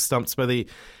ready for Stump Smithy.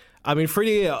 I mean,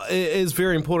 free-to-air is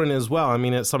very important as well. I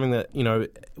mean, it's something that,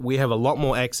 we have a lot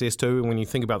more access to. When you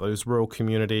think about those rural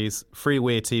communities,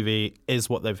 free-to-air TV is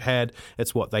what they've had,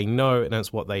 it's what they know, and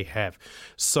it's what they have.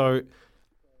 So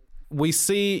we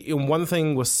see one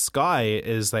thing with Sky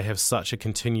is they have such a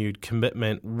continued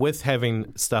commitment with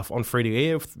having stuff on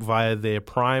free-to-air via their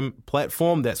Prime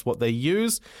platform. That's what they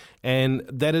use, and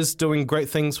that is doing great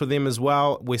things for them as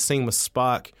well. We're seeing with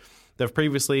Spark, they've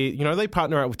previously, they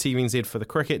partner up with TVNZ for the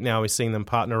cricket. Now we're seeing them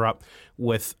partner up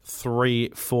with 3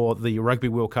 for the Rugby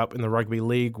World Cup and the Rugby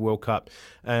League World Cup.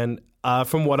 And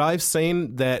from what I've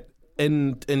seen, that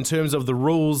in terms of the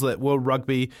rules that World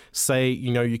Rugby say,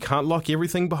 you can't lock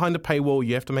everything behind a paywall.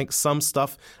 You have to make some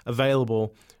stuff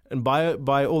available. And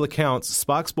by all accounts,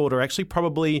 Spark Sport are actually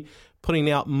probably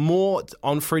putting out more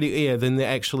on free-to-air than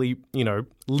they're actually, not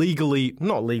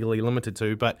legally limited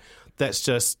to, but that's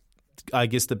just, I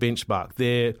guess, the benchmark.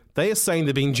 They are saying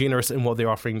they're being generous in what they're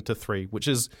offering to 3, which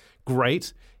is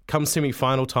great. Come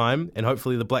semi-final time, and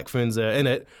hopefully the Black Ferns are in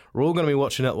it. We're all going to be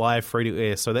watching it live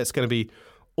free-to-air, so that's going to be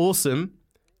awesome.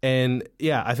 And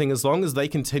yeah, I think as long as they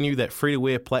continue that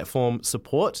free-to-air platform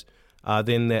support,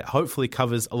 then that hopefully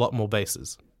covers a lot more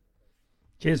bases.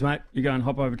 Cheers, mate. You go and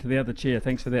hop over to the other chair.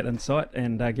 Thanks for that insight,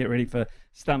 and get ready for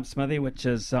Stump Smithy, which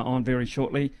is on very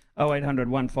shortly. 0800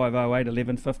 1508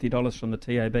 11, $50 from the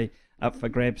TAB up for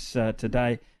grabs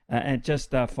today. And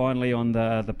just finally on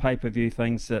the pay-per-view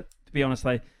things, to be honest,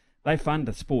 they fund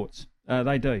the sports.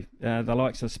 They do. The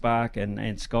likes of Spark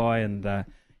and Sky, and they're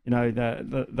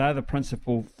the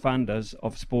principal funders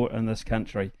of sport in this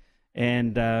country.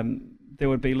 And there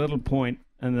would be little point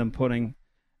in them putting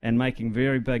and making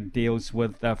very big deals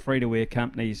with free-to-air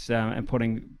companies and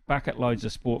putting bucket loads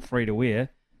of sport free-to-air,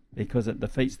 because it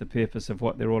defeats the purpose of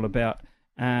what they're all about,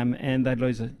 and they'd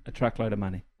lose a truckload of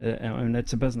money. And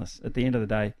it's a business. At the end of the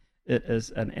day, it is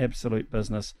an absolute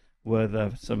business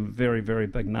with some very, very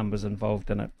big numbers involved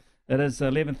in it. It is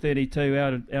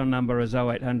 11:32. Our number is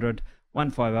 0800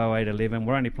 1508 11.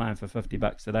 We're only playing for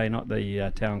 $50 today, not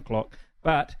the town clock,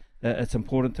 but it's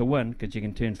important to win, because you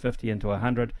can turn 50 into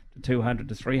 100 to 200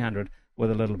 to 300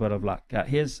 with a little bit of luck.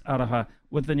 Here's Araha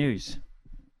with the news.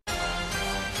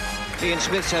 Ian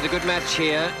Smith's had a good match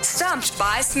here. Stumped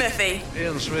by Smithy.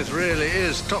 Ian Smith really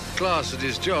is top class at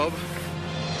his job.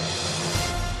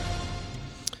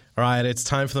 All right, it's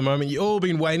time for the moment you've all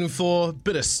been waiting for.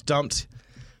 Bit of Stumped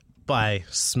by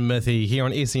Smithy here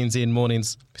on SENZ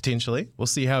Mornings, potentially. We'll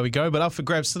see how we go. But up for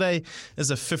grabs today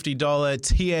is a $50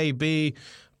 TAB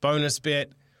bonus bet.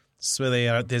 Smithy,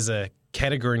 there's a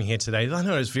category in here today I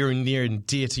know it's very near and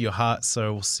dear to your heart,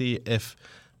 so we'll see if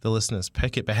the listeners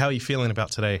pick it. But how are you feeling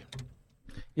about today?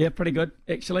 Yeah, pretty good,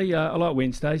 actually. I like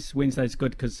Wednesdays. Wednesday's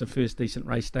good because it's the first decent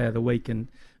race day of the week, and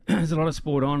there's a lot of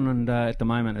sport on, and at the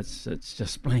moment it's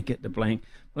just blanket to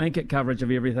blanket coverage of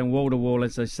everything, wall to wall,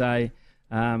 as they say.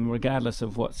 Regardless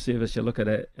of what service you're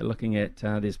looking at,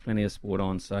 there's plenty of sport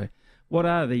on. So what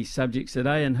are the subjects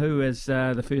today, and who is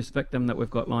the first victim that we've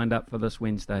got lined up for this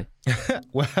Wednesday?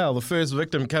 Well, the first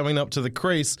victim coming up to the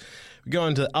crease, we're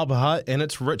going to Upper Hutt, and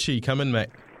it's Richie. Come in, mate.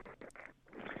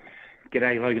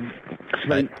 G'day, Logan.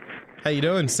 Hey, how you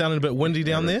doing? Sounding a bit windy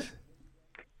down there?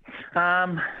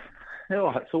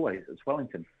 It's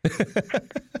Wellington.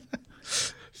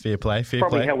 Fair play.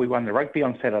 Probably how we won the rugby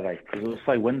on Saturday, because it was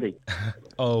so windy.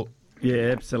 Oh,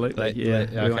 yeah, absolutely.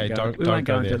 Okay, we won't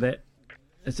go into that.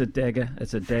 It's a dagger,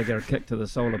 a kick to the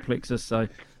solar plexus. So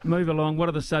move along. What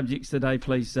are the subjects today,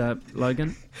 please,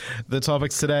 Logan? The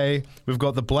topics today, we've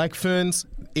got the Black Ferns,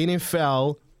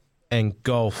 NFL, and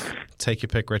golf. Take your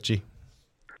pick, Richie.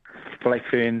 Black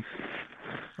Ferns.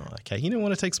 Oh, okay, you don't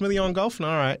want to take Smithy on golf? All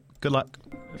right, good luck.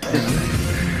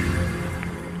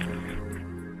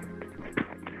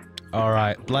 All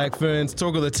right, Black Ferns,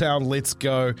 talk of the town, let's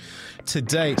go. To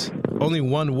date, only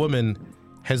one woman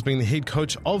has been the head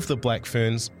coach of the Black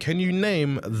Ferns. Can you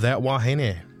name that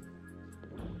wahine?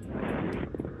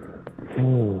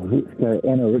 Oh, let's go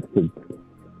Anna Richards.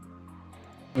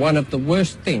 One of the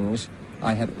worst things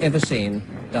I have ever seen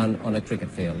done on a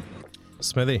cricket field.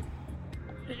 Smithy.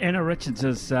 Anna Richards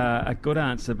is a good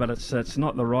answer, but it's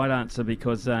not the right answer,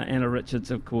 because Anna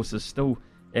Richards, of course, is still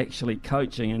actually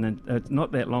coaching, and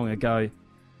not that long ago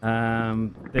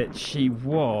that she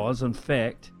was, in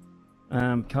fact,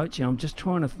 coaching. I'm just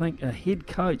trying to think. A head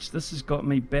coach. This has got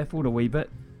me baffled a wee bit,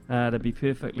 to be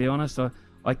perfectly honest.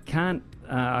 I can't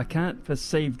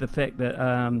perceive the fact that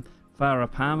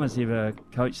Farah Palmer's ever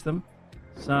coached them.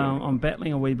 So I'm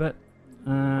battling a wee bit,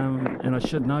 and I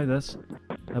should know this,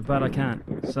 but I can't.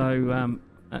 So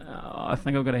I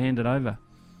think I've got to hand it over.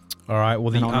 All right,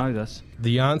 well, and I know this.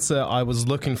 The answer I was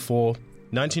looking for,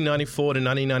 1994 to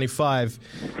 1995,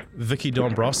 Vicky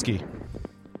Dombrowski.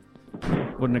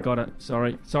 Wouldn't have got it.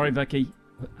 Sorry, Vicky.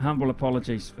 Humble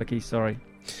apologies, Vicky. Sorry.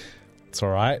 It's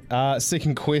all right.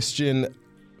 Second question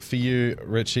for you,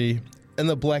 Richie. In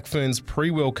the Black Ferns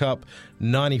pre-World Cup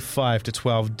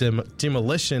 95-12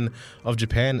 demolition of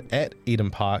Japan at Eden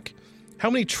Park, how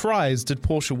many tries did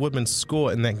Portia Woodman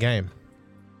score in that game?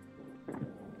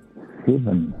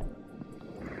 7.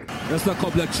 Just a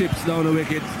couple of chips down the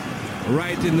wicket,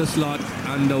 right in the slot,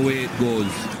 and away it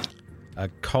goes. A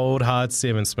cold, hard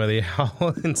 7, Smithy.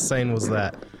 How insane was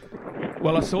that?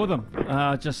 Well, I saw them.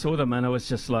 I just saw them, and it was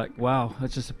just like, wow,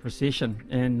 it's just a procession.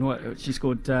 And what she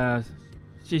scored,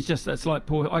 it's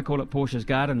like, I call it Portia's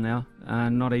Garden now,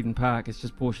 not Eden Park. It's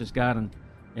just Portia's Garden.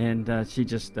 And she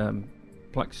just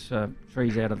plucks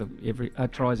trees out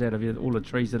of tries out of all the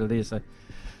trees that are there. So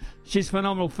she's a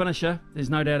phenomenal finisher, there's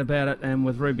no doubt about it. And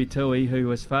with Ruby Tui,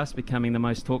 who is fast becoming the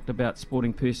most talked about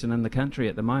sporting person in the country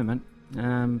at the moment,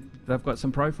 they've got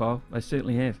some profile. They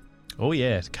certainly have. Oh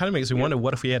yeah, it kind of makes me wonder,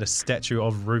 what if we had a statue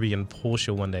of Ruby and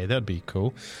Portia one day? That'd be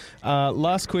cool.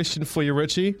 Last question for you,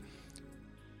 Richie.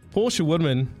 Portia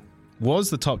Woodman was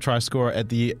the top try scorer at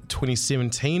the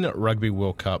 2017 Rugby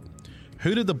World Cup.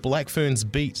 Who did the Black Ferns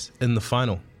beat in the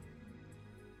final?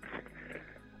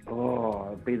 Oh,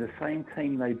 it'd be the same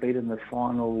team they beat in the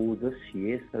final this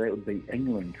year, so that would be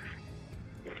England.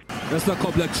 Just a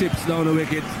couple of chips down the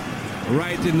wicket,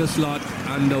 right in the slot,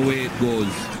 and away it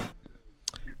goes.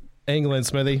 England,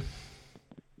 Smithy.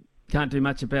 Can't do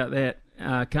much about that.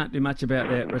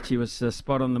 Richie was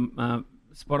spot on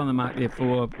the mark there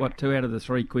for 2 out of the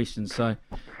 3 questions. So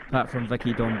apart from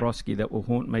Vicky Dombrowski, that will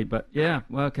haunt me. But yeah,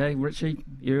 well, okay, Richie,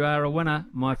 you are a winner,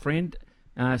 my friend.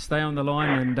 Stay on the line,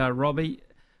 and Robbie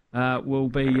will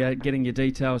be getting your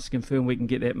details to confirm we can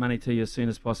get that money to you as soon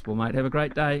as possible, mate. Have a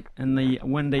great day in the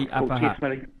windy upper Cheers,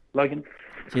 Matty. Logan.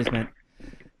 Cheers, man.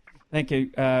 Thank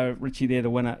you, Richie. There, the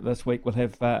winner this week. We'll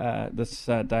have this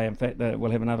day. In fact,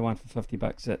 we'll have another one for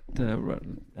 $50 at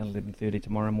 11:30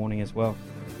 tomorrow morning as well.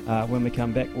 When we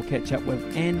come back, we'll catch up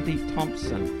with Andy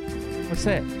Thompson. What's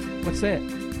that?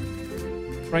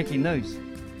 Breaking news.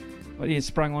 What you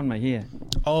sprung on me here?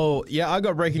 Oh yeah, I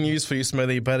got breaking news for you,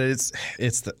 Smithy, but it's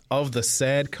of the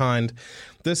sad kind.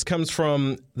 This comes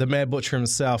from the Mad Butcher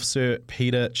himself, Sir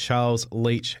Peter Charles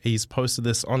Leach. He's posted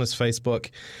this on his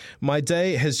Facebook. My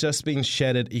day has just been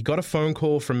shattered. He got a phone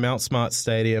call from Mount Smart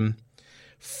Stadium.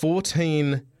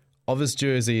 14 of his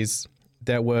jerseys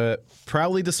that were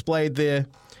proudly displayed there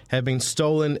have been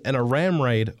stolen in a ram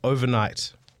raid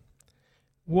overnight.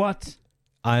 What?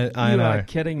 I know. You are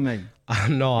kidding me.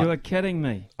 I'm not. You are kidding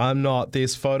me. I'm not.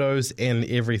 There's photos and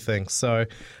everything. So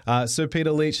Sir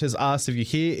Peter Leach has asked, if you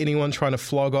hear anyone trying to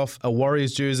flog off a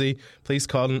Warriors jersey, please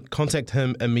contact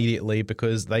him immediately,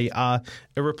 because they are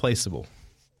irreplaceable.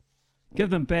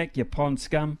 Give them back, you pond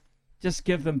scum. Just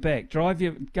give them back. Drive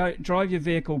your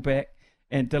vehicle back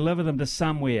and deliver them to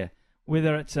somewhere,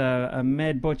 whether it's a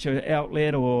Mad Butcher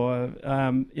outlet or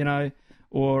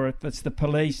or if it's the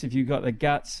police, if you've got the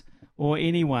guts, or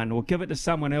anyone, or give it to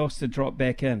someone else to drop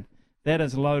back in. That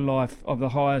is low life of the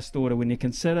highest order. When you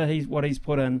consider what he's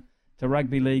put in to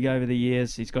rugby league over the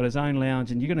years, he's got his own lounge,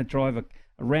 and you're going to drive a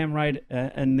ram raid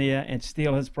in there and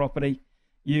steal his property,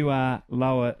 you are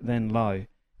lower than low.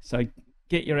 So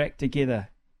get your act together.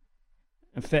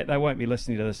 In fact, they won't be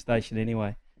listening to this station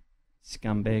anyway.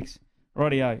 Scumbags.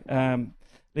 Rightio.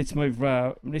 Let's move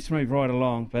right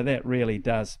along, but that really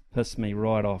does piss me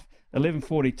right off.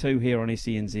 11:42 here on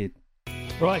SENZ.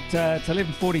 Right, it's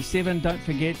 11:47. Don't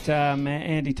forget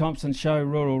Andy Thompson's show,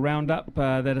 Rural Roundup.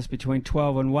 That is between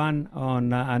 12 and 1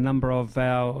 on a number of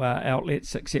our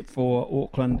outlets, except for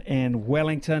Auckland and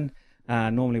Wellington.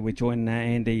 Normally we join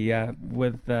Andy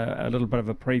with a little bit of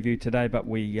a preview today, but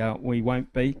we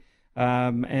won't be.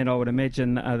 And I would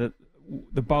imagine that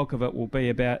the bulk of it will be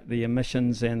about the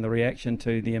emissions and the reaction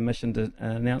to the emission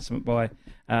announcement by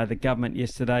the government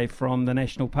yesterday from the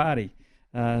National Party.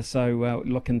 So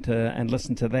look into and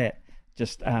listen to that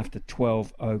just after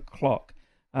 12 o'clock.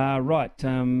 Right,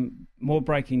 more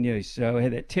breaking news. So we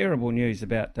had that terrible news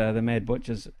about the Mad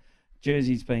Butcher's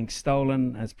jerseys being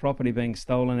stolen, his property being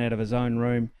stolen out of his own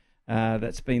room.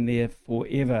 That's been there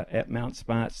forever at Mount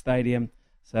Smart Stadium.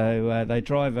 So they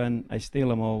drive in, they steal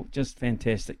them all. Just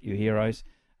fantastic, you heroes.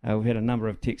 We've had a number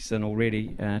of texts in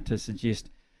already to suggest,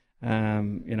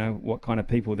 what kind of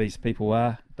people these people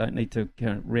are. Don't need to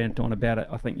rant on about it.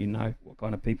 I think you know what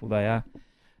kind of people they are.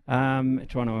 Trying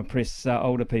to impress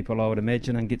older people, I would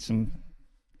imagine, and get some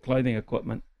clothing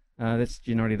equipment. That's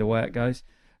generally the way it goes.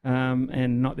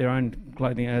 And not their own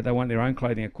clothing. They want their own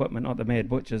clothing equipment, not the mad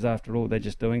butchers. After all, they're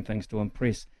just doing things to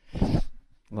impress.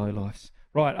 Low lifes.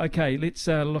 Right, okay, let's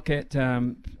look at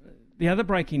the other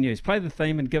breaking news. Play the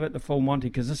theme and give it the full Monty,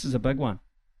 because this is a big one.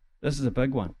 This is a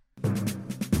big one.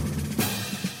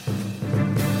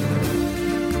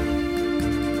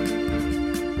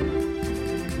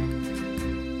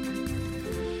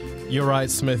 You're right,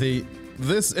 Smithy.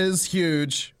 This is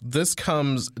huge. This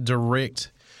comes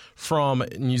direct from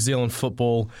New Zealand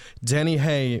football. Danny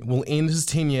Hay will end his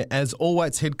tenure as All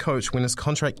Whites head coach when his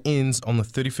contract ends on the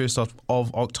 31st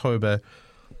of October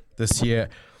this year.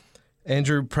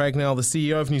 Andrew Pragnell, the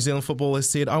CEO of New Zealand Football, has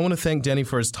said, "I want to thank Danny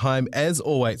for his time as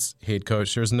All Whites head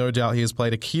coach. There is no doubt he has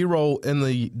played a key role in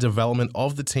the development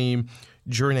of the team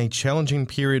during a challenging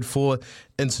period for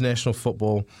international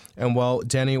football. And while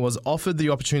Danny was offered the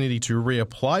opportunity to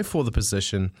reapply for the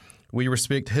position, we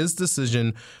respect his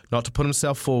decision not to put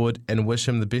himself forward and wish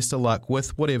him the best of luck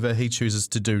with whatever he chooses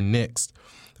to do next.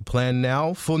 The plan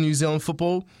now for New Zealand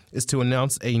football is to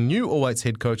announce a new All Whites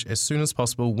head coach as soon as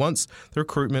possible once the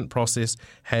recruitment process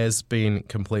has been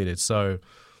completed." So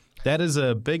that is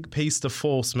a big piece to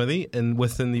fall, Smithy,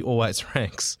 within the All Whites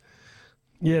ranks.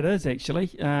 Yeah, it is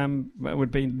actually. It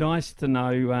would be nice to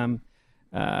know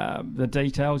the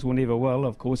details. We never will,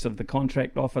 of course, of the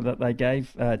contract offer that they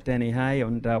gave Danny Hay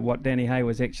and what Danny Hay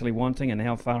was actually wanting and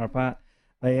how far apart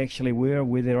they actually were.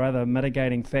 Were there other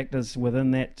mitigating factors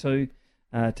within that too,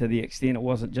 to the extent it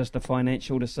wasn't just a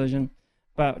financial decision?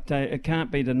 But it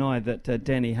can't be denied that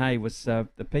Danny Hay was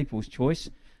the people's choice,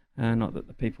 not that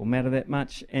the people matter that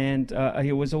much. And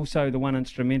he was also the one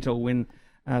instrumental when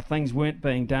things weren't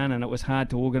being done and it was hard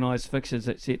to organise fixtures,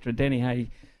 etc. Danny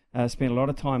Hay spent a lot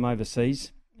of time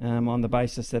overseas on the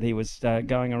basis that he was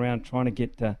going around trying to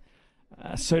get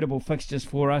suitable fixtures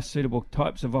for us, suitable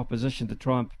types of opposition to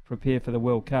try and prepare for the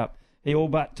World Cup. He all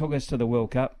but took us to the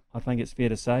World Cup, I think it's fair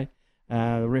to say.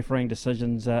 The refereeing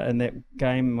decisions in that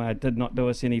game did not do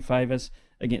us any favours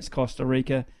against Costa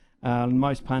Rica.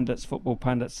 Most pundits, football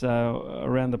pundits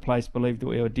around the place, believed that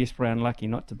we were desperately unlucky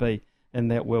not to be in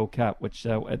that World Cup, which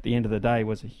at the end of the day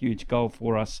was a huge goal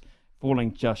for us,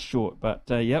 falling just short. But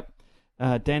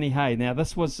Danny Hay. Now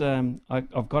this was,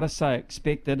 I've got to say,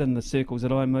 expected in the circles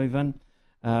that I move in.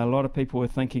 A lot of people were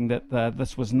thinking that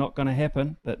this was not going to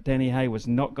happen, that Danny Hay was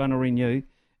not going to renew.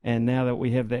 And now that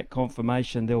we have that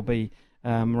confirmation, there'll be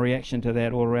reaction to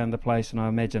that all around the place. And I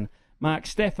imagine Mark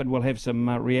Stafford will have some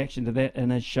reaction to that in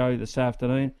his show this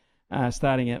afternoon,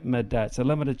 starting at midday. It's a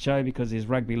limited show because there's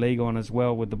rugby league on as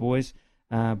well with the boys.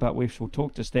 But we shall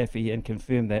talk to Staffy and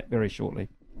confirm that very shortly.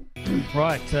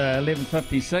 Right,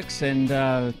 11:56, and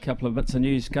a couple of bits of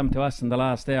news come to us in the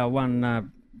last hour.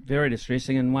 One very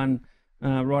distressing and one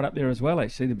right up there as well,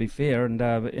 actually, to be fair. And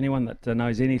anyone that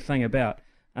knows anything about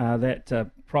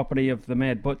that property of the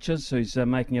Mad Butchers, who's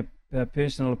making a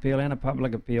personal appeal and a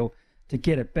public appeal to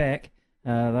get it back,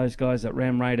 those guys that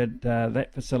ram-raided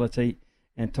that facility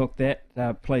and took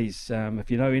that, please, if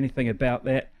you know anything about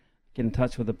that, get in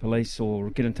touch with the police or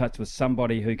get in touch with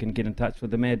somebody who can get in touch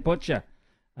with the Mad Butcher.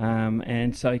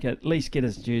 And so he can at least get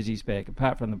his jerseys back,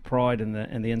 apart from the pride and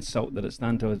the insult that it's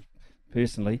done to us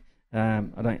personally.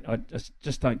 I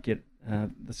just don't get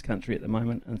this country at the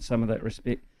moment in some of that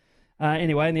respect.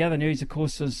 Anyway, and the other news, of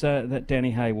course, is that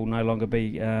Danny Hay will no longer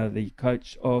be the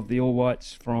coach of the All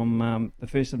Whites from the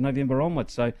 1st of November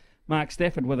onwards. So Mark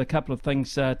Stafford with a couple of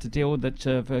things to deal with that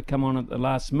have come on at the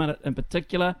last minute, in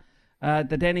particular,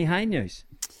 the Danny Hay news.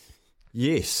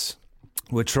 Yes.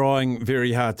 We're trying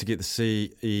very hard to get the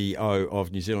CEO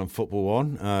of New Zealand Football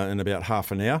on in about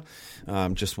half an hour.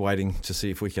 Just waiting to see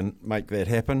if we can make that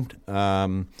happen.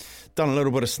 Done a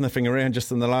little bit of sniffing around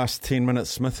just in the last 10 minutes,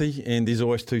 Smithy, and there's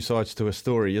always two sides to a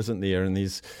story, isn't there? And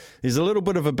there's a little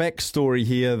bit of a backstory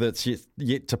here that's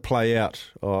yet to play out,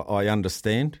 I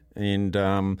understand. And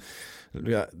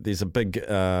there's a big,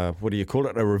 a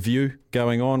review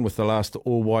going on with the last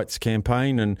All Whites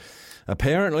campaign, and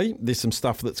apparently there's some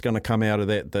stuff that's going to come out of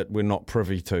that we're not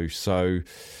privy to. So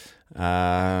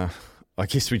I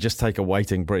guess we just take a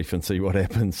waiting brief and see what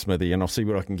happens, Smithy, and I'll see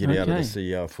what I can get out of the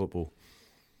CEO of football.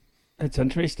 It's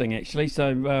interesting, actually.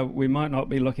 So we might not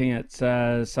be looking at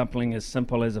something as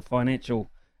simple as a financial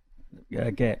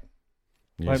gap.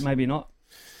 Yes. Maybe not.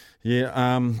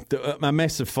 Yeah, a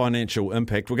massive financial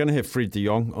impact. We're going to have Fred de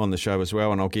Jong on the show as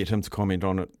well, and I'll get him to comment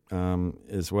on it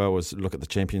as well as look at the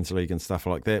Champions League and stuff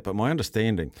like that. But my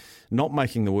understanding, not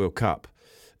making the World Cup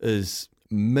is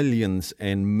millions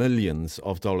and millions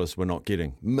of dollars we're not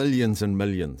getting. Millions and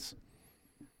millions.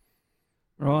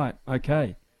 Right,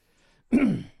 okay.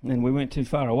 And we weren't too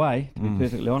far away, to be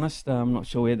perfectly honest. I'm not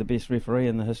sure we had the best referee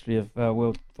in the history of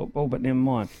world football, but never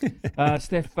mind.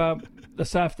 Steph,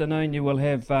 this afternoon you will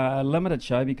have a limited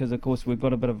show because, of course, we've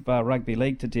got a bit of rugby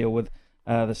league to deal with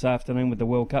this afternoon with the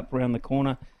World Cup around the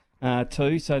corner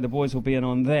too. So the boys will be in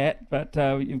on that. But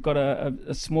you've got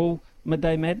a small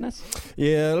midday madness?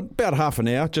 Yeah, about half an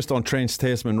hour just on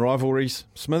Trans-Tasman rivalries.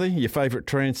 Smithy, your favourite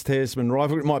Trans-Tasman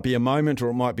rivalry? It might be a moment or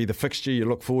it might be the fixture you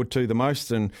look forward to the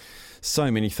most, and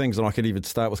so many things, and I could even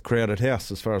start with Crowded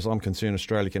House. As far as I'm concerned,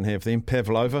 Australia can have them.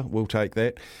 Pavlova, we'll take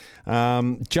that.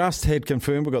 Just had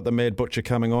confirmed we've got the Mad Butcher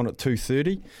coming on at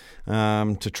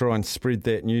 2:30 to try and spread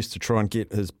that news, to try and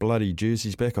get his bloody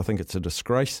jerseys back. I think it's a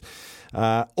disgrace.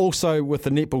 Also, with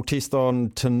the netball test on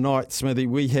tonight, Smithy,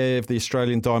 we have the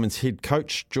Australian Diamonds head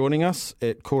coach joining us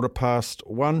at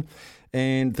 1:15.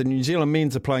 And the New Zealand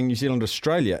men's are playing New Zealand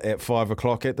Australia at 5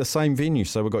 o'clock at the same venue.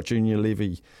 So we've got Junior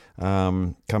Levy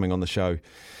coming on the show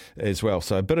as well.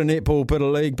 So a bit of netball, bit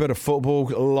of league, bit of football,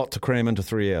 a lot to cram into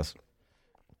 3 hours.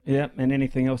 Yeah, and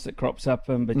anything else that crops up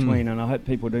in between. And I hope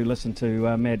people do listen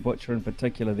to Mad Butcher in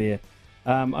particular there.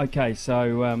 Okay,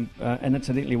 so, and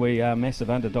incidentally, we are massive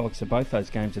underdogs to both those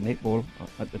games in netball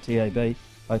at the TAB.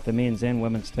 Both the men's and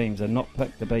women's teams are not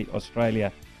picked to beat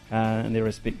Australia in their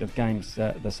respective games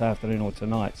this afternoon or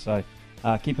tonight. So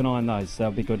keep an eye on those. They'll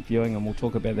be good viewing, and we'll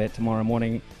talk about that tomorrow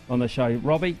morning on the show.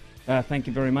 Robbie, thank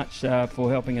you very much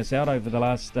for helping us out over the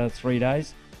last 3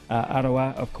 days.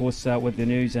 Aroa, of course, with the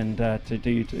news, and to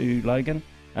you too, Logan.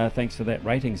 Thanks for that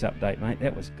ratings update, mate.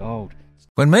 That was gold.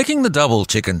 When making the Double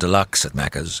Chicken Deluxe at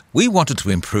Macca's, we wanted to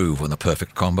improve on the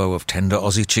perfect combo of tender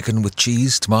Aussie chicken with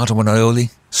cheese, tomato and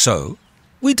aioli. So,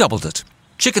 we doubled it.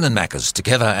 Chicken and Macca's,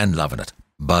 together and loving it.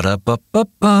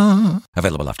 Ba-da-ba-ba-ba.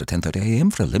 Available after 10:30 a.m.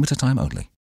 for a limited time only.